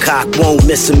 Gonna cock, won't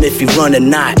miss him if he run or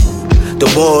not. The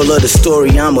moral of the story,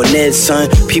 I'm on edge, son.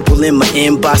 People in my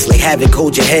inbox like havoc,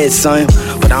 hold your head, son.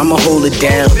 But I'ma hold it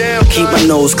down, keep my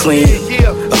nose clean.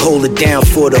 I hold it down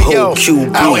for the whole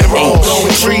QB. Out in Rome,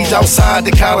 blowing trees outside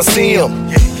the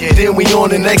Coliseum. Then we on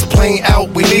the next plane out,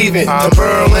 we leaving to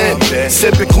Berlin.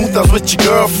 Sipping Kunthas with your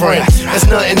girlfriend. That's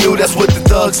nothing new, that's what the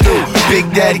thugs do.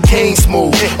 Big Daddy Kane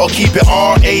smooth, or keep it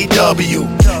R-A-W.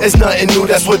 It's nothing new,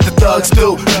 that's what the thugs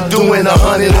do. Doing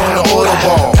 100 on the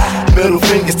Autobahn. Middle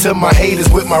fingers to my haters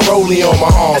with my rollie on my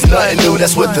arm. It's nothing new,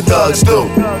 that's what the thugs do.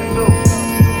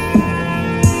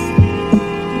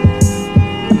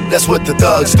 That's what the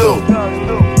thugs do.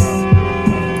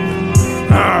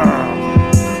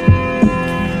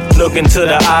 Look into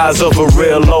the eyes of a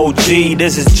real OG.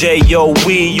 This is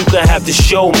J.O.E. You gon' have to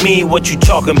show me what you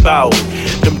talking about.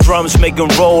 Them drums make 'em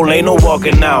roll, ain't no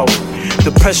walking out.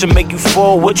 The pressure make you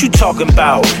fall, what you talking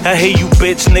about? I hear you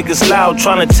bitch niggas loud,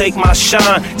 trying to take my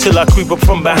shine. Till I creep up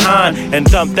from behind and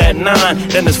dump that 9.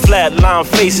 Then it's flat line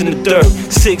facing the dirt,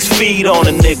 6 feet on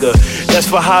a nigga. That's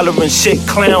for hollering shit,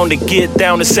 clown to get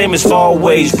down the same as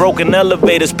always. Broken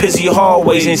elevators, pissy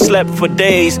hallways, ain't slept for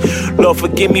days. Lord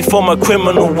forgive me for my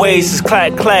criminal ways. It's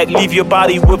clack clack, leave your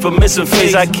body with a missing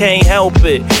face. I can't help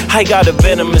it, I got a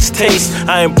venomous taste.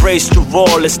 I embrace the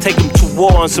raw, let's take them to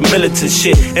war on some militant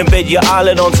shit. Embed your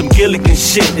island on some Gilligan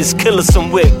shit. It's killers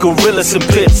some wit, gorillas and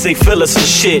pits, they fill us and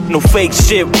shit. No fake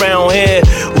shit round here,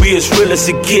 we as real as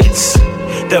it gets.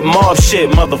 That mob shit,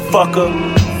 motherfucker.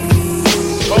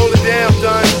 Hold it down,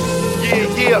 son.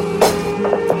 Yeah.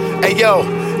 Hey yo,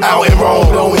 out in Rome,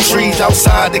 blowing trees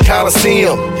outside the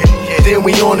Coliseum. Then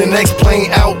we on the next plane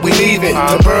out, we leaving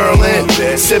to Berlin.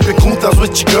 Sipping Kunthas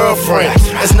with your girlfriend.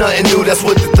 That's nothing new, that's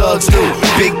what the thugs do.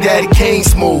 Big Daddy Kane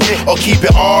smooth, or keep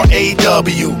it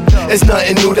R-A-W. It's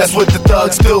nothing new, that's what the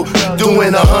thugs do.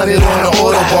 Doing 100 on the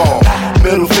Autobahn.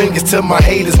 Middle fingers to my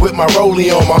haters with my rollie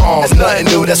on my arm. It's nothing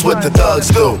new, that's what the thugs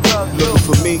do. Looking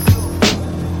for me?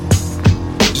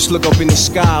 Just look up in the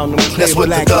sky on them clear that's what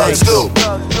black the thugs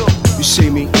lights. You see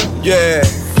me? Yeah.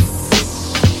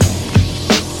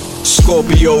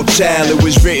 Scorpio child, it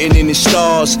was written in the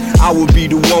stars. I would be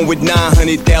the one with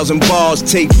 900,000 bars.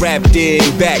 Take rap there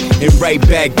and back and right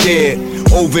back there.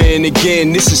 Over and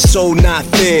again, this is so not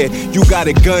fair. You got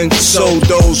a gun, so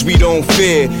those we don't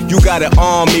fear. You got an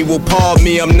army, well pardon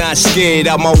me, I'm not scared.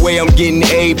 Out my way, I'm getting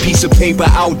a piece of paper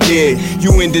out there.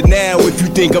 You in denial if you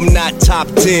think I'm not top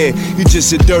tier. You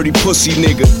just a dirty pussy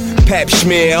nigga. Pap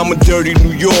Schmear, I'm a dirty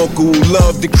New Yorker who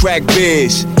love to crack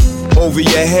beers. Over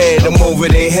your head, I'm over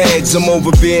their heads. I'm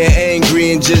over being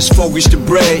angry and just focus the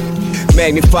bread.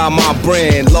 Magnify my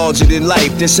brand, larger than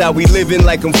life. That's how we living,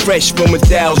 like I'm fresh from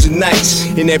 1,000 nights.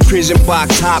 In that prison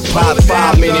box, hot pot,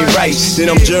 5 minute rice. Then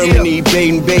I'm Germany,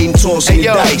 baiting, tossing the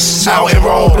dice. Out in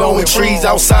Rome, blowing trees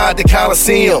outside the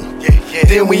Coliseum.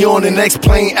 Then we on the next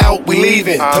plane out, we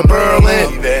leaving to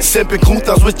Berlin. Sipping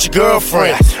Kuntas with your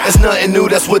girlfriend. That's nothing new,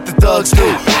 that's what the thugs do.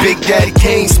 Big Daddy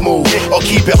Kane smooth, or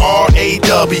keep it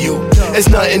R-A-W. It's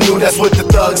nothing new, that's what the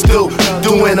thugs do.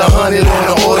 Doing 100 on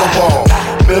the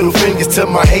Autobahn. Middle fingers to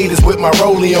my haters with my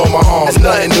rollie on my arm. It's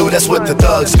nothing new, that's what the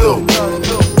thugs do.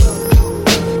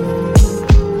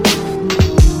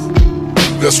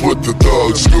 That's what the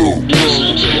thugs do.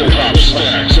 Listening to Hip Hop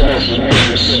Stacks off the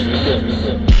mix.